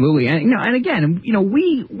 Yeah, absolutely. And again,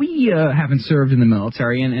 we haven't served in the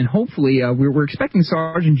military, and hopefully we're expecting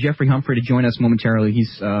Sergeant Jeffrey Humphrey to join us momentarily.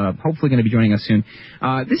 He's hopefully going to be joining us soon.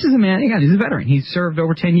 This is a man, again, he's a veteran. He's served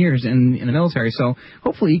over 10 years in the military, so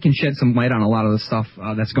hopefully he can shed some light on a lot of the stuff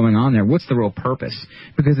that's going on there. What's the real purpose?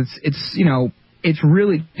 Because it's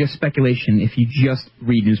really just speculation if you just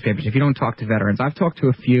read newspapers, if you don't talk to veterans. I've talked to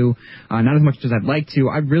a few, not as much as I'd like to.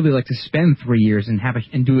 I'd really like to spend 3 years and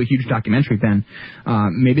do a huge documentary, Ben.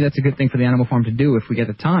 Maybe that's a good thing for the Animal Farm to do if we get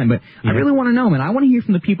the time. But I really want to know, man. I want to hear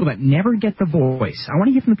from the people that never get the voice. I want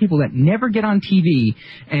to hear from the people that never get on TV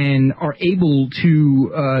and are able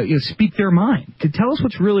to speak their mind, to tell us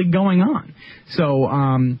what's really going on. So,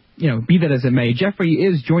 be that as it may, Jeffrey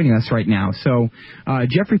is joining us right now. So,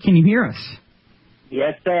 Jeffrey, can you hear us?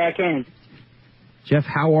 Yes, sir, I can. Jeff,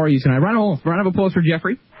 how are you tonight? Round of applause for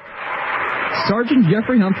Jeffrey. Sergeant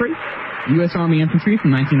Jeffrey Humphrey, U.S. Army Infantry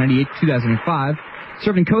from 1998 to 2005.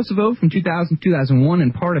 Served in Kosovo from 2000 to 2001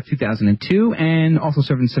 and part of 2002, and also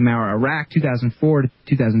served in Samarra, Iraq, 2004 to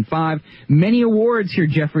 2005. Many awards here,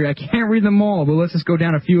 Jeffrey. I can't read them all, but let's just go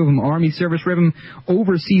down a few of them. Army Service Ribbon,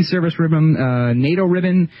 Overseas Service Ribbon, NATO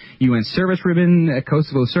Ribbon, UN Service Ribbon,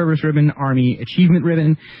 Kosovo Service Ribbon, Army Achievement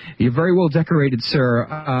Ribbon. You're very well decorated, sir.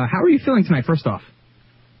 How are you feeling tonight, first off?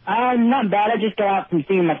 Not bad. I just got out from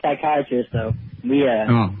seeing my psychiatrist, so...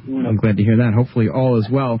 I'm glad to hear that. Hopefully all is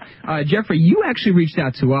well. Jeffrey, you actually reached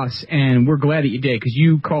out to us, and we're glad that you did, because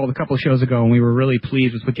you called a couple of shows ago, and we were really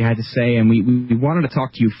pleased with what you had to say, and we wanted to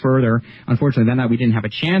talk to you further. Unfortunately, that night we didn't have a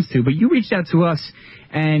chance to, but you reached out to us,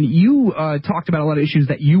 and you talked about a lot of issues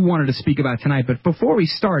that you wanted to speak about tonight. But before we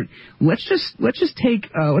start, let's pick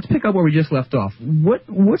up where we just left off. What's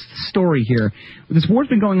the story here? This war's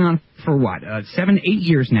been going on for 7, 8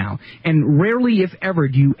 years now, and rarely, if ever,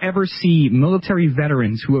 do you ever see military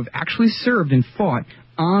veterans who have actually served and fought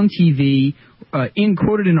on TV,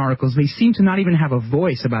 quoted in articles. They seem to not even have a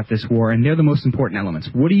voice about this war, and they're the most important elements.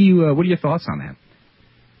 What are your thoughts on that?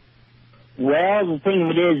 Well, the thing of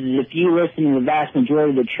it is if you listen to the vast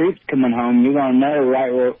majority of the troops coming home, you're going to know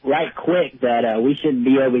right quick that we should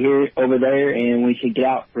be over there, and we should get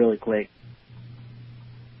out really quick.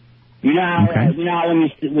 You know how when you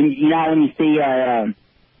see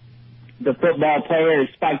the football player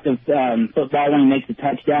spike the football when he makes a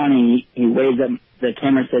touchdown and he waves up the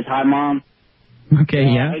camera and says, "Hi, Mom." Okay,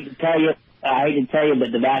 yeah. I hate to tell you,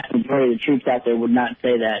 but the vast majority of the troops out there would not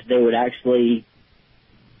say that. They would actually,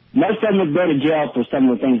 most of them would go to jail for some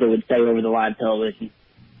of the things they would say over the live television.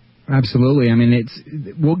 Absolutely. I mean,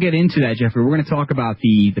 we'll get into that, Jeffrey. We're going to talk about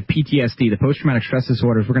the PTSD, the post-traumatic stress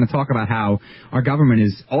disorders. We're going to talk about how our government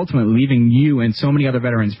is ultimately leaving you and so many other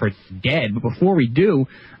veterans for dead. But before we do,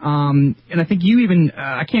 and I think you even,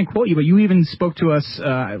 I can't quote you, but you even spoke to us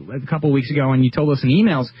a couple of weeks ago, and you told us in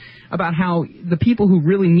emails about how the people who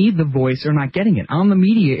really need the voice are not getting it. On the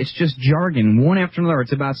media, it's just jargon, one after another.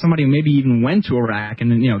 It's about somebody who maybe even went to Iraq,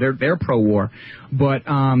 and they're pro-war. But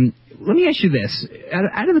let me ask you this.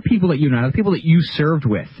 Out of the people that you know, the people that you served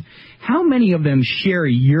with, how many of them share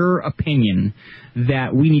your opinion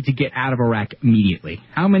that we need to get out of Iraq immediately?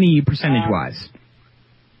 How many percentage-wise?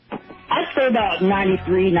 I'd say about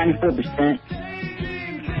 93, 94%.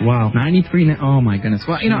 Wow. 93, oh my goodness.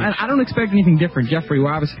 Well, I don't expect anything different. Jeffrey,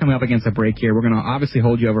 we're obviously coming up against a break here. We're going to obviously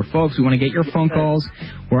hold you over. Folks, we want to get your phone calls.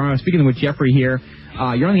 We're speaking with Jeffrey here.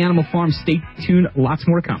 You're on the Animal Farm. Stay tuned. Lots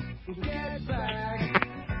more to come.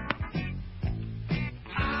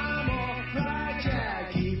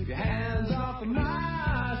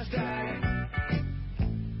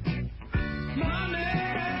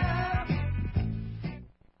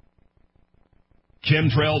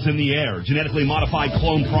 Chemtrails in the air, genetically modified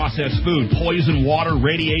clone processed food, poison water,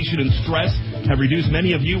 radiation, and stress have reduced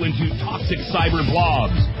many of you into toxic cyber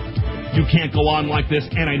blobs. You can't go on like this,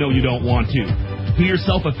 and I know you don't want to. Do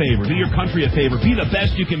yourself a favor, do your country a favor, be the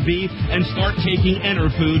best you can be, and start taking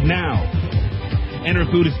Enerfood now.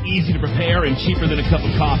 Enerfood is easy to prepare and cheaper than a cup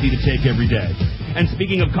of coffee to take every day. And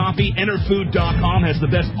speaking of coffee, Enerfood.com has the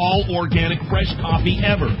best all-organic fresh coffee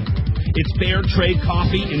ever. It's fair trade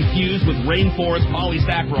coffee infused with rainforest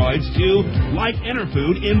polysaccharides to, like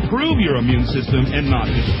Enerfood, improve your immune system and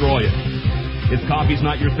not destroy it. If coffee's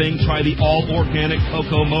not your thing, try the all-organic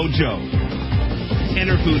Cocoa Mojo.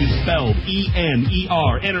 Enerfood is spelled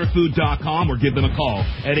E-N-E-R, Enerfood.com, or give them a call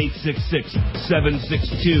at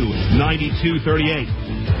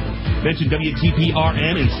 866-762-9238. Mention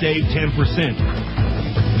WTPRN and save 10%.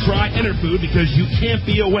 Try Enerfood because you can't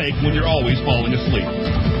be awake when you're always falling asleep.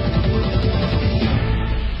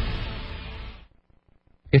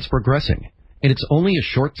 It's progressing, and it's only a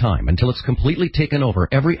short time until it's completely taken over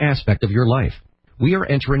every aspect of your life. We are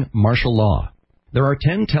entering martial law. There are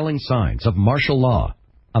 10 telling signs of martial law.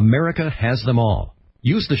 America has them all.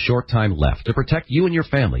 Use the short time left to protect you and your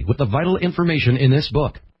family with the vital information in this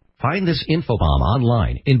book. Find this infobomb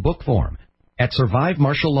online in book form at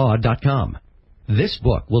survivemartiallaw.com. This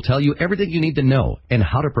book will tell you everything you need to know and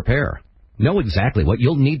how to prepare. Know exactly what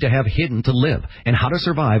you'll need to have hidden to live and how to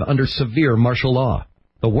survive under severe martial law.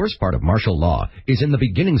 The worst part of martial law is in the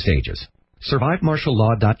beginning stages.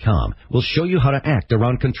 SurviveMartialLaw.com will show you how to act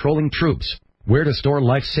around controlling troops, where to store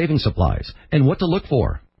life-saving supplies, and what to look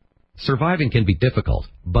for. Surviving can be difficult,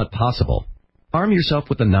 but possible. Arm yourself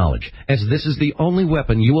with the knowledge, as this is the only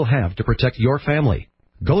weapon you will have to protect your family.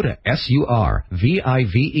 Go to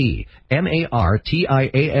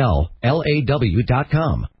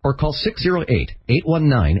SurviveMartiallaw.com or call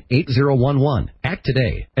 608-819-8011. Act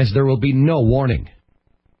today, as there will be no warning.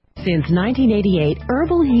 Since 1988,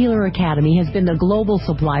 Herbal Healer Academy has been the global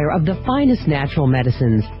supplier of the finest natural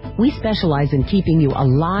medicines. We specialize in keeping you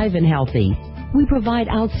alive and healthy. We provide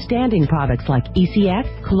outstanding products like ECX,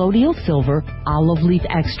 colloidal silver, olive leaf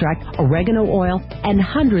extract, oregano oil, and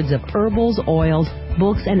hundreds of herbals, oils,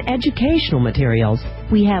 books, and educational materials.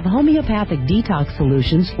 We have homeopathic detox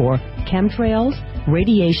solutions for chemtrails,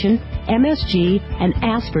 radiation, MSG, and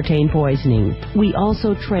aspartame poisoning. We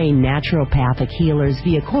also train naturopathic healers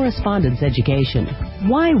via correspondence education.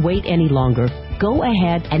 Why wait any longer? Go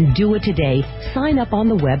ahead and do it today. Sign up on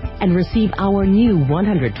the web and receive our new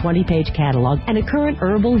 120-page catalog and a current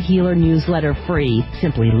Herbal Healer newsletter free.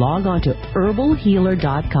 Simply log on to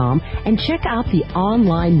herbalhealer.com and check out the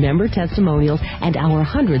online member testimonials and our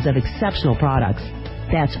hundreds of exceptional products.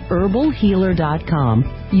 That's herbalhealer.com,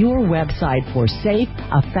 your website for safe,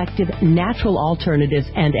 effective, natural alternatives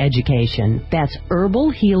and education. That's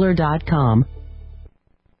herbalhealer.com.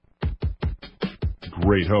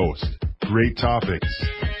 Great host, great topics,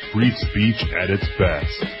 free speech at its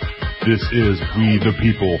best. This is We the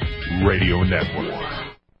People Radio Network.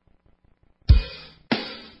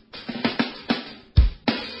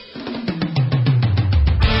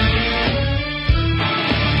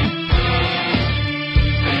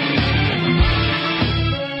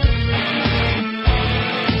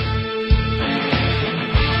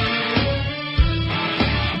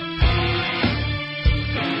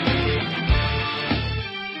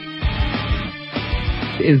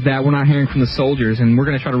 Is that we're not hearing from the soldiers, and we're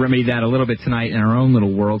going to try to remedy that a little bit tonight in our own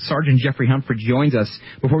little world. Sergeant Jeffrey Humphrey joins us.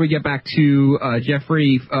 Before we get back to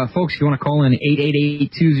Jeffrey, folks, if you want to call in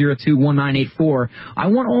 888-202-1984, I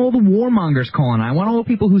want all the warmongers calling. I want all the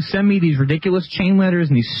people who send me these ridiculous chain letters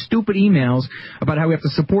and these stupid emails about how we have to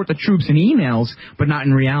support the troops in emails, but not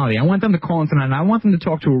in reality. I want them to call in tonight, and I want them to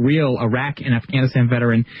talk to a real Iraq and Afghanistan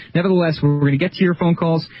veteran. Nevertheless, we're going to get to your phone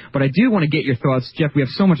calls, but I do want to get your thoughts. Jeff, we have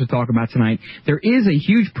so much to talk about tonight. There is a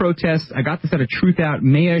huge protest. I got this out of Truth Out.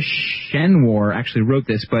 Maya Shenwar actually wrote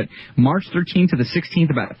this, but March 13th to the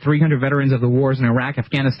 16th, about 300 veterans of the wars in Iraq,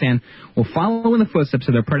 Afghanistan will follow in the footsteps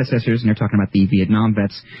of their predecessors, and they're talking about the Vietnam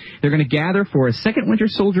vets. They're going to gather for a second Winter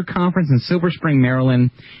Soldier Conference in Silver Spring,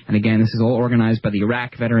 Maryland. And again, this is all organized by the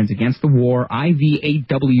Iraq Veterans Against the War,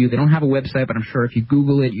 IVAW. They don't have a website, but I'm sure if you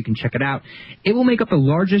Google it, you can check it out. It will make up the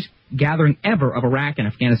largest gathering ever of Iraq and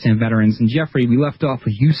Afghanistan veterans. And Jeffrey, we left off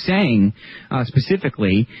with you saying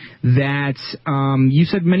specifically that you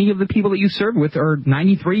said many of the people that you served with are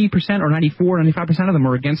 93% or 94, 95% of them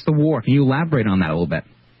are against the war. Can you elaborate on that a little bit?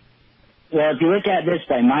 Well, if you look at it this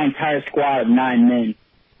way, my entire squad of 9 men,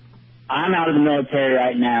 I'm out of the military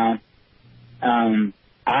right now.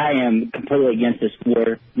 I am completely against this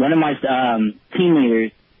war. One of my team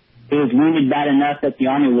leaders, who was wounded bad enough that the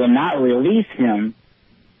Army will not release him,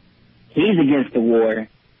 he's against the war.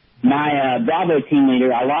 My Bravo team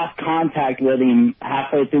leader, I lost contact with him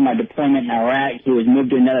halfway through my deployment in Iraq. He was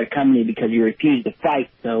moved to another company because he refused to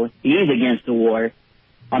fight, so he's against the war.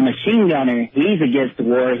 Our machine gunner, he's against the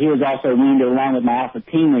war. He was also wounded along with my Alpha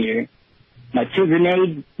team leader. My 2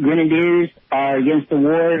 grenadiers are against the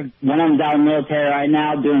war. One of them's out of the military right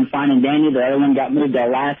now doing fine and dandy. The other one got moved to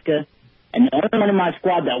Alaska. And the only one in my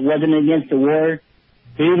squad that wasn't against the war,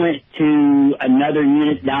 he went to another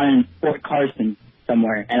unit down in Fort Carson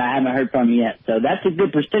somewhere, and I haven't heard from him yet. So that's a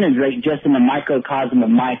good percentage rate just in the microcosm of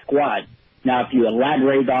my squad. Now, if you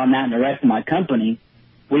elaborate on that and the rest of my company,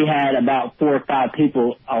 we had about 4 or 5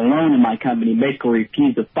 people alone in my company basically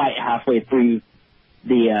refuse to fight halfway through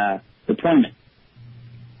the deployment.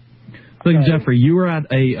 Look, Jeffrey, you were at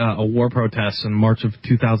a war protest in March of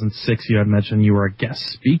 2006. You had mentioned you were a guest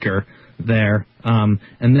speaker there. And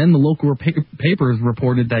then the local papers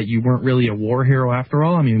reported that you weren't really a war hero after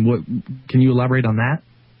all. I mean, what can you elaborate on that?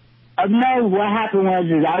 No, what happened was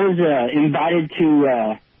I was invited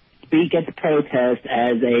to speak at the protest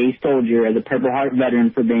as a soldier, as a Purple Heart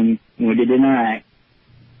veteran for being wounded in Iraq.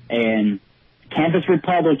 And campus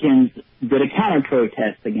Republicans did a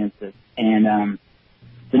counter-protest against it. And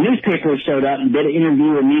the newspaper showed up and did an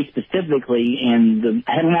interview with me specifically, and the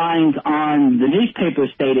headlines on the newspaper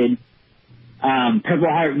stated, Purple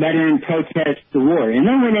Heart veteran protests the war. And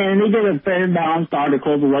they went in and they did a fair balanced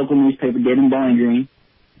article the local newspaper did in Bowling Green.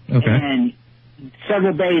 Okay. And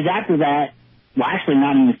several days after that, well, actually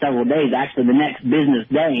not even several days, actually the next business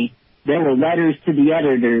day, there were letters to the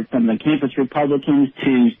editor from the campus Republicans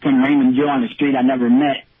to some Raymond Joe on the street I never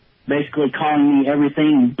met, basically calling me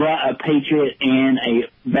everything but a patriot and a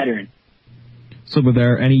veteran. So were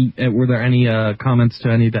there any comments to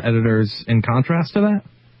any of the editors in contrast to that?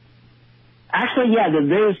 Actually, yeah,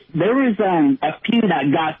 there was a few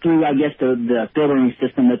that got through, I guess, the filtering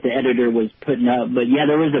system that the editor was putting up. But, yeah,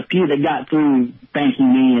 there was a few that got through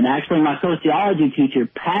thanking me. And actually my sociology teacher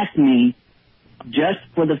passed me just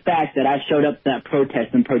for the fact that I showed up to that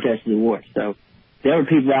protest and protested the war. So there were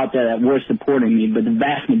people out there that were supporting me, but the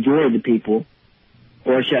vast majority of the people,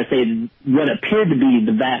 or should I say what appeared to be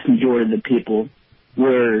the vast majority of the people,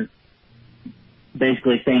 were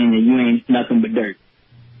basically saying that you ain't nothing but dirt.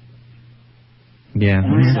 Yeah.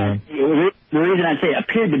 The reason I say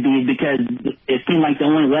appeared to be is because it seemed like the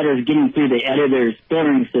only letters getting through the editor's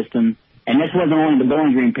filtering system, and this wasn't only the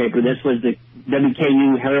Bowling Green paper, this was the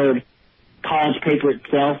WKU Herald college paper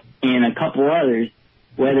itself and a couple others,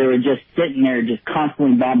 where they were just sitting there just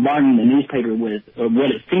constantly bombarding the newspaper with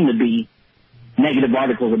what it seemed to be negative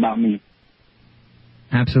articles about me.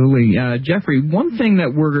 Absolutely. Jeffrey, one thing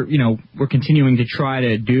that we're continuing to try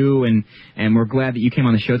to do, and we're glad that you came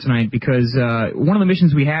on the show tonight, because one of the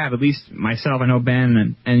missions we have, at least myself, I know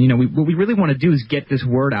Ben, and what we really want to do is get this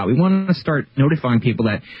word out. We want to start notifying people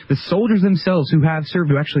that the soldiers themselves who have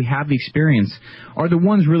served, who actually have the experience, are the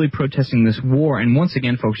ones really protesting this war. And once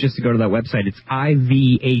again, folks, just to go to that website, it's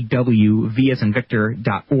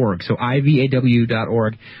IVAWVSandVictor.org. So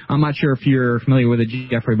IVAW.org. I'm not sure if you're familiar with it,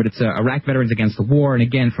 Jeffrey, but it's Iraq Veterans Against the War. And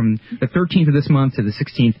again, from the 13th of this month to the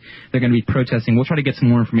 16th, they're going to be protesting. We'll try to get some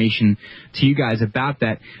more information to you guys about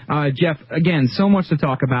that. Jeff, again, so much to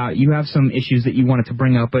talk about. You have some issues that you wanted to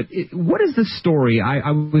bring up, but what is the story? I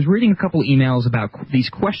was reading a couple emails about these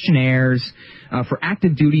questionnaires for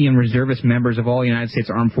active duty and reservist members of all United States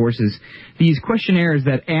Armed Forces. These questionnaires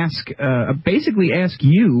that basically ask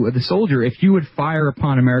you, the soldier, if you would fire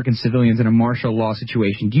upon American civilians in a martial law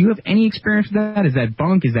situation. Do you have any experience with that? Is that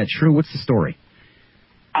bunk? Is that true? What's the story?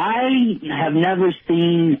 I have never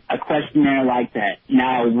seen a questionnaire like that.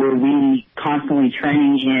 Now, were we constantly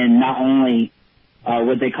training in not only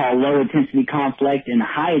what they call low-intensity conflict and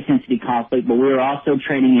high-intensity conflict, but we were also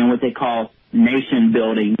training in what they call nation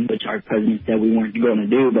building, which our president said we weren't going to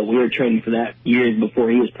do, but we were training for that years before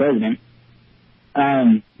he was president.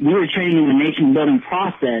 We were training in the nation building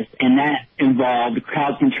process, and that involved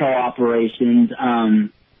crowd control operations,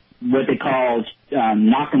 what they call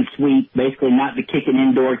knock and sweep, basically not the kick it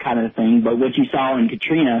indoor kind of thing, but what you saw in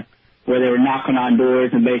Katrina, where they were knocking on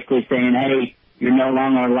doors and basically saying, hey, you're no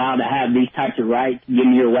longer allowed to have these types of rights, give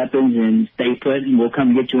me your weapons and stay put, and we'll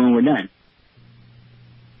come get you when we're done.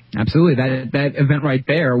 Absolutely. That event right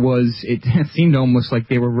there it seemed almost like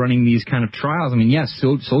they were running these kind of trials. I mean, yes,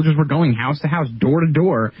 soldiers were going house to house, door to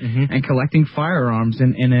door, and collecting firearms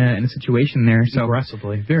in a situation there. So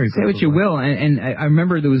aggressively, very aggressively. Say what you will. And I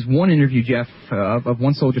remember there was one interview, Jeff, of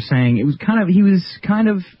one soldier saying he was kind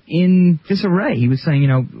of in disarray. He was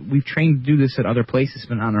saying, we've trained to do this at other places,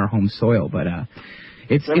 but not on our home soil. But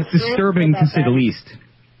it's disturbing to say the least.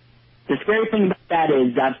 The scary thing about that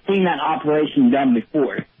is I've seen that operation done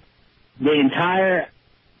before. The entire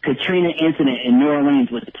Katrina incident in New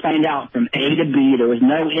Orleans was planned out from A to B. There was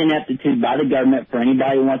no ineptitude by the government, for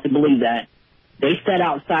anybody who wants to believe that. They sat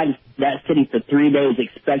outside that city for 3 days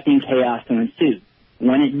expecting chaos to ensue.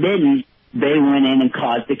 When it didn't, they went in and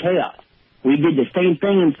caused the chaos. We did the same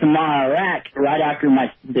thing in Samarra, Iraq, right after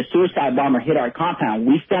the suicide bomber hit our compound.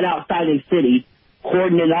 We sat outside the city,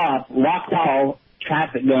 cordoned it off, locked all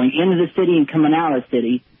traffic going into the city and coming out of the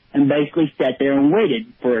city, and basically sat there and waited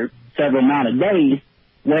for several amount of days,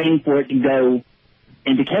 waiting for it to go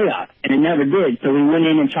into chaos. And it never did. So we went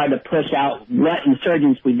in and tried to push out what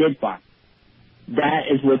insurgents we did find. That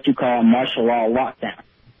is what you call a martial law lockdown.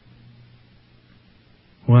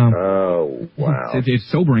 Wow. Oh, wow. It's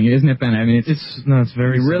sobering, isn't it, Ben? I mean, it's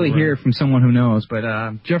very you really hear it from someone who knows. But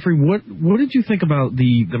Jeffrey, what did you think about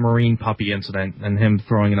the Marine puppy incident and him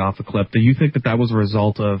throwing it off a cliff? Do you think that was a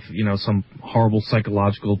result of some horrible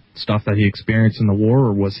psychological stuff that he experienced in the war,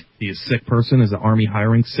 or was he a sick person? Is the Army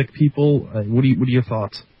hiring sick people? What are your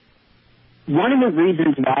thoughts? one of the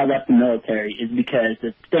reasons why I left the military is because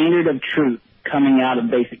the standard of truth coming out of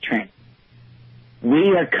basic training.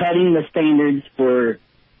 We are cutting the standards for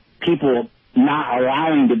people not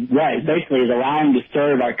allowing to, basically is allowing to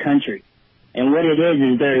serve our country. And what it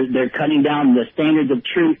is they're cutting down the standards of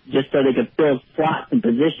truth just so they can fill slots and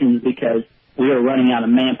positions because we are running out of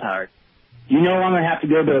manpower. You no longer have to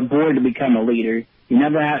go to a board to become a leader. You no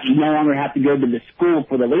longer have to go to the school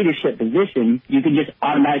for the leadership position. You can just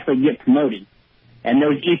automatically get promoted. And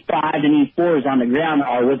those E5s and E4s on the ground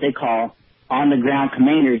are what they call on-the-ground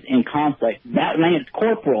commanders in conflict. That Lance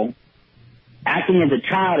Corporal, acting as a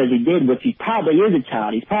child as he did, which he probably is a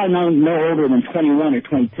child, he's probably no older than 21 or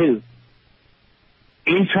 22,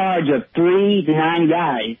 in charge of 3 to 9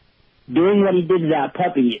 guys, doing what he did to that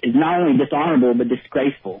puppy is not only dishonorable but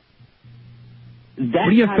disgraceful. What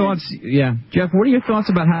are your thoughts? Jeff, what are your thoughts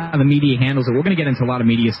about how the media handles it? We're going to get into a lot of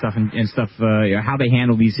media stuff and stuff, how they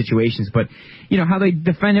handle these situations, but how they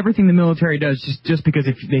defend everything the military does just because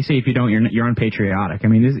if they say if you don't, you're unpatriotic. I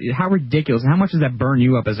mean, how ridiculous, and how much does that burn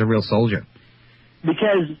you up as a real soldier?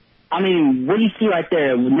 Because, what do you see right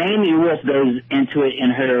there? Naomi Wolf goes into it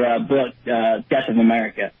in her book, Death of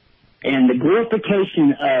America, and the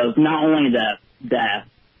glorification of not only the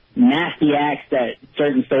nasty acts that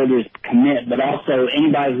certain soldiers commit, but also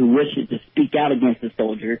anybody who wishes to speak out against a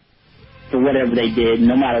soldier for whatever they did,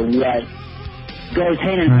 no matter what, goes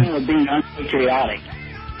hand in hand with being unpatriotic.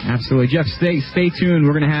 Absolutely. Jeff, stay tuned.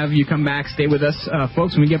 We're going to have you come back. Stay with us.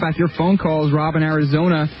 Folks, when we get back to your phone calls, Rob in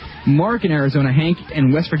Arizona, Mark in Arizona, Hank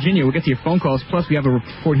in West Virginia, we'll get to your phone calls. Plus, we have a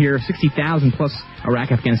report here, 60,000 plus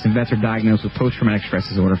Iraq, Afghanistan vets are diagnosed with post-traumatic stress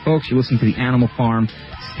disorder. Folks, you're listening to the Animal Farm.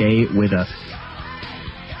 Stay with us.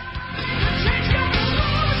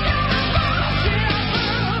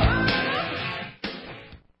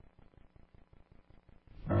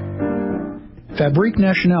 Fabrique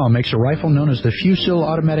Nationale makes a rifle known as the Fusil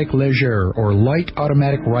Automatic Léger, or light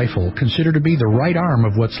automatic rifle, considered to be the right arm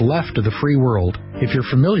of what's left of the free world. If you're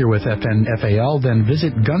familiar with FNFAL, then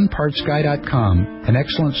visit gunpartsguy.com, an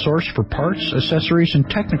excellent source for parts, accessories, and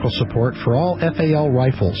technical support for all FAL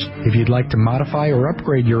rifles. If you'd like to modify or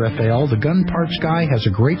upgrade your FAL, the Gun Parts Guy has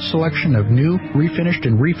a great selection of new, refinished,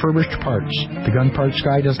 and refurbished parts. The Gun Parts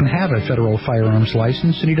Guy doesn't have a federal firearms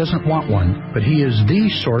license, and he doesn't want one, but he is the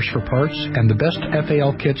source for parts and the best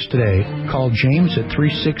FAL kits today. Call James at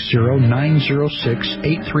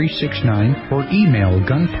 360-906-8369 or email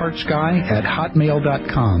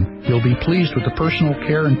gunpartsguy@hotmail.com. You'll be pleased with the personal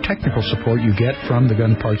care and technical support you get from the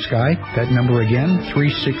Gun Parts Guy. That number again,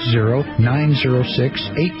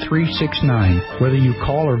 360-906-8369. Whether you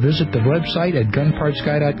call or visit the website at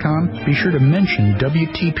gunpartsguy.com, be sure to mention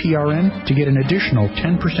WTPRN to get an additional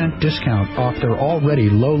 10% discount off their already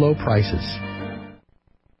low prices.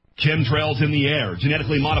 Chemtrails in the air,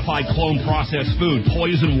 genetically modified clone processed food,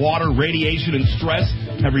 poison, water, radiation, and stress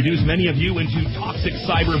have reduced many of you into toxic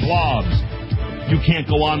cyber blobs. You can't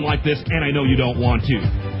go on like this, and I know you don't want to.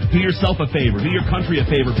 Do yourself a favor, do your country a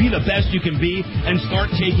favor, be the best you can be, and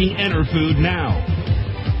start taking Enerfood now.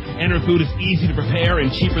 Enerfood is easy to prepare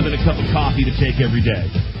and cheaper than a cup of coffee to take every day.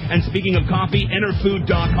 And speaking of coffee,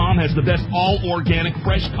 Enerfood.com has the best all-organic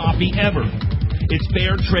fresh coffee ever. It's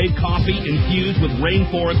fair trade coffee infused with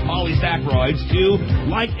rainforest polysaccharides to,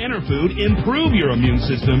 like Enerfood, improve your immune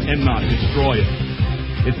system and not destroy it.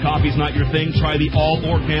 If coffee's not your thing, try the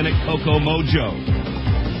all-organic Cocoa Mojo.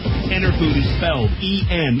 Enerfood is spelled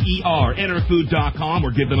E-N-E-R, Enerfood.com,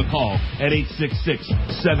 or give them a call at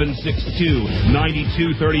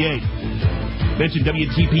 866-762-9238. Mention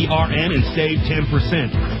WTPRN and save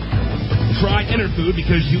 10%. Try Enerfood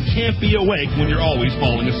because you can't be awake when you're always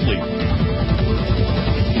falling asleep.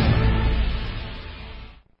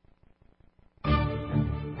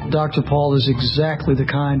 Dr. Paul is exactly the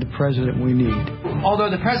kind of president we need. Although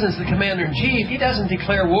the president's the commander-in-chief, he doesn't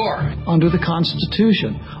declare war. Under the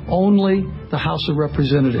Constitution, only the House of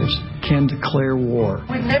Representatives can declare war.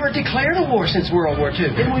 We've never declared a war since World War II,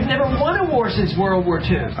 and we've never won a war since World War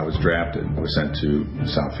II. I was drafted. I was sent to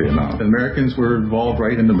South Vietnam. The Americans were involved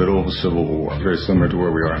right in the middle of a civil war, very similar to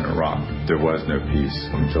where we are in Iraq. There was no peace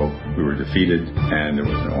until we were defeated and there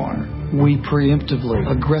was no honor. We preemptively,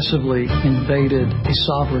 aggressively invaded a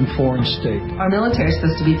sovereign foreign state. Our military is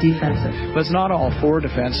supposed to be defensive. But it's not all for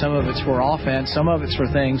defense. Some of it's for offense. Some of it's for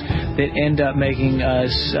things that end up making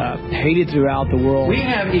us hated throughout the world. We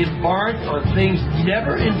have embarked on things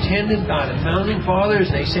never intended by the Founding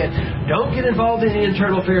Fathers. They said, don't get involved in the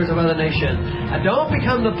internal affairs of other nations. Don't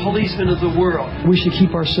become the policeman of the world. We should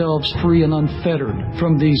keep ourselves free and unfettered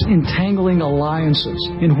from these entangling alliances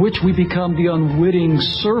in which we become the unwitting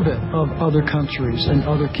servant of other countries and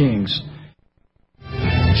other kings.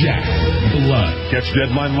 Jack blood. Catch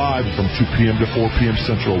Deadline live from 2 p.m. to 4 p.m.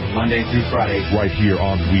 Central, Monday through Friday, right here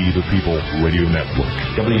on We the People Radio Network.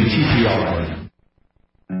 WTPR.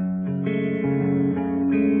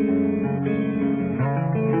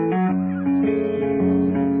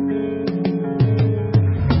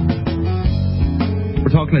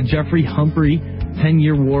 We're talking to Jeffrey Humphrey,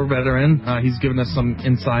 10-year war veteran. He's given us some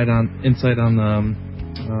insight on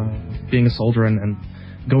being a soldier and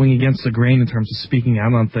going against the grain in terms of speaking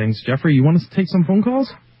out on things. Jeffrey, you want us to take some phone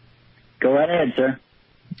calls? Go ahead, sir.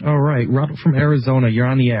 All right. Robert from Arizona, you're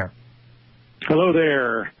on the air. Hello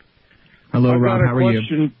there. Hello, Rob. How are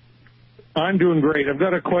you? I'm doing great. I've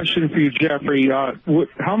got a question for you, Jeffrey.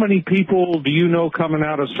 How many people do you know coming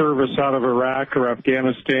out of service out of Iraq or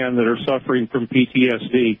Afghanistan that are suffering from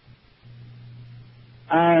PTSD?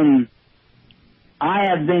 I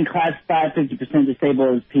have been classified 50%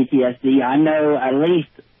 disabled as PTSD. I know at least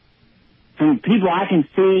from people I can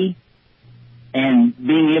see and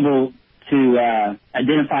being able to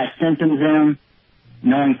identify symptoms in them,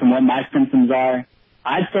 knowing from what my symptoms are,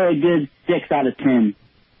 I'd say a good 6 out of 10.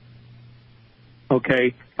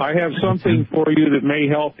 Okay. I have something for you that may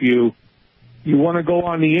help you. You want to go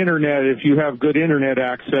on the Internet if you have good Internet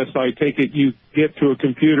access. I take it you get to a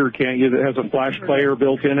computer, can't you, that has a flash player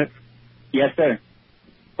built in it? Yes, sir.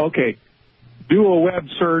 Okay. Do a web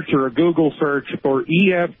search or a Google search for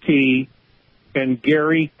EFT and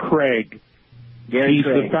Gary Craig. Gary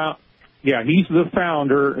Craig. He's the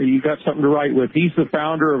founder. You got something to write with. He's the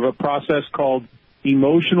founder of a process called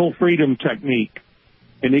Emotional Freedom Technique.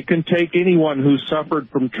 And it can take anyone who's suffered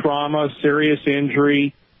from trauma, serious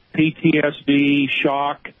injury, PTSD,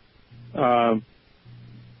 shock,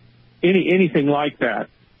 anything like that.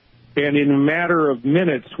 And in a matter of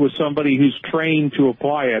minutes with somebody who's trained to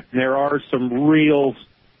apply it, there are some real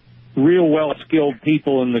well-skilled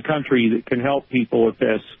people in the country that can help people with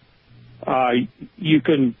this. You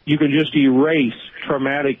can just erase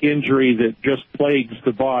traumatic injury that just plagues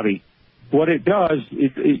the body. What it does,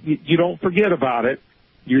 you don't forget about it.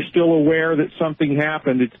 You're still aware that something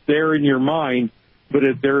happened. It's there in your mind, but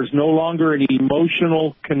there's no longer an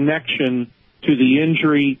emotional connection to the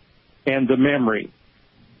injury and the memory.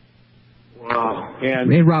 Wow.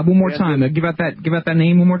 Hey, Rob, one more time. Give out that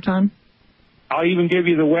name one more time. I'll even give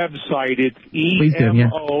you the website. It's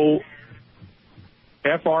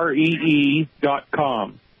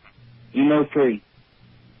EMOFree.com. EMO-free.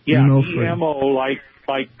 Yeah, EMO-free. EMO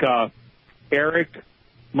like Eric,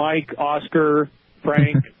 Mike, Oscar,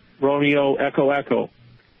 Frank, Romeo, Echo.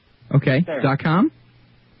 Okay. .com?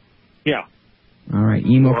 Yeah. All right.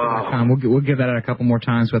 EMO.com. We'll give that out a couple more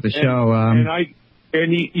times throughout the show.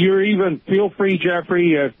 You're even feel free,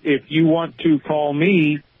 Jeffrey, if you want to call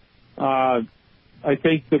me. I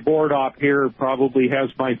think the board op here probably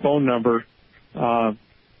has my phone number. No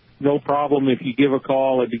problem. If you give a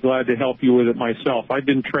call, I'd be glad to help you with it myself. I've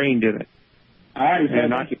been trained in it. All right.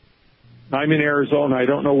 And I'm in Arizona. I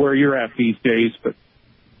don't know where you're at these days, but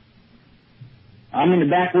I'm in the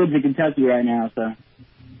backwoods of Kentucky right now, so.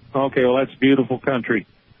 Okay, well, that's beautiful country.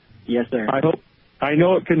 Yes, sir. I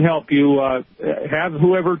know it can help you. Have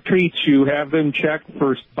whoever treats you, have them check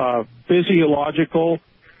for physiological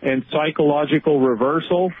and psychological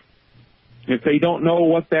reversal. If they don't know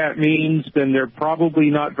what that means, then they're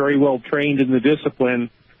probably not very well trained in the discipline.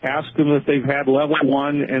 Ask them if they've had level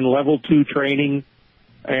 1 and level 2 training.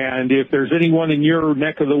 And if there's anyone in your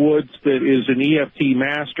neck of the woods that is an EFT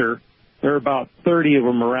master, there are about 30 of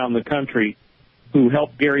them around the country who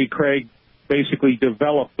helped Gary Craig basically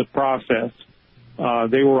develop the process.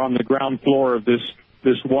 They were on the ground floor of this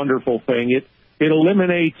wonderful thing. It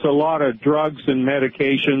eliminates a lot of drugs and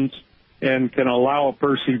medications and can allow a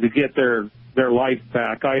person to get their life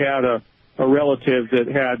back. I had a relative that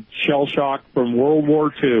had shell shock from World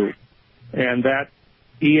War II, and that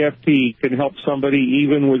EFT can help somebody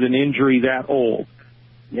even with an injury that old.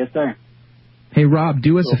 Yes, sir. Hey, Rob,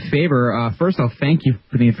 do us a favor. First off, thank you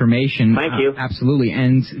for the information. Thank you. Absolutely.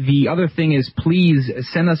 And the other thing is, please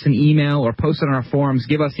send us an email or post it on our forums.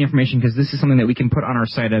 Give us the information, because this is something that we can put on our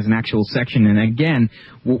site as an actual section. And again,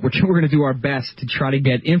 we're going to do our best to try to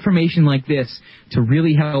get information like this to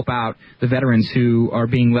really help out the veterans who are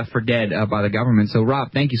being left for dead by the government. So,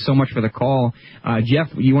 Rob, thank you so much for the call.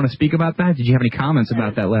 Jeff, you want to speak about that? Did you have any comments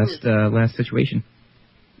about that last situation?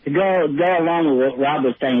 To go along with what Rob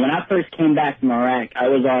was saying, when I first came back from Iraq, I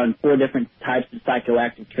was on 4 different types of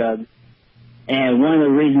psychoactive drugs. And one of the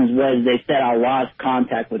reasons was they said I lost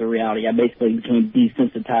contact with the reality. I basically became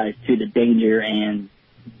desensitized to the danger and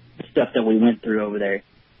stuff that we went through over there.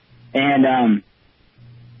 And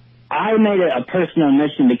I made it a personal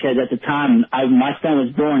mission because at the time, my son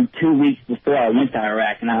was born 2 weeks before I went to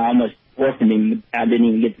Iraq, and I almost orphaned him. I didn't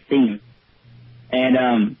even get to see him.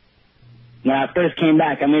 And when I first came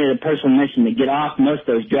back, I made it a personal mission to get off most of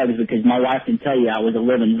those drugs because my wife can tell you I was a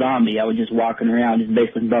living zombie. I was just walking around, just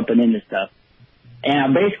basically bumping into stuff. And I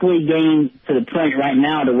basically gained to the point right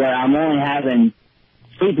now to where I'm only having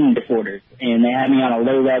sleeping disorders, and they had me on a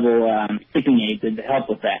low-level sleeping aid to help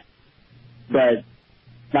with that. But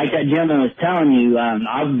like that gentleman was telling you,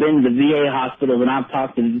 I've been to the VA hospitals, and I've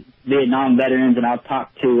talked to Vietnam veterans, and I've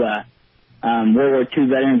talked to World War II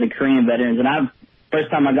veterans and Korean veterans, and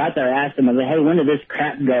first time I got there, I asked him, I was like, hey, when did this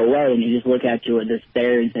crap go away? And he just looked at you with this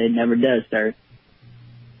stare and said, it never does, sir.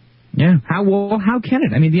 Yeah. How can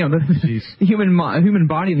it? I mean, the human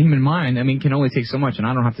body and the human mind, I mean, can only take so much, and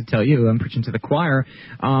I don't have to tell you. I'm preaching to the choir.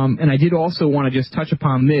 And I did also want to just touch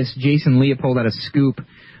upon this. Jason Leopold at a Scoop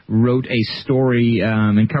wrote a story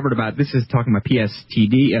and covered about, this is talking about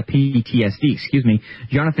PTSD, excuse me.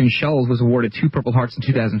 Jonathan Schulz was awarded 2 Purple Hearts in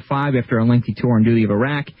 2005 after a lengthy tour on duty of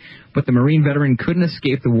Iraq, but the Marine veteran couldn't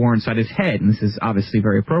escape the war inside his head, and this is obviously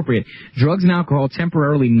very appropriate. Drugs and alcohol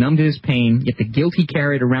temporarily numbed his pain, yet the guilt he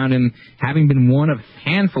carried around him, having been one of a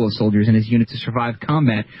handful of soldiers in his unit to survive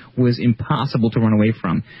combat, was impossible to run away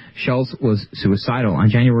from. Schulz was suicidal. On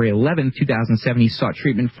January 11, 2007, he sought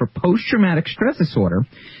treatment for post-traumatic stress disorder.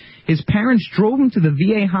 His parents drove him to the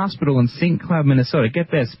VA hospital in St. Cloud, Minnesota. Get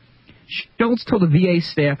this. Schulz told the VA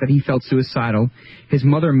staff that he felt suicidal. His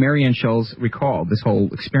mother, Marianne Schulz, recalled this whole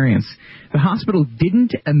experience. The hospital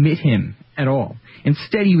didn't admit him at all.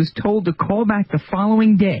 Instead, he was told to call back the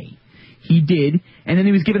following day. He did, and then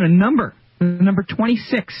he was given a number. Number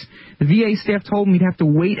 26. The VA staff told him he'd have to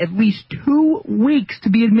wait at least 2 weeks to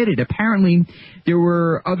be admitted. Apparently, there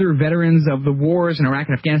were other veterans of the wars in Iraq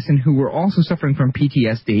and Afghanistan who were also suffering from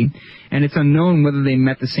PTSD, and it's unknown whether they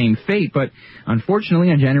met the same fate. But unfortunately,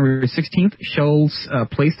 on January 16th, Schulz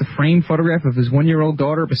placed a framed photograph of his 1-year-old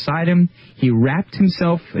daughter beside him. He wrapped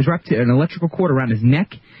an electrical cord around his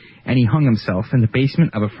neck, and he hung himself in the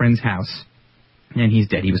basement of a friend's house. And he's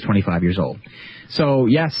dead. He was 25 years old. So,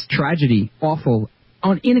 yes, tragedy, awful,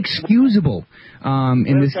 inexcusable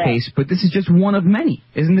in this case, but this is just one of many.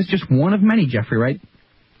 Isn't this just one of many, Jeffrey, right?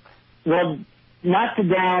 Well, not to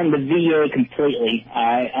down the VA completely.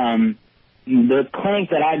 The clinic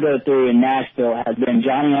that I go through in Nashville has been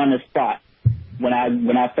Johnny on the spot when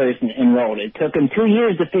I first enrolled. It took them 2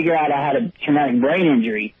 years to figure out I had a traumatic brain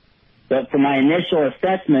injury, but for my initial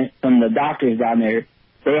assessment from the doctors down there,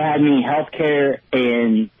 they had me health care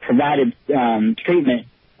and provided treatment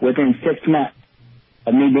within 6 months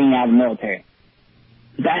of me being out of the military.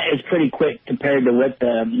 That is pretty quick compared to what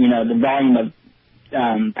the volume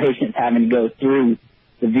of patients having to go through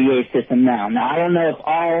the VA system now. Now, I don't know if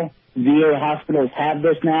all VA hospitals have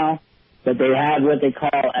this now, but they have what they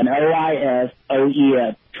call an OIS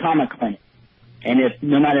trauma clinic. And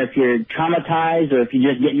no matter if you're traumatized or if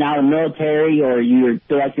you're just getting out of the military or you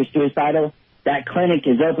feel like you're suicidal, that clinic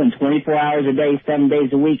is open 24 hours a day, 7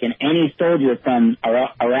 days a week, and any soldier from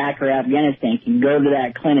Iraq or Afghanistan can go to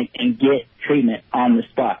that clinic and get treatment on the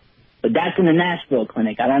spot. But that's in the Nashville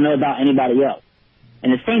clinic. I don't know about anybody else.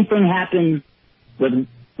 And the same thing happened with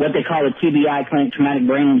what they call the TBI clinic, traumatic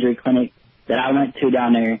brain injury clinic, that I went to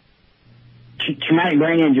down there. Traumatic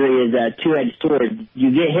brain injury is a two-edged sword.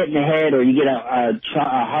 You get hit in the head or you get a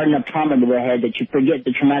hard enough trauma to the head that you forget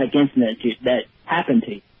the traumatic incident that happened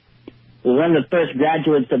to you. Well, one of the first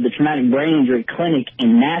graduates of the traumatic brain injury clinic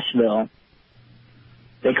in Nashville,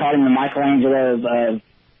 they called him the Michelangelo of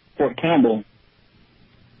Fort Campbell.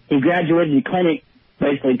 He graduated the clinic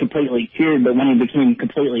basically completely cured, but when he became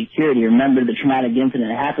completely cured, he remembered the traumatic incident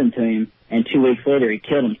that happened to him, and 2 weeks later he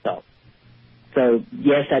killed himself. So,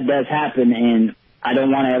 yes, that does happen, and I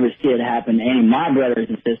don't want to ever see it happen to any of my brothers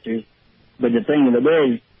and sisters, but the thing of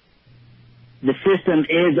it is, the system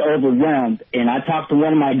is overwhelmed, and I talked to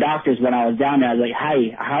one of my doctors when I was down there. I was like,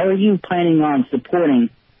 hey, how are you planning on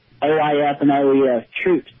supporting OIF and OEF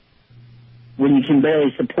troops when you can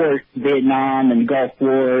barely support Vietnam and Gulf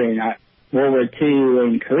War and World War II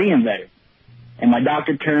and Korean veterans? And my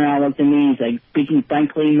doctor turned around and looked at me and he's like, speaking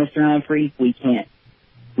frankly, Mr. Humphrey, we can't.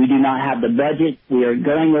 We do not have the budget. We are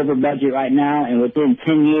going over budget right now, and within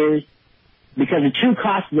 10 years, because the true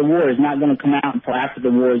cost of the war is not going to come out until after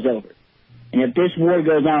the war is over. And if this war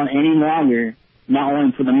goes on any longer, not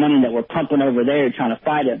only for the money that we're pumping over there trying to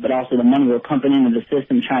fight it, but also the money we're pumping into the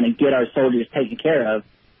system trying to get our soldiers taken care of,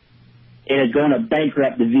 it is going to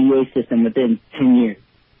bankrupt the VA system within 10 years.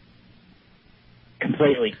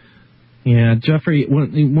 Completely. Yeah, Jeffrey,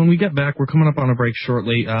 when we get back, we're coming up on a break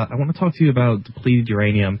shortly. I want to talk to you about depleted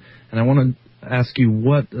uranium, and I want to ask you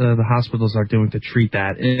what the hospitals are doing to treat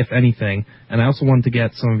that, if anything. And I also wanted to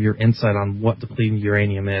get some of your insight on what depleted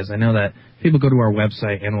uranium is. I know that people go to our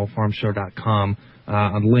website, animalfarmshow.com.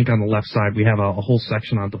 On the link on the left side, we have a whole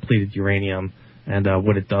section on depleted uranium and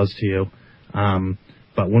what it does to you.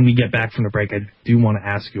 But when we get back from the break, I do want to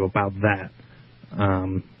ask you about that.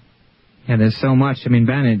 Yeah, there's so much. I mean,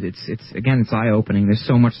 Ben, it's eye-opening. There's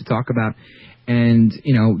so much to talk about. And,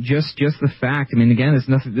 you know, just the fact, I mean, again, there's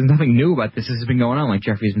nothing new about this. This has been going on, like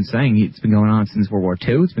Jeffrey's been saying. It's been going on since World War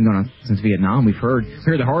II. It's been going on since Vietnam. We heard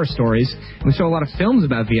the horror stories. We saw a lot of films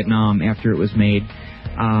about Vietnam after it was made.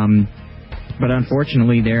 But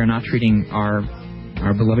unfortunately, they're not treating our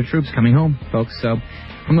beloved troops coming home, folks. So,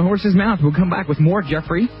 from the horse's mouth, we'll come back with more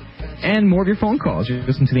Jeffrey and more of your phone calls. You're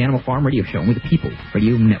listening to the Animal Farm Radio Show with the People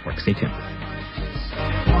Radio Network. Stay tuned.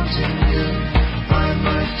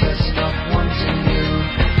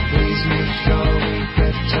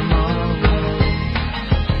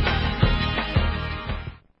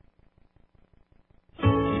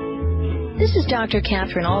 This is Dr.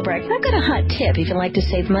 Catherine Albrecht. I've got a hot tip if you like to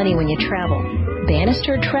save money when you travel.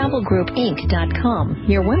 BannisterTravelGroupInc.com,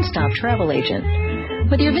 your one-stop travel agent.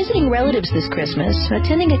 Whether you're visiting relatives this Christmas,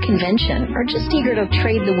 attending a convention, or just eager to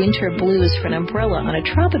trade the winter blues for an umbrella on a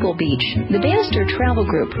tropical beach, the Bannister Travel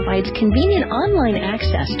Group provides convenient online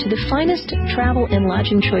access to the finest travel and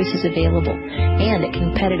lodging choices available, and at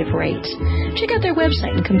competitive rates. Check out their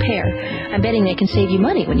website and compare. I'm betting they can save you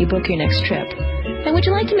money when you book your next trip. And would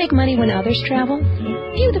you like to make money when others travel?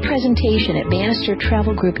 View the presentation at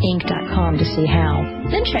BannisterTravelGroupInc.com to see how.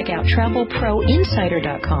 Then check out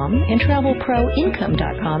TravelProInsider.com and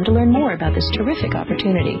TravelProIncome.com to learn more about this terrific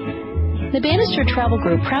opportunity. The Bannister Travel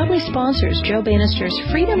Group proudly sponsors Joe Bannister's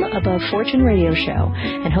Freedom Above Fortune radio show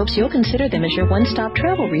and hopes you'll consider them as your one-stop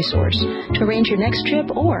travel resource to arrange your next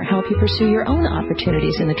trip or help you pursue your own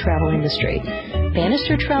opportunities in the travel industry.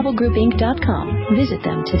 BannisterTravelGroupInc.com. Visit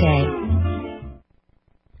them today.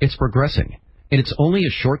 It's progressing, and it's only a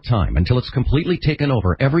short time until it's completely taken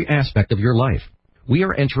over every aspect of your life. We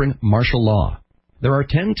are entering martial law. There are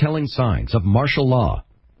 10 telling signs of martial law.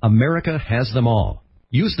 America has them all.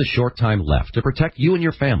 Use the short time left to protect you and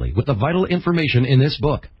your family with the vital information in this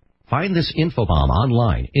book. Find this infobomb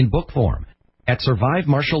online in book form at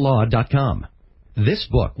survivemartiallaw.com. This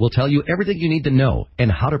book will tell you everything you need to know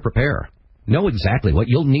and how to prepare. Know exactly what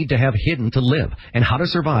you'll need to have hidden to live and how to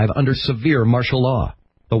survive under severe martial law.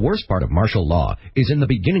 The worst part of martial law is in the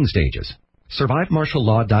beginning stages.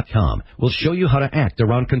 SurviveMartialLaw.com will show you how to act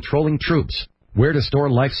around controlling troops, where to store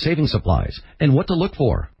life-saving supplies, and what to look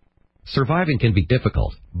for. Surviving can be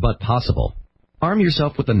difficult, but possible. Arm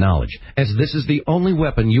yourself with the knowledge, as this is the only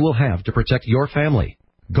weapon you will have to protect your family.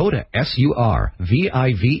 Go to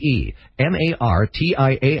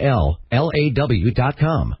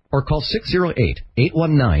SurviveMartiallaw.com or call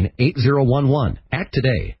 608-819-8011. Act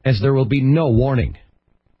today, as there will be no warning.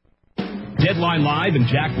 Deadline Live and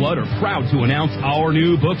Jack Blood are proud to announce our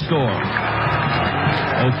new bookstore.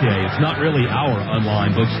 Okay, it's not really our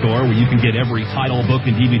online bookstore where you can get every title, book,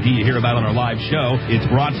 and DVD you hear about on our live show. It's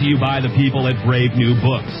brought to you by the people at Brave New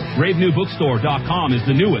Books. BraveNewBookstore.com is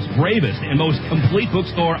the newest, bravest, and most complete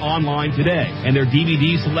bookstore online today. And their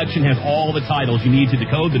DVD selection has all the titles you need to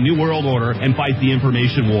decode the New World Order and fight the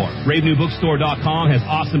information war. BraveNewBookstore.com has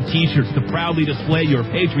awesome t-shirts to proudly display your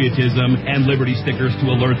patriotism and liberty stickers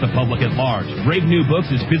to alert the public at large. Brave New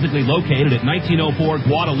Books is physically located at 1904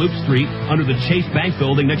 Guadalupe Street under the Chase Bank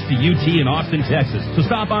building next to UT in Austin, Texas. So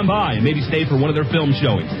stop on by and maybe stay for one of their film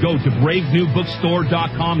showings. Go to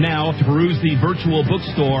BraveNewBookstore.com now to peruse the virtual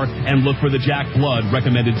bookstore and look for the Jack Blood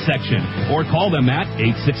recommended section. Or call them at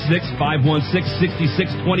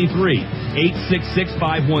 866-516-6623.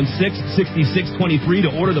 866-516-6623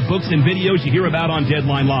 to order the books and videos you hear about on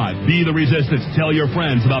Deadline Live. Be the resistance. Tell your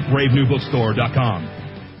friends about BraveNewBookstore.com.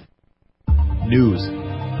 News,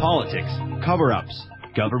 politics, cover-ups,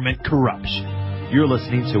 government corruption. You're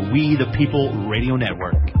listening to We the People Radio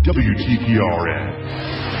Network. WTPRN.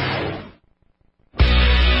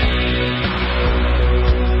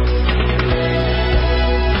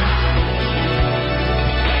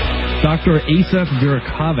 Dr. Asaf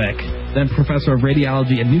Durakovic, then professor of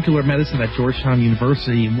radiology and nuclear medicine at Georgetown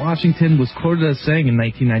University in Washington, was quoted as saying in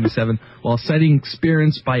 1997, while citing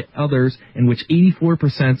experience by others in which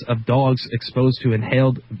 84% of dogs exposed to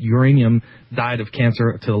inhaled uranium died of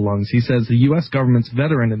cancer to the lungs. He says the U.S. government's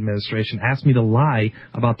Veteran Administration asked me to lie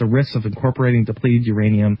about the risks of incorporating depleted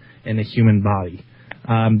uranium in the human body.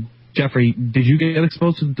 Jeffrey, did you get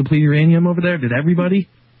exposed to depleted uranium over there? Did everybody?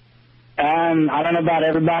 I don't know about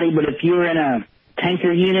everybody, but if you were in a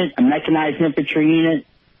tanker unit, a mechanized infantry unit,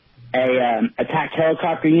 a attack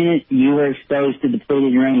helicopter unit, you were exposed to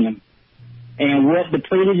depleted uranium. And what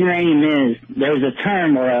depleted uranium is, there was a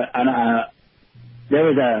term or there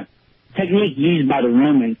was a technique used by the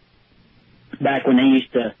Romans back when they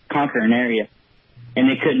used to conquer an area, and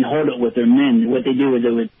they couldn't hold it with their men. What they do is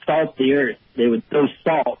they would salt the earth. They would throw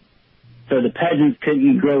salt so the peasants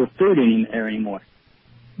couldn't grow food anymore.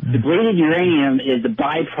 Depleted uranium is the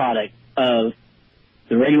byproduct of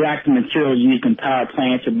the radioactive material used in power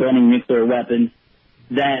plants or building nuclear weapons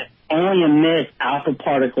that only emits alpha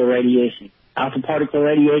particle radiation. Alpha particle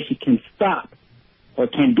radiation can stop or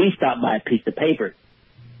can be stopped by a piece of paper.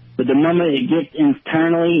 But the moment it gets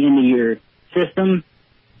internally into your system,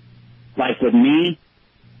 like with me,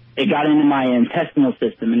 it got into my intestinal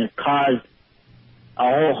system and it's caused a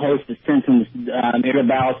whole host of symptoms, irritable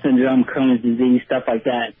bowel syndrome, Crohn's disease, stuff like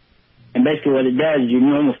that. And basically what it does is your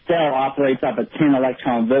normal cell operates off a 10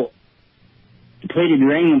 electron volt. Depleted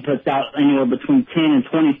uranium puts out anywhere between 10 and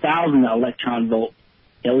 20,000 electron volts.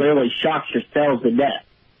 It literally shocks your cells to death.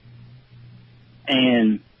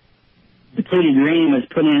 And depleted uranium is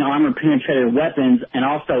put in armor-penetrated weapons and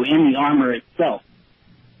also in the armor itself.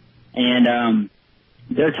 And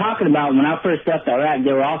they're talking about, when I first left Iraq,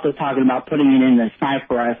 they were also talking about putting it in the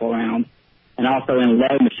sniper rifle rounds and also in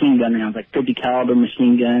low machine gun rounds, like 50 caliber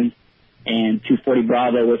machine guns and 240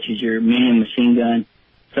 Bravo, which is your medium machine gun.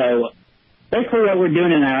 So basically what we're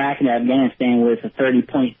doing in Iraq and Afghanistan with the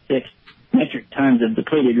 30.6 metric tons of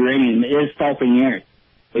depleted uranium is salting the earth.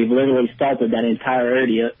 We've literally salted that entire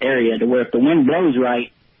area to where if the wind blows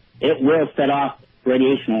right, it will set off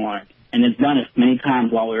radiation alarms. And it's done it many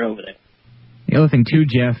times while we're over there. The other thing, too,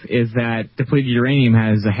 Jeff, is that depleted uranium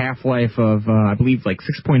has a half-life of, I believe, like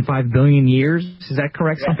 6.5 billion years. Is that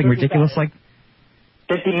correct? Yeah, something ridiculous like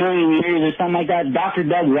 50 million years or something like that. Dr.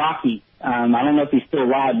 Doug Rocky, I don't know if he's still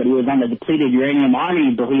alive, but he was on the depleted uranium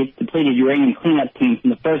Army depleted uranium cleanup team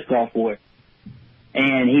from the first Gulf War.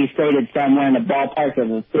 And he stated somewhere in the ballpark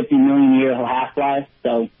of a 50 million year half-life.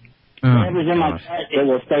 So whatever's in my gut, it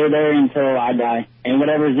will stay there until I die. And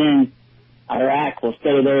whatever's in Iraq will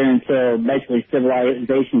stay there until basically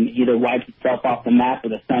civilization either wipes itself off the map or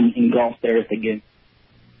the sun engulfs the earth again.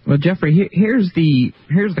 Well, Jeffrey, here's the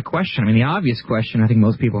question. I mean, the obvious question I think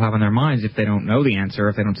most people have on their minds if they don't know the answer,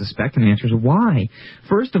 if they don't suspect an answer, is why?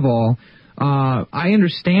 First of all, I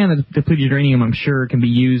understand that depleted uranium, I'm sure, can be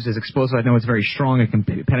used as explosive. I know it's very strong. It can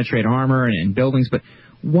penetrate armor and buildings. But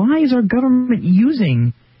why is our government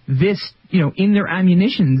using this, in their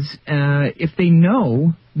ammunitions if they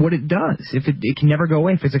know what it does, if it can never go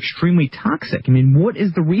away, if it's extremely toxic? I mean, what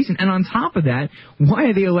is the reason? And on top of that, why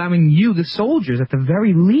are they allowing you, the soldiers, at the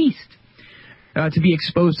very least, to be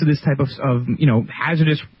exposed to this type of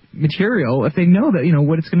hazardous material if they know that,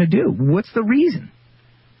 what it's going to do? What's the reason?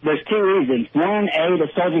 There's two reasons. One, the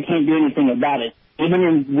soldier can't do anything about it.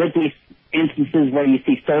 Even with these instances where you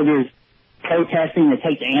see soldiers protesting to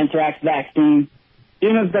take the anthrax vaccine,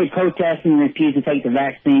 even if they protest and refuse to take the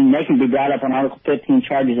vaccine, they can be brought up on Article 15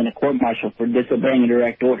 charges in a court-martial for disobeying a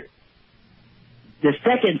direct order. The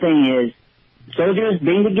second thing is, soldiers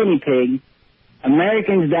being the guinea pig,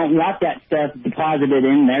 Americans don't want that stuff deposited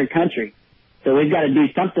in their country. So we've got to do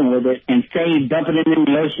something with it and say, dump it in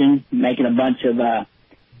the ocean, making a bunch of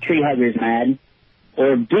tree huggers mad,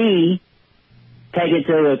 or B, take it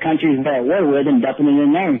to the countries we're at war with and dumping it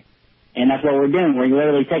in there. And that's what we're doing. We're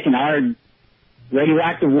literally taking our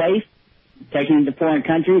radioactive waste, taking it to foreign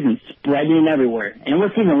countries and spreading it everywhere. And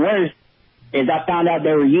what's even worse is I found out they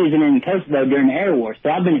were using it in Kosovo during the air war, so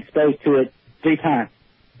I've been exposed to it 3 times.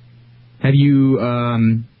 Have you,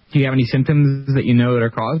 do you have any symptoms that you know that are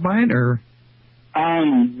caused by it, or?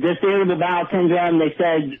 This irritable bowel syndrome, they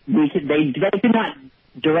said they could not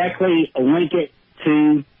directly link it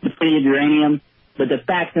to depleted uranium, but the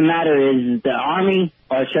fact of the matter is the Army,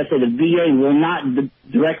 or should I say the VA, will not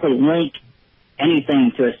directly link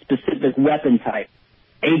anything to a specific weapon type.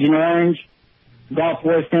 Agent Orange, Gulf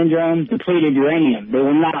War syndrome, depleted uranium, they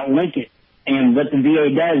will not link it. And what the VA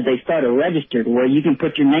does, they start a register where you can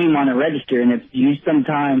put your name on a register, and if you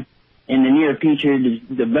sometime in the near future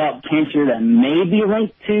develop cancer that may be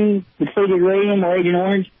linked to depleted uranium or Agent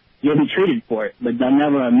Orange, you'll be treated for it, but they'll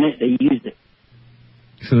never admit they used it.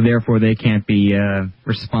 So therefore they can't be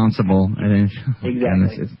responsible.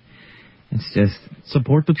 Exactly. It's just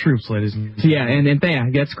support the troops, ladies and gentlemen. Yeah,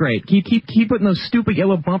 and that's great. Keep putting those stupid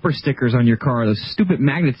yellow bumper stickers on your car, those stupid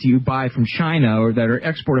magnets you buy from China or that are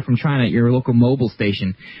exported from China at your local mobile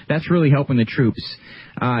station. That's really helping the troops.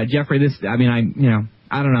 Jeffrey,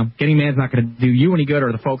 I don't know. Getting mad's not going to do you any good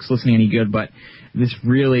or the folks listening any good, but this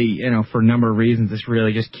really, for a number of reasons, this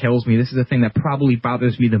really just kills me. This is the thing that probably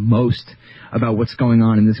bothers me the most about what's going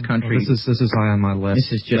on in this country. Well, this is high on my list.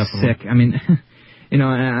 This is just definitely. sick. I mean,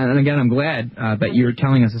 and again, I'm glad that you're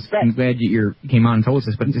telling us this. I'm glad you came on and told us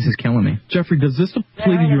this, but this is killing me. Jeffrey, does this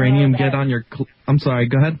depleted uranium get on your... I'm sorry,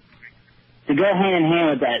 go ahead. To go hand in hand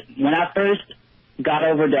with that, when I first got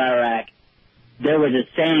over to Iraq, there was a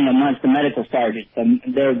saying amongst the medical sergeants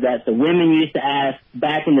that the women used to ask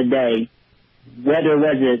back in the day what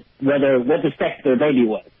the sex of their baby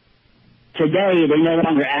was. Today, they no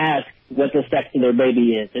longer ask what the sex of their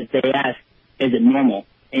baby is. They ask, is it normal?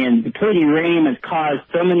 And depleted uranium has caused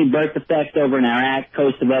so many birth defects over in Iraq,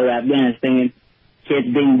 Kosovo, Afghanistan, kids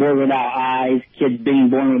being born without eyes, kids being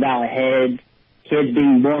born without heads, kids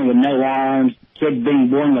being born with no arms, kids being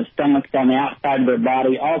born with stomachs on the outside of their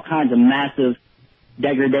body, all kinds of massive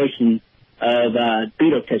degradation of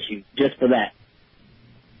fetal tissue just for that.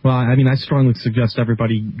 Well, I mean, I strongly suggest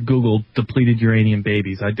everybody Google depleted uranium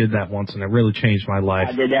babies. I did that once, and it really changed my life.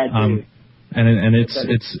 I did that too. And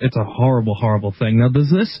it's a horrible, horrible thing. Now, does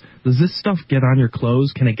this stuff get on your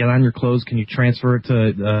clothes? Can it get on your clothes? Can you transfer it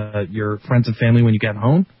to your friends and family when you get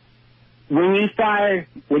home? When you fire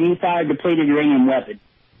a depleted uranium weapon,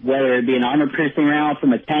 whether it be an armor-piercing round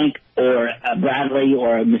from a tank or a Bradley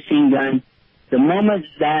or a machine gun, the moment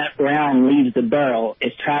that round leaves the barrel,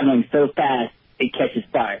 it's traveling so fast it catches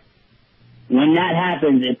fire. When that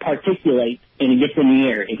happens, it particulates and it gets in the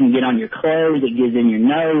air. It can get on your clothes, it gets in your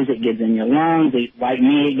nose, it gets in your lungs. Like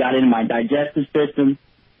me, it got into my digestive system.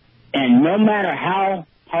 And no matter how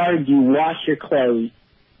hard you wash your clothes,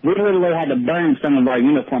 we literally had to burn some of our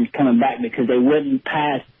uniforms coming back because they wouldn't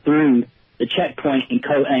pass through the checkpoint in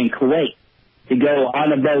Kuwait to go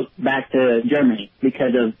on a boat back to Germany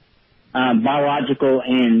because of biological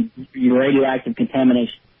and radioactive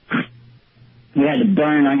contamination. We had to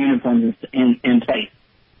burn our uniforms in place.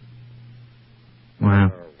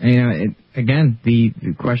 Wow. Again, the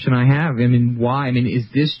question I have, I mean, why? I mean, is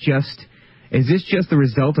this just the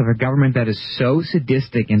result of a government that is so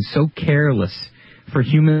sadistic and so careless for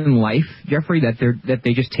human life, Jeffrey, that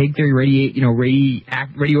they just take their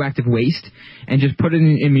radioactive waste and just put it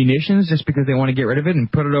in munitions just because they want to get rid of it and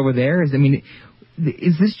put it over there? Is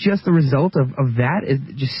this just the result of that? Is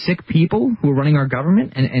it just sick people who are running our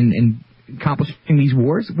government and accomplishing these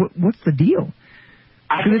wars? What's the deal?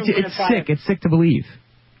 It's sick. It's sick to believe.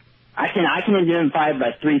 I can identify it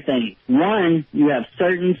by three things. One, you have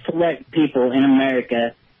certain select people in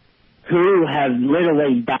America who have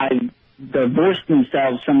literally divorced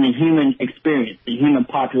themselves from the human experience, the human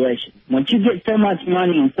population. Once you get so much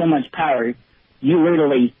money and so much power, you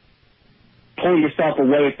literally pull yourself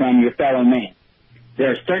away from your fellow man.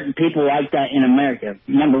 There are certain people like that in America.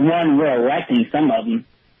 Number one, we're electing some of them.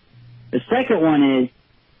 The second one is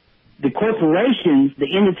the corporations, the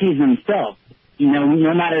entities themselves.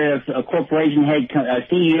 No matter if a corporation head, a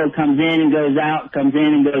CEO comes in and goes out,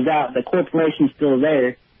 the corporation's still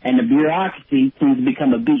there, and the bureaucracy tends to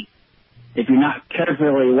become a beast if you're not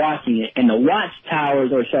carefully watching it. And the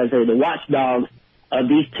watchtowers, or should I say the watchdogs of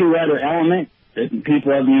these two other elements, the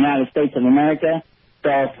people of the United States of America,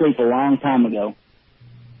 fell asleep a long time ago.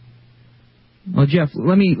 Well, Jeff,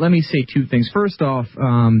 let me say two things. First off,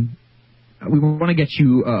 we want to get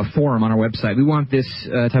you a forum on our website. We want this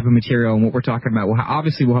type of material and what we're talking about.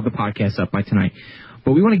 Obviously, we'll have the podcast up by tonight.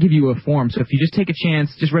 But we want to give you a forum. So if you just take a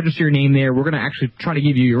chance, just register your name there. We're going to actually try to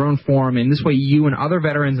give you your own forum. And this way you and other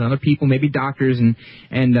veterans and other people, maybe doctors and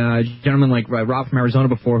gentlemen like Rob from Arizona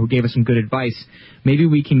before who gave us some good advice, maybe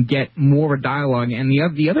we can get more of a dialogue. And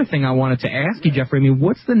the other thing I wanted to ask you, Jeffrey, I mean,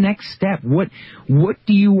 what's the next step? What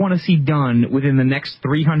do you want to see done within the next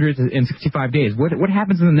 365 days? What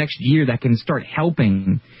happens in the next year that can start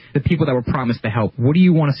helping the people that were promised to help? What do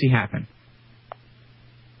you want to see happen?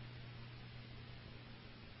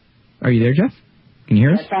 Are you there, Jeff? Can you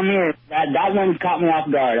hear us? Yes, I'm here. That one caught me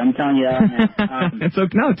off guard. I'm telling you that now. It's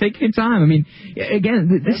okay. No, take your time. I mean,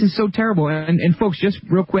 again, this is so terrible. And folks, just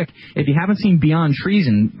real quick, if you haven't seen Beyond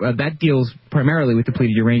Treason, that deals primarily with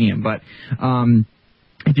depleted uranium. But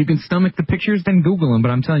if you can stomach the pictures, then Google them. But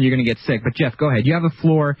I'm telling you, you're going to get sick. But, Jeff, go ahead. You have a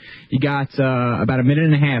floor. You got about a minute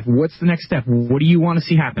and a half. What's the next step? What do you want to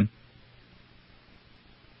see happen?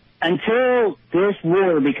 Until this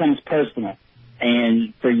war becomes personal.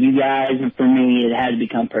 And for you guys and for me, it had to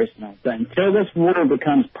become personal. But until this war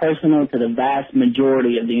becomes personal to the vast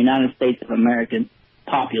majority of the United States of American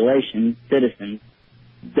population, citizens,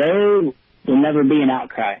 there will never be an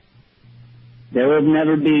outcry. There will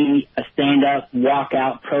never be a stand-up,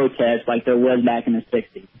 walk-out protest like there was back in the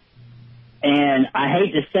 60s. And I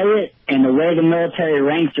hate to say it, and the way the military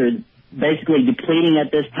ranks are basically depleting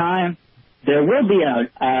at this time, there will be a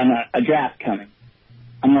draft coming.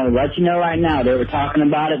 I'm going to let you know right now. They were talking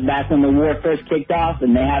about it back when the war first kicked off,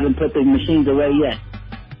 and they haven't put the machines away yet.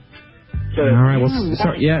 So all right, well,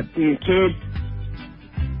 start yet. For your kids,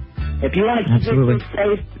 if you want to keep your kids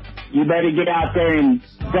safe, you better get out there and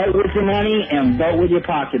vote with your money and vote with your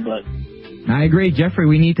pocketbook. I agree, Jeffrey.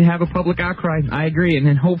 We need to have a public outcry. I agree, and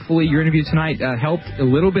then hopefully your interview tonight helped a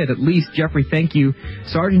little bit, at least. Jeffrey, thank you.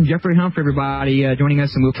 Sergeant Jeffrey Humphrey, everybody, joining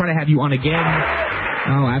us, and we'll try to have you on again.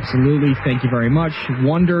 Oh, absolutely. Thank you very much.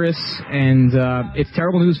 Wondrous. And it's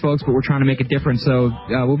terrible news, folks, but we're trying to make a difference. So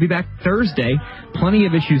we'll be back Thursday. Plenty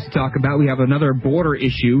of issues to talk about. We have another border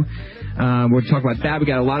issue. We'll talk about that. We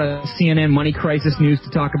got a lot of CNN money crisis news to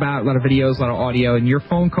talk about, a lot of videos, a lot of audio, and your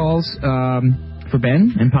phone calls. For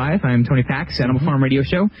Ben and Piath, I'm Tony Pax, Animal Farm Radio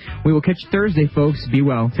Show. We will catch you Thursday, folks. Be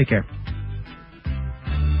well. Take care.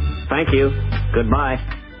 Thank you. Goodbye.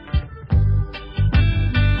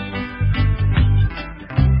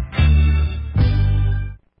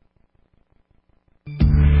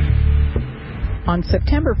 On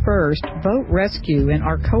September 1st, Vote Rescue and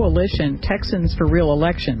our coalition, Texans for Real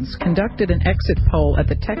Elections, conducted an exit poll at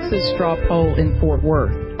the Texas Straw Poll in Fort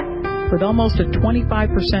Worth. With almost a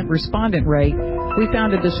 25% respondent rate, we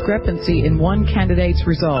found a discrepancy in one candidate's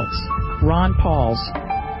results, Ron Paul's.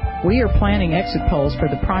 We are planning exit polls for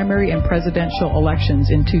the primary and presidential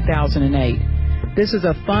elections in 2008. This is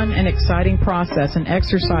a fun and exciting process in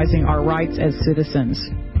exercising our rights as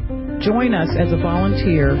citizens. Join us as a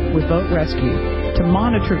volunteer with Vote Rescue to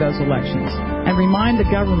monitor those elections and remind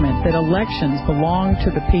the government that elections belong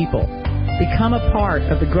to the people. Become a part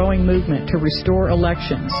of the growing movement to restore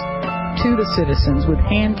elections to the citizens with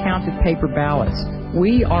hand-counted paper ballots.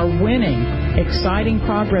 We are winning. Exciting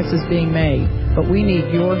progress is being made, but we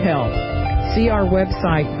need your help. See our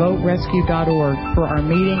website, voterescue.org, for our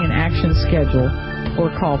meeting and action schedule,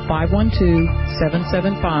 or call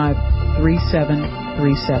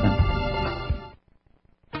 512-775-3737.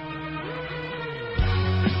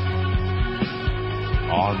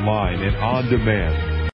 Online and on demand,